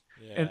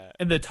 Yeah.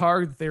 And the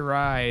targ that they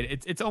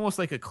ride, it's almost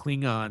like a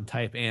Klingon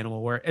type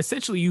animal where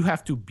essentially you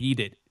have to beat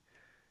it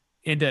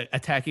into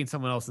attacking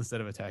someone else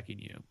instead of attacking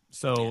you. Yeah.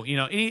 So,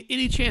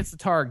 any chance the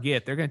targ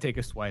get, they're going to take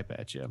a swipe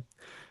at you.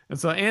 And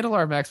so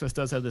Andalar Maximus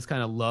does have this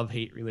kind of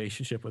love-hate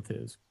relationship with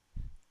his.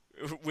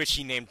 Which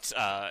he named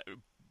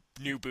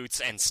New Boots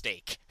and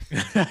Steak.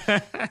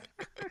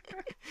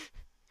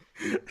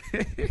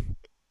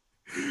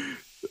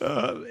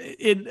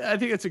 I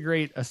think it's a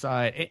great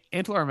aside.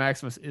 Antilar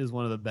Maximus is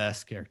one of the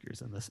best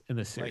characters in this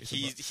Like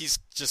series. he's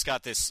just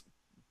got this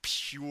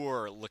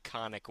pure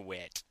laconic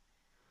wit.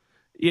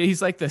 Yeah,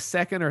 he's like the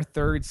second or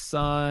third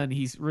son.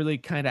 He's really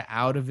kind of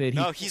out of it.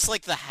 No, he's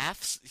like the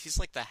half. He's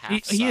like the half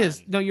He son.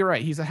 is. No, you're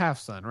right. He's a half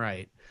son,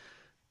 right?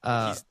 Like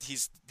Uh,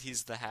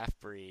 he's the half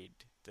breed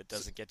that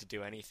doesn't get to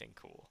do anything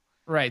cool.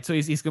 right. So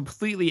he's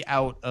completely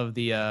out of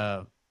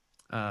the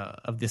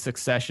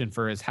succession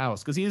for his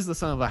house because he is the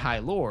son of a high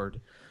lord,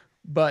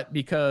 but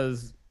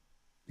because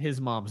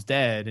his mom's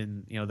dead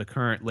and the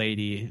current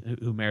lady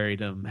who married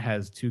him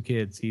has two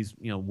kids, he's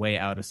way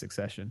out of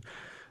succession.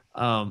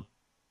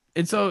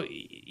 And so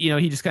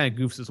he just kind of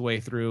goofs his way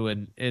through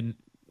and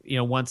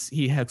once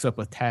he hooks up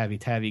with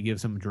Tabby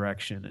gives him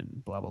direction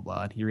and blah blah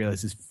blah, and he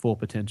realizes his full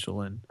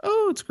potential and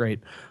it's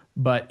great.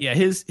 But yeah,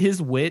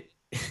 his wit,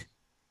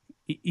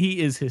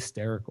 he is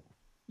hysterical.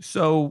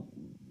 So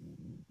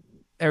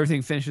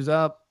everything finishes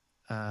up.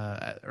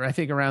 I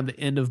think around the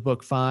end of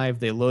book 5,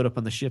 they load up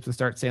on the ships and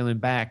start sailing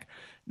back.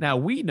 Now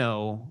we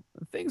know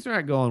things are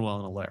not going well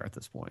in Alera at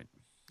this point.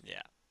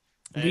 Yeah,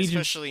 Legion,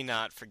 especially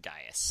not for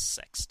Gaius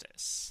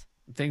Sextus.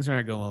 things are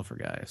not going well for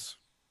Gaius,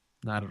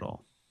 not at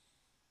all.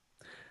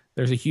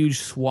 There's a huge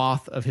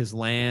swath of his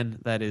land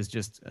that is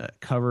just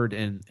covered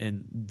in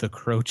the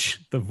Croach,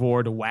 the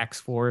Vord wax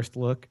forest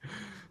look.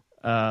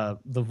 The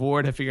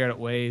Vord have figured out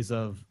ways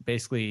of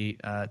basically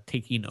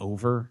taking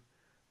over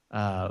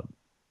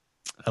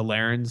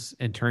Alerans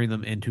and turning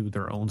them into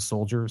their own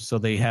soldiers. So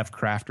they have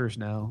crafters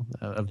now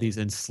of these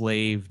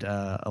enslaved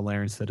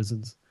Aleren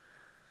citizens.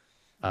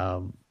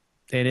 And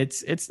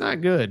it's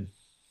not good.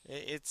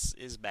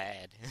 It's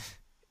bad.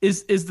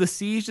 Is the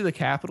siege of the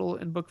capital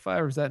in book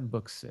 5 or is that in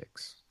book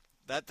 6?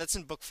 That's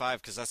in book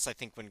 5 because that's I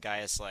think when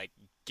Gaius like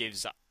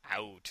gives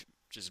out,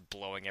 just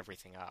blowing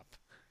everything up.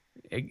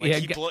 Like Yeah,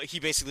 he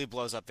basically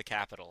blows up the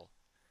capital.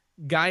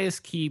 Gaius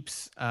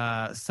keeps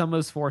some of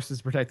his forces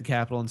to protect the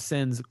capital and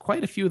sends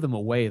quite a few of them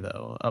away,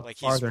 though, up Like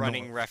he's farther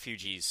running north.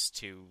 refugees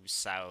to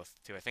south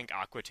to I think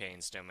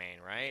Aquitaine's domain,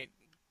 right?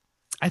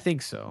 I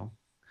think so.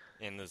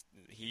 In the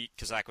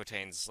because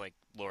Aquitaine's like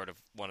lord of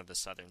one of the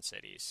southern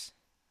cities.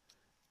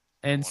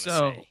 I And want to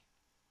so, say.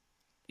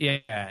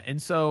 yeah,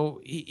 and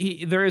so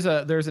there's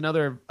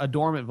another a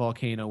dormant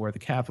volcano where the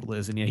capital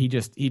is, and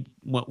yeah,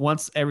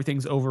 once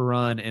everything's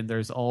overrun and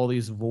there's all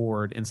these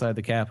Vord inside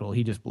the capital,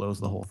 he just blows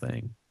the whole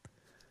thing.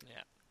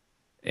 Yeah.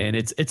 And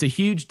it's a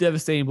huge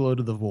devastating blow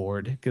to the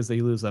Vord because they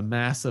lose a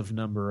massive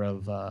number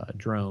of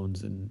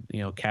drones and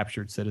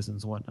captured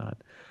citizens and whatnot.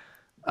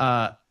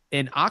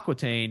 And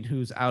Aquitaine,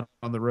 who's out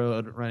on the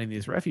road running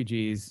these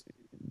refugees,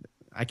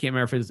 I can't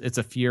remember if it's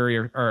a Fury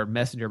or a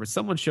messenger, but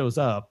someone shows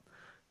up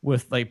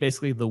with like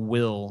basically the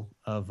will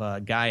of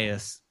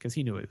Gaius because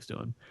he knew what he was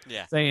doing,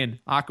 Yeah. saying,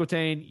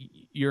 "Aquitaine,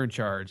 you're in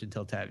charge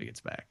until Tavi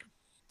gets back.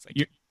 It's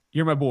like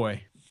You're my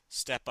boy."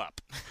 step up.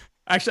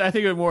 Actually, I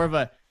think it was more of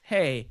a,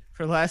 "Hey,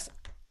 for the last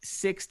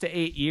 6 to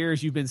 8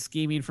 years, you've been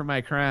scheming for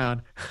my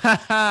crown. Ha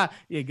ha!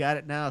 You got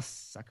it now,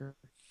 sucker.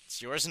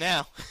 It's yours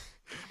now.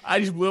 I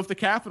just blew up the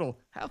capital.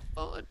 Have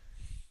fun."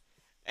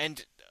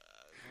 And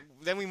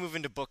then we move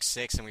into book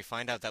 6 and we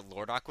find out that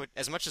Lord Aquitaine,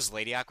 as much as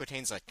Lady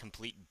Aquitaine's a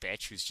complete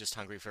bitch who's just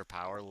hungry for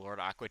power, Lord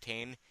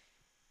Aquitaine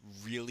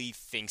really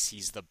thinks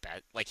he's the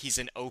best. Like he's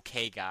an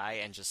okay guy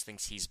and just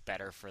thinks he's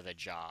better for the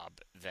job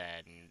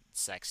than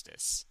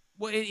Sextus.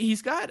 Well,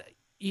 he's got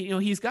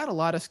a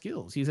lot of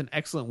skills. He's an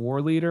excellent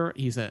war leader.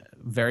 He's a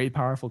very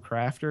powerful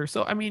crafter.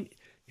 So I mean,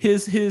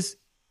 his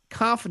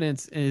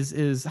confidence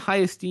is high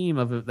esteem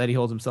of it that he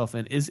holds himself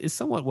in is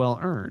somewhat well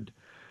earned.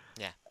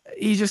 Yeah.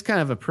 He's just kind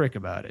of a prick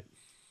about it.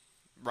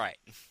 Right.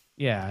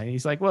 Yeah,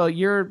 he's like, "Well,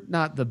 you're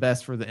not the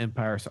best for the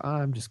Empire, so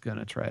I'm just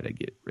gonna try to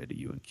get rid of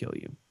you and kill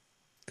you."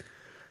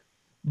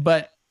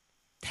 But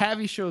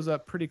Tavi shows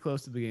up pretty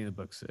close to the beginning of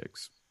book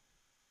 6.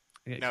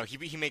 No,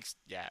 he makes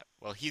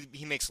well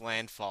he makes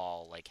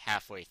landfall like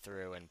halfway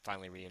through and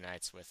finally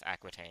reunites with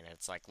Aquitaine and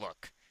it's like,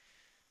 look,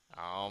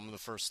 I'm the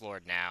first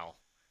lord now.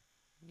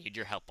 Need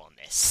your help on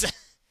this.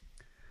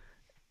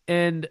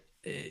 And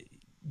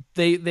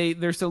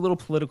there's a little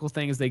political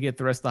thing as they get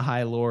the rest of the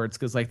High Lords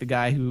because like the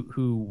guy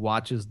who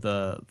watches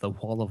the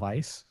Wall of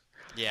Ice,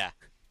 Yeah.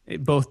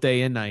 both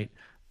day and night,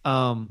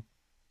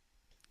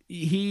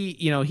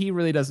 he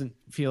really doesn't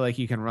feel like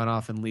he can run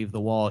off and leave the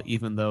wall,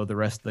 even though the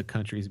rest of the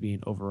country is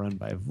being overrun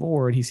by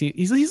Vord. He's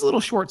a little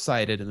short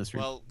sighted in this.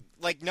 Well,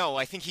 like no,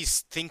 I think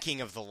he's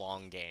thinking of the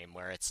long game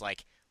where it's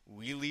like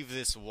we leave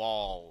this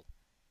wall,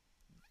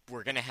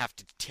 we're gonna have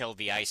to kill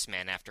the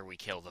Iceman after we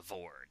kill the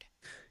Vord.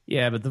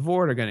 Yeah, but the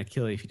Vord are going to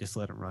kill you if you just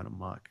let them run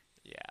amok.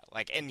 Yeah,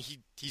 Like, and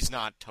he's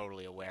not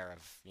totally aware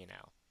of,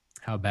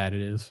 How bad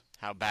it is.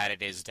 how bad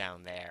it is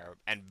down there,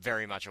 and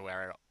very much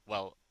aware,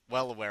 well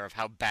aware of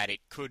how bad it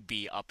could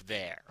be up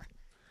there.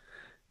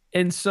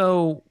 And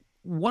so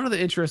one of the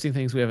interesting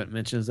things we haven't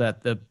mentioned is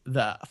that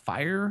the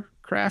fire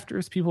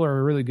crafters, people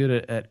are really good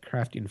at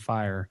crafting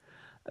fire.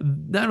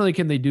 Not only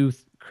can they do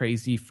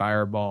crazy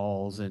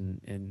fireballs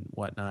and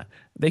whatnot,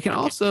 they can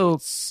Rocket also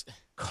boots.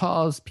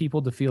 cause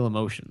people to feel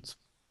emotions.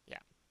 Yeah.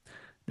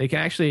 They can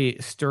actually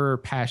stir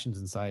passions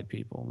inside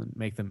people and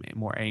make them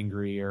more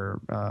angry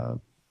or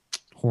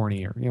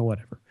horny or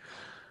whatever.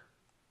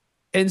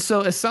 And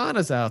so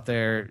Asana's out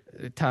there,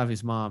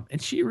 Tavi's mom,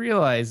 and she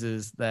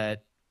realizes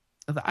that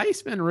the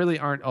Icemen really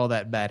aren't all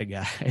that bad of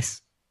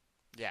guys.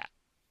 Yeah.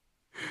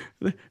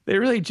 They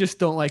really just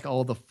don't like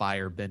all the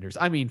firebenders.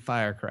 I mean,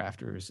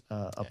 firecrafters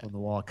up Yeah. on the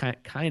wall.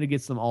 Kind of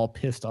gets them all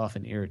pissed off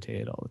and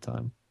irritated all the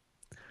time.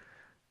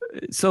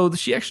 So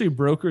she actually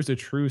brokers a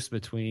truce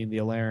between the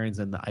Alarans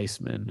and the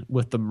Icemen,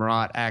 with the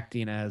Marat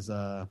acting as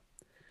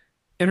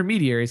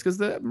intermediaries because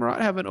the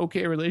Marat have an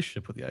okay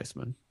relationship with the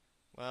Icemen.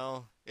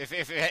 Well,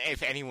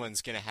 if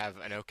anyone's gonna have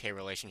an okay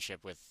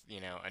relationship with,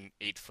 an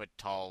 8 foot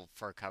tall,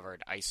 fur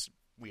covered, ice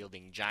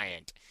wielding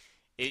giant,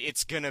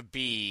 it's gonna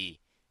be,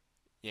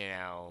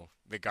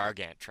 the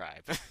Gargant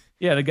tribe.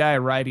 Yeah, the guy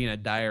riding a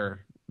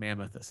dire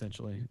mammoth,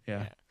 essentially.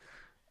 Yeah.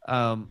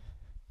 Yeah. Um,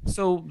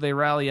 so they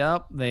rally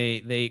up.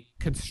 They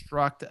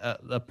construct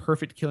a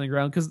perfect killing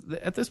ground because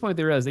at this point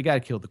they realize they got to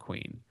kill the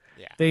queen.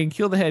 Yeah. They can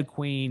kill the head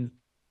queen.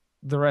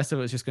 The rest of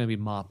it is just going to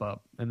be mop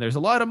up, and there's a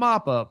lot of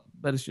mop up,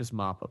 but it's just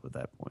mop up at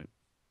that point.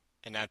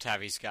 And now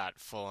Tavi's got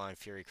full on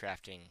fury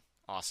crafting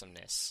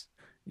awesomeness.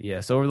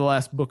 Yeah. So over the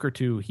last book or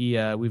two,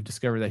 we've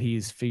discovered that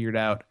he's figured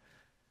out.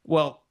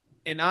 Well,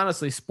 and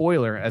honestly,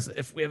 spoiler, as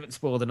if we haven't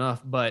spoiled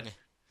enough, but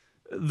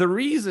the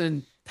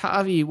reason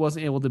Tavi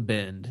wasn't able to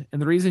bend,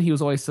 and the reason he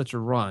was always such a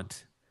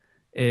runt,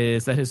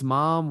 is that his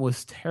mom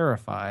was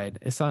terrified.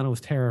 Asana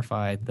was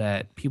terrified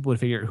that people would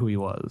figure out who he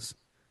was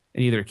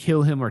and either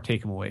kill him or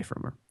take him away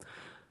from her.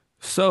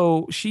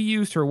 So she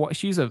used her.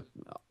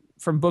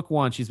 From book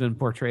one, she's been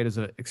portrayed as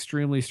an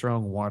extremely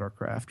strong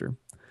watercrafter.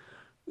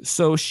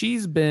 So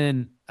she's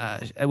been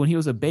when he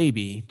was a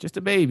baby, just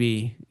a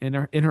baby in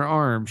her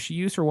arms, she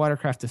used her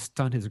watercraft to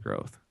stunt his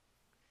growth.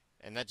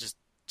 And that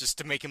just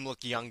to make him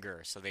look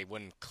younger, so they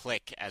wouldn't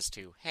click as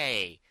to,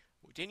 hey,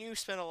 didn't you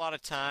spend a lot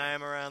of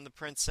time around the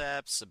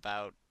Princeps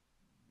about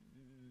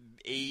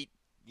 8,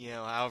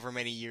 however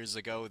many years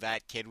ago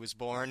that kid was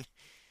born?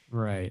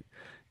 Right.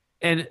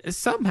 And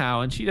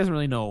somehow, and she doesn't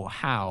really know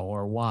how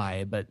or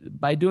why, but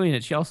by doing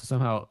it, she also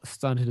somehow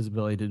stunted his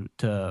ability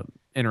to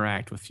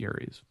interact with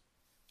Furies.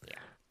 Yeah.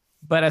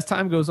 But as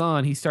time goes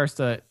on, he starts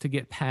to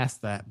get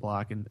past that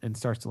block and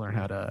starts to learn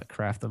how to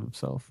craft them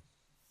himself.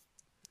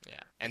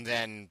 Yeah. And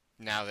then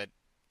now that,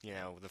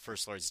 the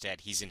First Lord's dead,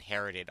 he's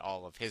inherited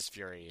all of his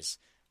Furies,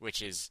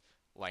 which is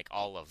like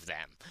all of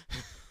them.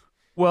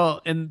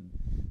 Well, and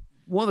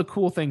one of the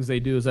cool things they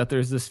do is that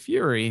there's this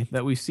Fury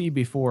that we see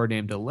before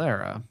named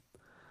Alera.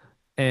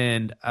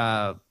 And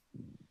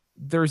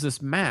there's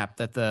this map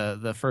that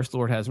the First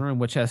Lord has in room,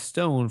 which has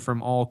stone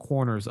from all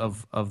corners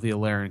of the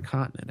Alarian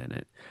continent in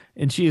it.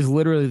 And she is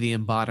literally the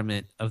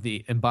embodiment of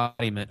the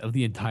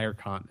entire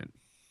continent.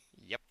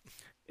 Yep.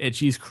 And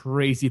she's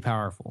crazy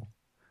powerful.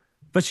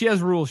 But she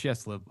has rules she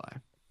has to live by.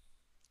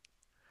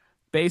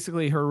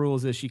 Basically, her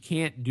rules is she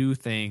can't do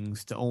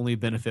things to only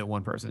benefit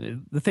one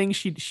person. The thing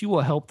she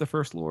will help the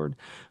First Lord,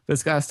 but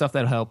it's got stuff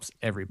that helps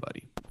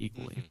everybody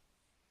equally. Mm-hmm.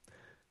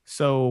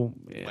 So,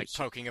 like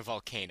poking a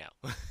volcano.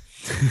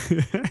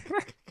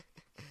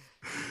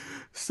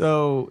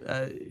 So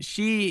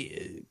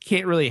she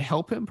can't really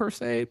help him per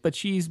se, but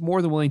she's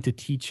more than willing to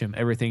teach him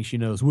everything she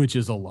knows, which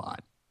is a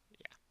lot.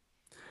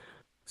 Yeah.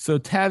 So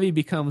Tavi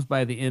becomes,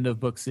 by the end of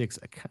book 6,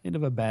 a kind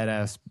of a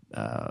badass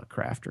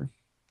crafter.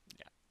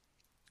 Yeah.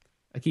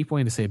 I keep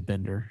wanting to say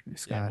bender,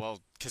 Scott. Yeah, well,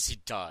 because he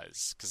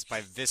does. Because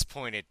by this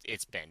point,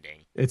 it's bending.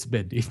 It's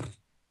bendy.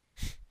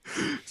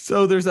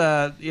 So there's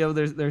a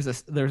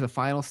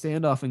final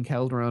standoff in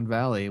Calderon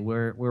Valley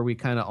where we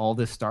kind of all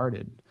this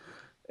started,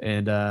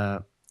 and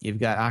you've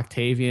got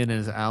Octavian and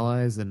his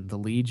allies and the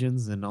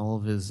legions and all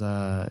of his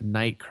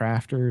knight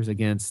crafters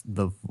against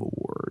the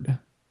Vord,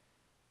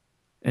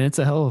 and it's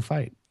a hell of a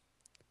fight.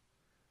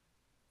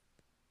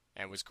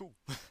 And it was cool.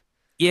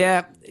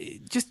 Yeah,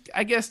 just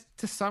I guess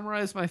to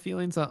summarize my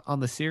feelings on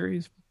the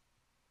series.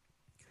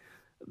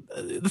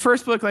 The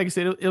first book, like I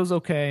said, it was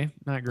okay,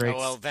 not great. Oh,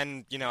 well,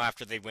 then,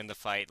 after they win the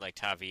fight, like,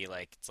 Tavi,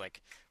 it's like,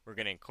 we're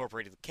going to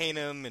incorporate the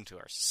Canum into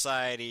our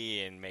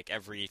society and make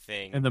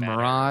everything and the better.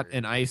 Marat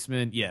and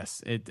Iceman,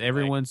 yes,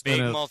 everyone's big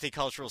gonna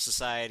multicultural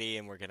society,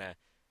 and we're going to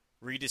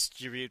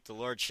redistribute the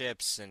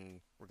lordships, and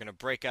we're going to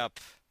break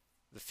up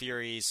the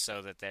Furies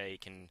so that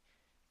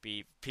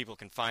people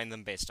can find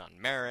them based on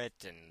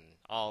merit and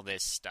all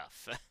this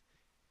stuff.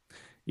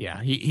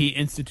 Yeah, he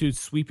institutes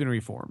sweeping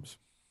reforms.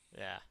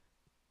 Yeah.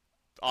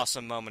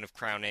 Awesome moment of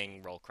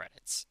crowning, roll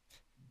credits.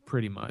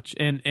 Pretty much.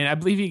 And I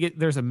believe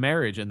there's a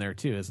marriage in there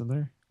too, isn't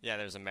there? Yeah,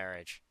 there's a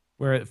marriage.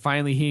 where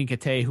finally he and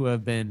Kate, who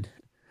have been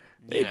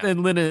You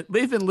know,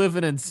 they've been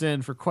living in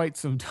sin for quite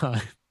some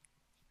time,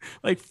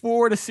 like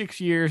 4 to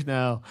 6 years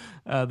now.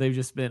 They've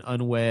just been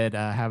unwed,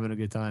 having a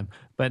good time,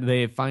 but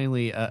they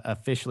finally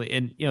officially.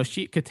 And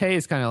Kate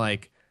is kind of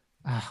like,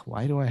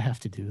 why do I have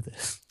to do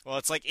this? well,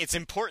 it's like it's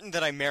important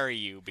that I marry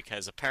you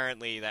because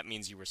apparently that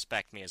means you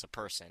respect me as a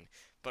person.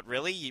 But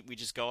really, we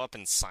just go up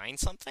and sign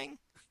something?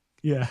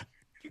 Yeah,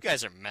 You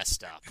guys are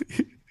messed up.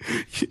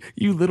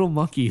 you little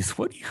monkeys.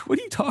 What are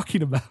you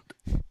talking about?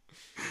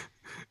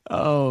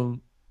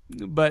 Um,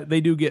 but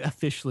they do get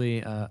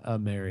officially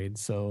married,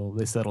 so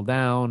they settle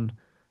down.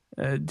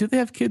 Do they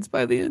have kids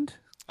by the end?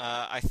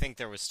 I think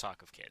there was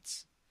talk of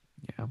kids.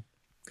 Yeah.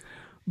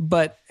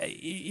 But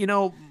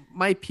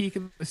my peak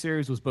in the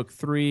series was book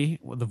 3.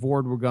 When the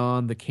Vord were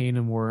gone, the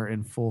Kanem were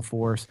in full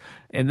force,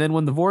 and then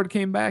when the Vord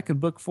came back in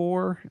book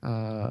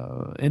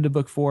 4, into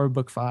book 4,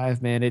 book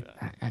 5, man,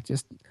 I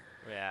just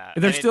Yeah,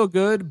 they're still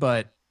good,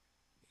 but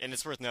and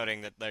it's worth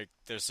noting that like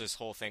there's this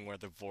whole thing where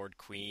the Vord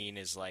Queen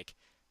is like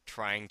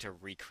trying to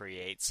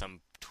recreate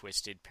some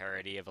twisted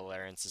parody of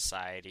Alerian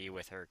society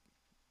with her,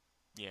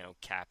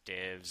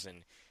 captives,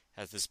 and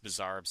has this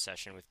bizarre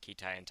obsession with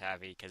Kitai and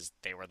Tavi because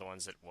they were the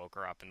ones that woke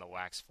her up in the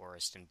Wax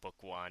Forest in book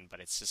 1. But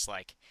it's just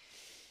like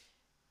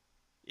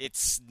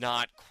it's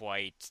not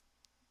quite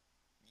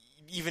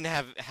even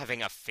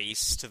having a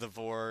face to the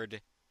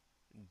Vord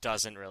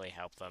doesn't really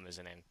help them as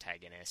an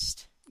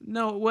antagonist.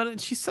 no, well,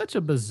 she's such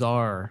a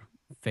bizarre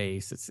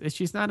face.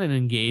 She's not an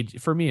engage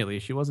for me at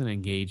least. She wasn't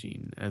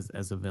engaging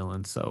as a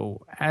villain,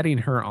 so adding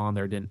her on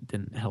there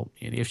didn't help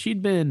me any. If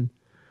she'd been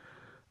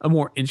a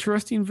more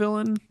interesting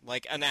villain.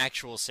 Like an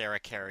actual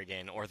Sarah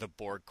Kerrigan or the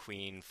Borg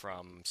Queen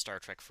from Star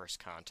Trek First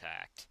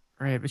Contact.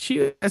 Right, but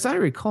she, as I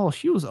recall,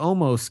 she was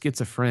almost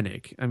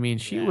schizophrenic. I mean,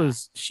 Yeah.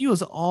 she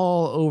was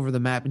all over the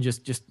map and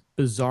just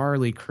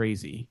bizarrely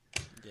crazy.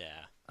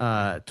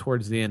 Yeah.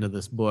 Towards the end of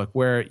this book,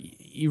 where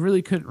you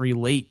really couldn't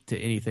relate to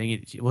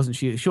anything. She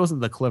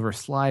wasn't the clever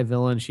sly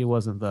villain. She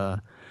wasn't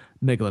the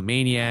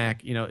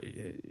megalomaniac.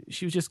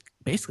 She was just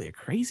basically a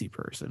crazy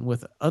person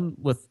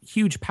with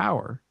huge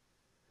power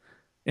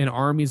and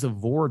armies of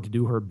Vord to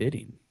do her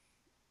bidding.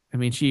 I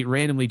mean, she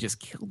randomly just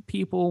killed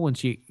people when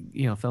she,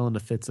 fell into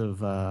fits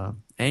of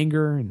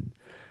anger, and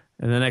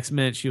the next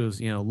minute she was,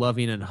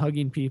 loving and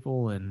hugging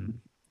people. And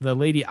the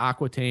Lady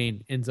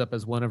Aquitaine ends up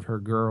as one of her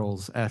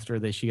girls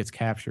after she gets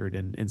captured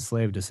and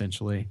enslaved.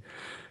 Essentially,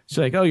 she's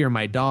like, "Oh, you're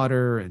my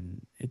daughter,"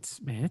 and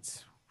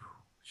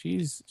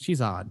she's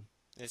odd.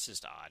 It's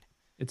just odd.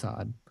 It's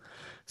odd.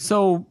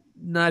 So,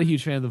 not a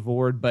huge fan of the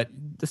Vord,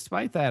 but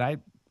despite that, I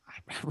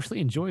really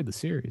enjoyed the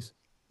series.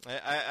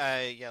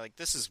 Yeah, like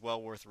this is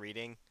well worth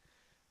reading.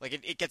 Like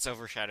it gets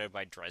overshadowed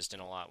by Dresden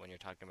a lot when you're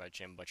talking about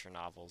Jim Butcher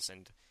novels,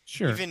 and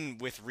Sure. even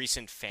with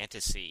recent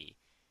fantasy,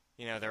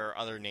 there are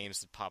other names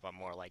that pop up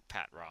more, like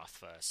Pat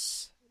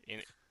Rothfuss,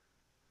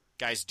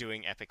 guys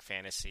doing epic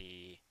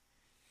fantasy,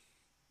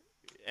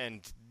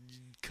 and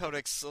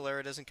Codex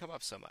Alera doesn't come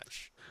up so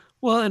much.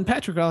 Well, and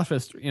Patrick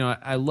Rothfuss,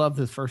 I love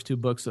the first 2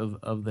 books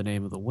of the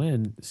Name of the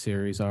Wind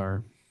series.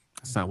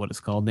 That's not what it's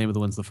called. Name of the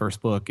Wind's the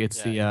first book.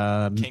 It's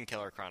the King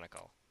Killer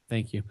Chronicle.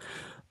 Thank you.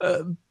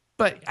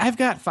 But I've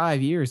got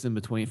 5 years in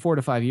between, 4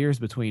 to 5 years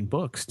between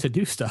books to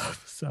do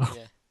stuff. So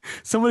Yeah.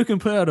 someone who can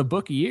put out a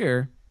book a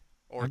year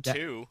Or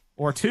two.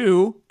 or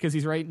 2, because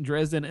he's writing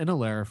Dresden and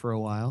Alera for a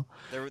while.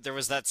 There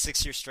was that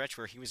 6-year stretch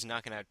where he was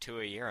knocking out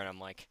 2 a year, and I'm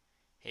like,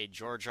 hey,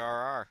 George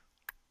R.R.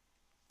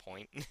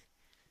 Point.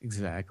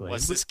 Exactly.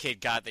 What's this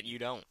kid got that you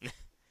don't?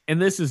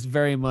 And this is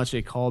very much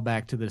a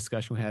callback to the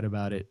discussion we had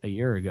about it a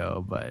year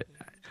ago. But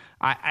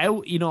I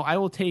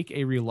will take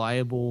a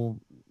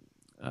reliable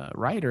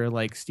writer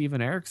like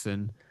Steven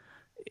Erikson.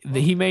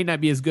 He may not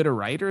be as good a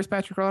writer as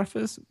Patrick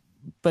Rothfuss,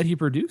 but he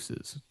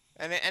produces.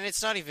 And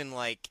it's not even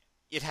like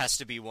it has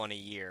to be 1 a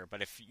year,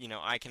 but if,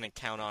 I can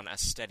count on a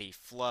steady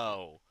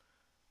flow.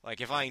 Like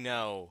if I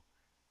know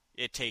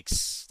it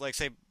takes, like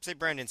say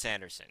Brandon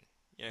Sanderson,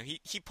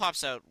 he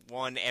pops out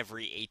 1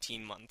 every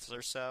 18 months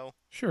or so.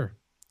 Sure.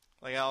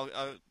 Like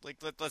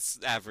let's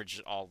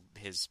average all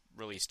his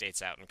release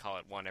dates out and call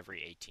it 1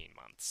 every 18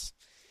 months.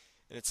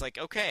 And it's like,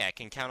 okay, I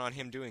can count on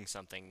him doing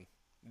something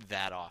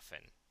that often.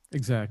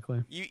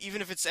 Exactly.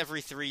 Even if it's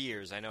every 3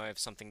 years, I know I have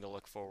something to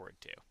look forward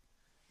to.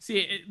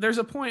 See, there's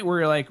a point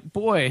where you're like,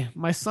 boy,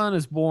 my son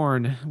is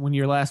born when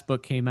your last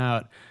book came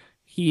out.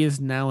 He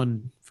is now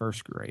in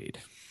 1st grade.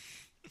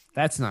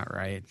 That's not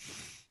right.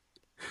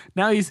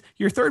 Now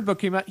your 3rd book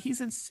came out.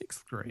 He's in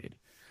 6th grade.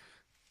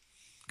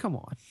 Come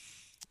on.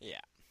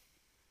 Yeah.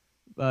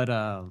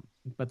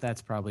 But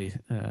that's probably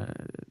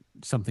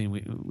something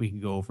we can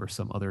go over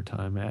some other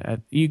time.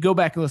 You go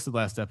back and listen to the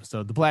last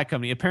episode, The Black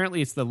Company.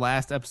 Apparently, it's the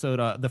last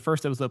episode, the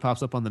first episode that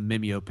pops up on the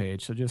Mimeo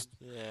page. So just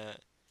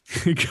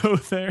go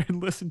there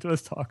and listen to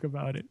us talk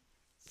about it.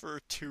 For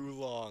too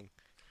long.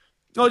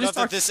 Oh, Not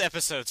that this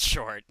episode's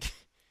short.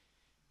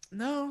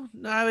 No,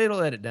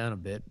 it'll edit down a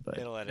bit, but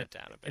it'll edit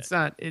down a bit. It's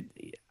not it.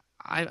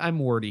 I'm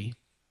wordy.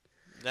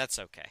 That's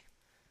okay.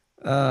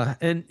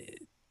 And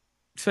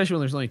especially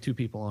when there's only 2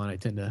 people on, I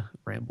tend to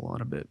ramble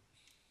on a bit.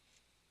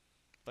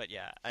 But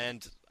yeah,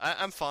 and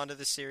I'm fond of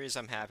the series.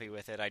 I'm happy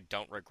with it. I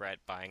don't regret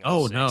buying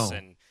all Oh six, no.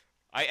 and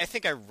I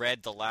think I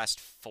read the last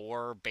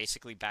four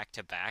basically back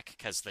to back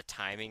because the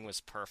timing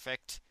was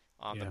perfect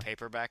on the Yeah.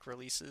 paperback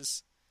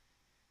releases.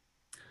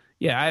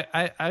 Yeah,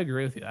 I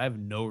agree with you. I have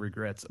no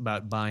regrets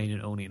about buying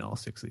and owning all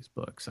six of these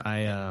books.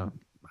 Yeah.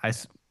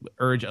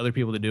 Urge other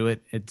people to do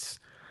it. It's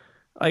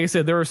like I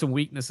said, there are some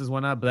weaknesses,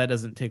 whatnot, but that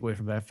doesn't take away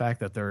from the fact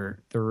that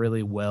they're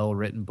really well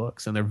written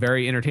books and they're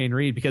very entertaining to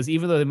read because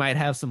even though they might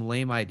have some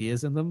lame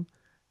ideas in them,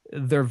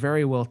 they're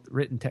very well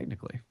written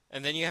technically.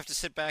 And then you have to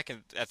sit back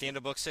and at the end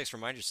of book six,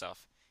 remind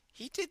yourself,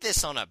 he did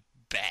this on a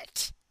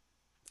bet,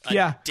 a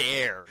Yeah,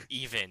 dare,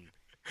 even.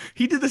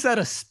 he did this out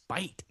of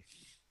spite.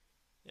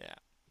 Yeah,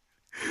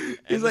 He's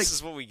and like, this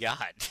is what we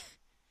got.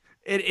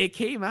 it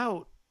came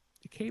out.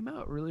 It came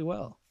out really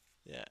well.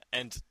 Yeah,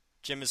 and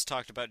Jim has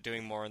talked about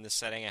doing more in this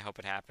setting. I hope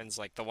it happens.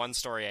 Like the one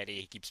story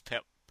idea he keeps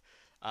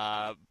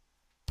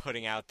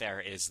putting out there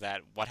is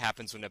that what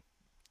happens when a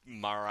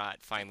Marat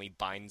finally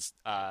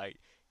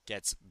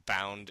gets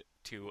bound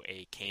to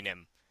a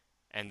Canem,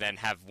 and then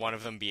have one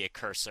of them be a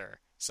cursor.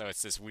 So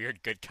it's this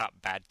weird good cop,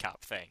 bad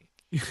cop thing.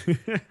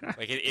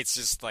 Like it's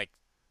just like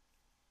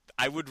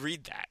I would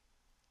read that.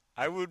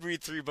 I would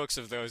read 3 books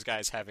of those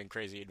guys having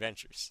crazy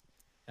adventures.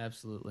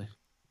 Absolutely.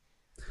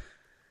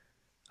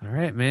 All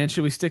right, man.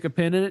 Should we stick a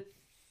pin in it?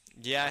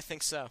 Yeah, I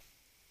think so.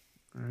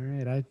 All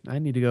right. I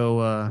need to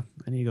go. I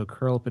need to go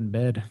curl up in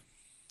bed.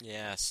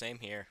 Yeah, same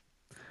here.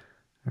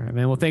 All right,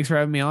 man. Well, thanks for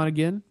having me on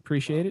again.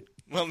 Appreciate it.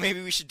 Well,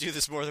 maybe we should do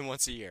this more than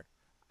once a year.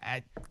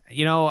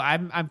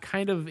 I'm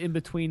kind of in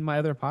between my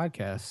other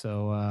podcasts,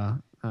 so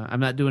I'm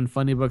not doing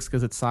funny books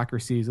because it's soccer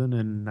season,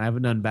 and I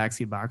haven't done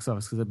backseat box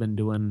office because I've been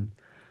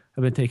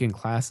taking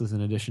classes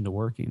in addition to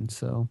working.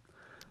 So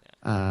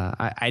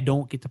I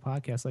don't get to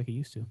podcast like I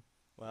used to.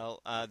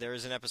 Well, there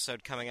is an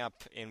episode coming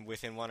up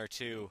within 1 or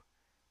 2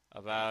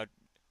 about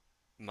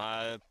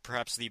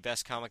perhaps the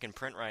best comic in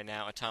print right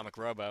now, Atomic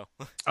Robo.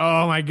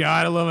 Oh my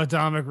god, I love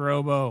Atomic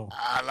Robo.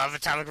 I love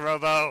Atomic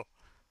Robo.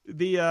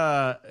 When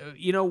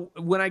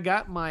I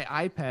got my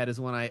iPad is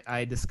when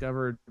I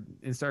discovered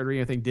and started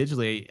reading everything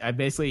digitally. I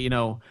basically,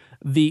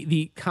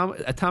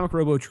 Atomic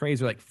Robo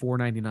trades are like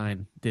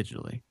 $4.99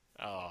 digitally.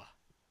 Oh.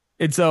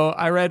 And so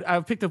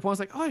I picked up one. I was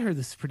like, oh, I heard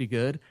this is pretty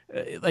good.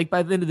 Like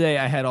by the end of the day,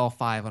 I had all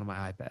 5 on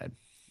my iPad.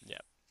 Yeah.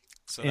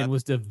 And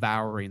was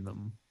devouring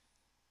them.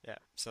 Yeah.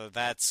 So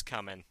that's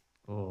coming.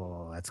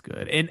 Oh, that's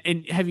good. And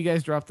have you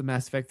guys dropped the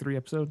Mass Effect 3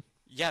 episode?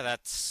 Yeah, that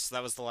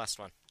was the last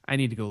one. I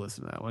need to go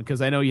listen to that one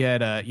because I know you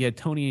had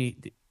Tony.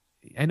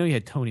 I know you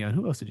had Tony on.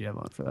 Who else did you have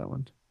on for that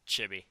one?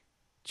 Chibi,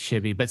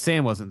 but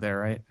Sam wasn't there,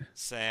 right?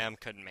 Sam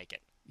couldn't make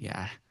it.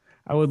 Yeah,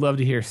 I would love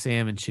to hear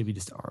Sam and Chibi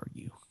just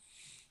argue.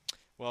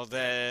 Well,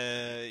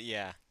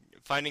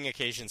 finding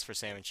occasions for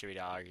Sam and Chibi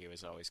to argue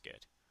is always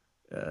good.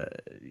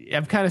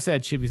 I'm kind of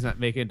sad Chibi's not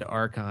making it to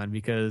Archon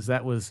because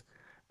that was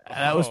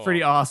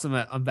pretty awesome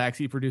on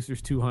Backseat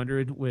Producers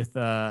 200 with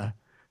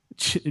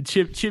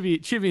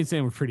Chibi and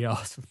Sam were pretty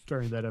awesome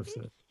during that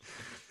episode.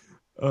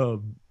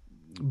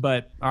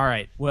 But all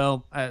right,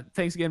 well,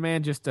 thanks again,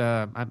 man. Just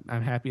I'm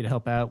happy to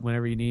help out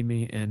whenever you need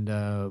me, and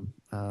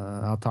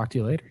I'll talk to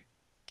you later.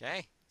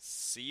 Okay,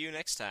 see you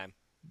next time.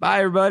 Bye,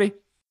 everybody.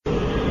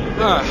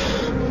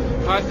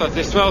 I thought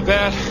they smelled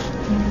bad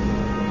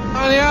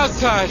on the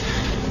outside.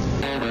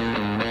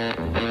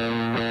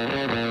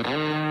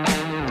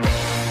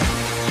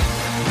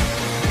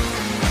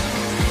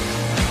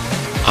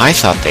 I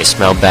Thought They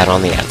Smelled Bad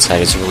on the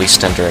Outside is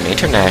released under an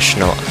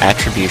international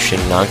attribution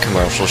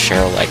non-commercial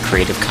share-alike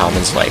Creative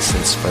Commons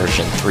license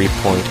version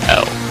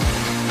 3.0.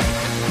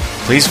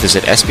 Please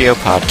visit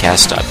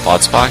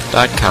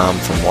sbopodcast.blogspot.com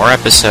for more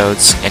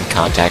episodes and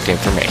contact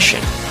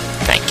information.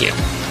 Thank you.